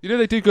oil. You know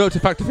they do go up to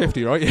factor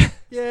 50, right? Yeah.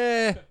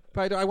 Yeah,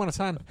 but I want a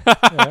tan. Yeah.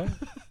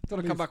 Don't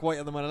want to come back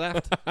whiter than when I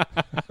left.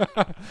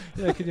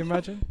 Yeah, can you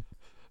imagine?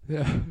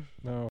 Yeah.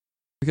 No.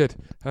 Good.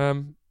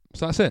 So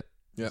that's it.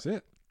 Yeah. That's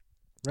it.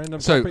 Random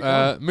So topic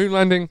one. moon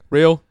landing,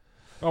 real.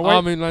 Oh, Our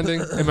wait. moon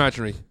landing,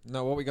 imaginary.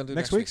 No, what are we going to do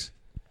Next next week's?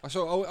 week?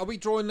 So are we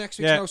drawing next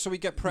week Yeah. now so we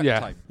get prep Yeah.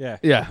 time? Yeah.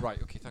 Yeah.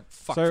 Right, okay, thank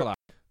fuck So- for that.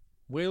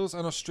 Wales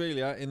and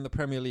Australia in the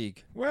Premier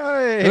League. Way.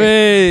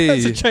 Hey.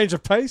 That's a change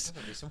of pace.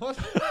 That'd be some-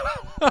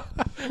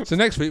 So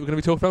next week we're going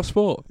to be talking about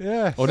sport.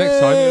 Yeah. Or next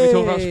time we're going to be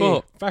talking about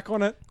sport. Back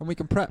on it. And we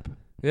can prep.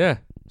 Yeah.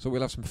 So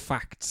we'll have some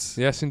facts.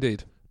 Yes,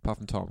 indeed. Apart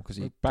from Tom, because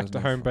he Back doesn't to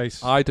know home facts.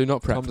 base. I do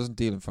not prep. Tom doesn't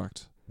deal in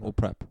facts or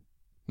prep.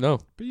 No.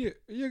 But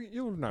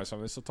you'll know some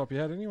of this off the top of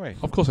your head anyway.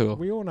 Of course I will.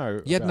 We all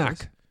know.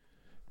 Yednak.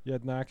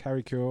 Yednak,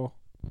 Harry Cure.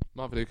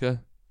 Mark Viduka.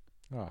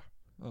 Ah.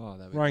 Oh,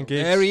 there we Ryan go.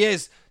 Giggs. There he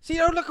is. See,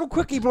 look how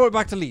quick he brought it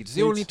back to Leeds. It's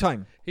the Leeds. only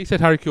time. He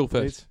said Harry Kuehl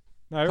first. Leeds.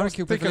 No, Harry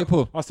Cure played for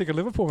Liverpool. I was thinking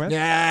Liverpool, man.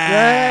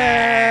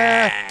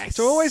 Yeah. It's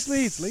always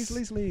Leeds.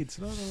 Leeds.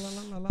 La, la,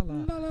 la, la, la,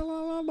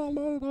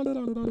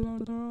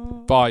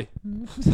 la. Bye.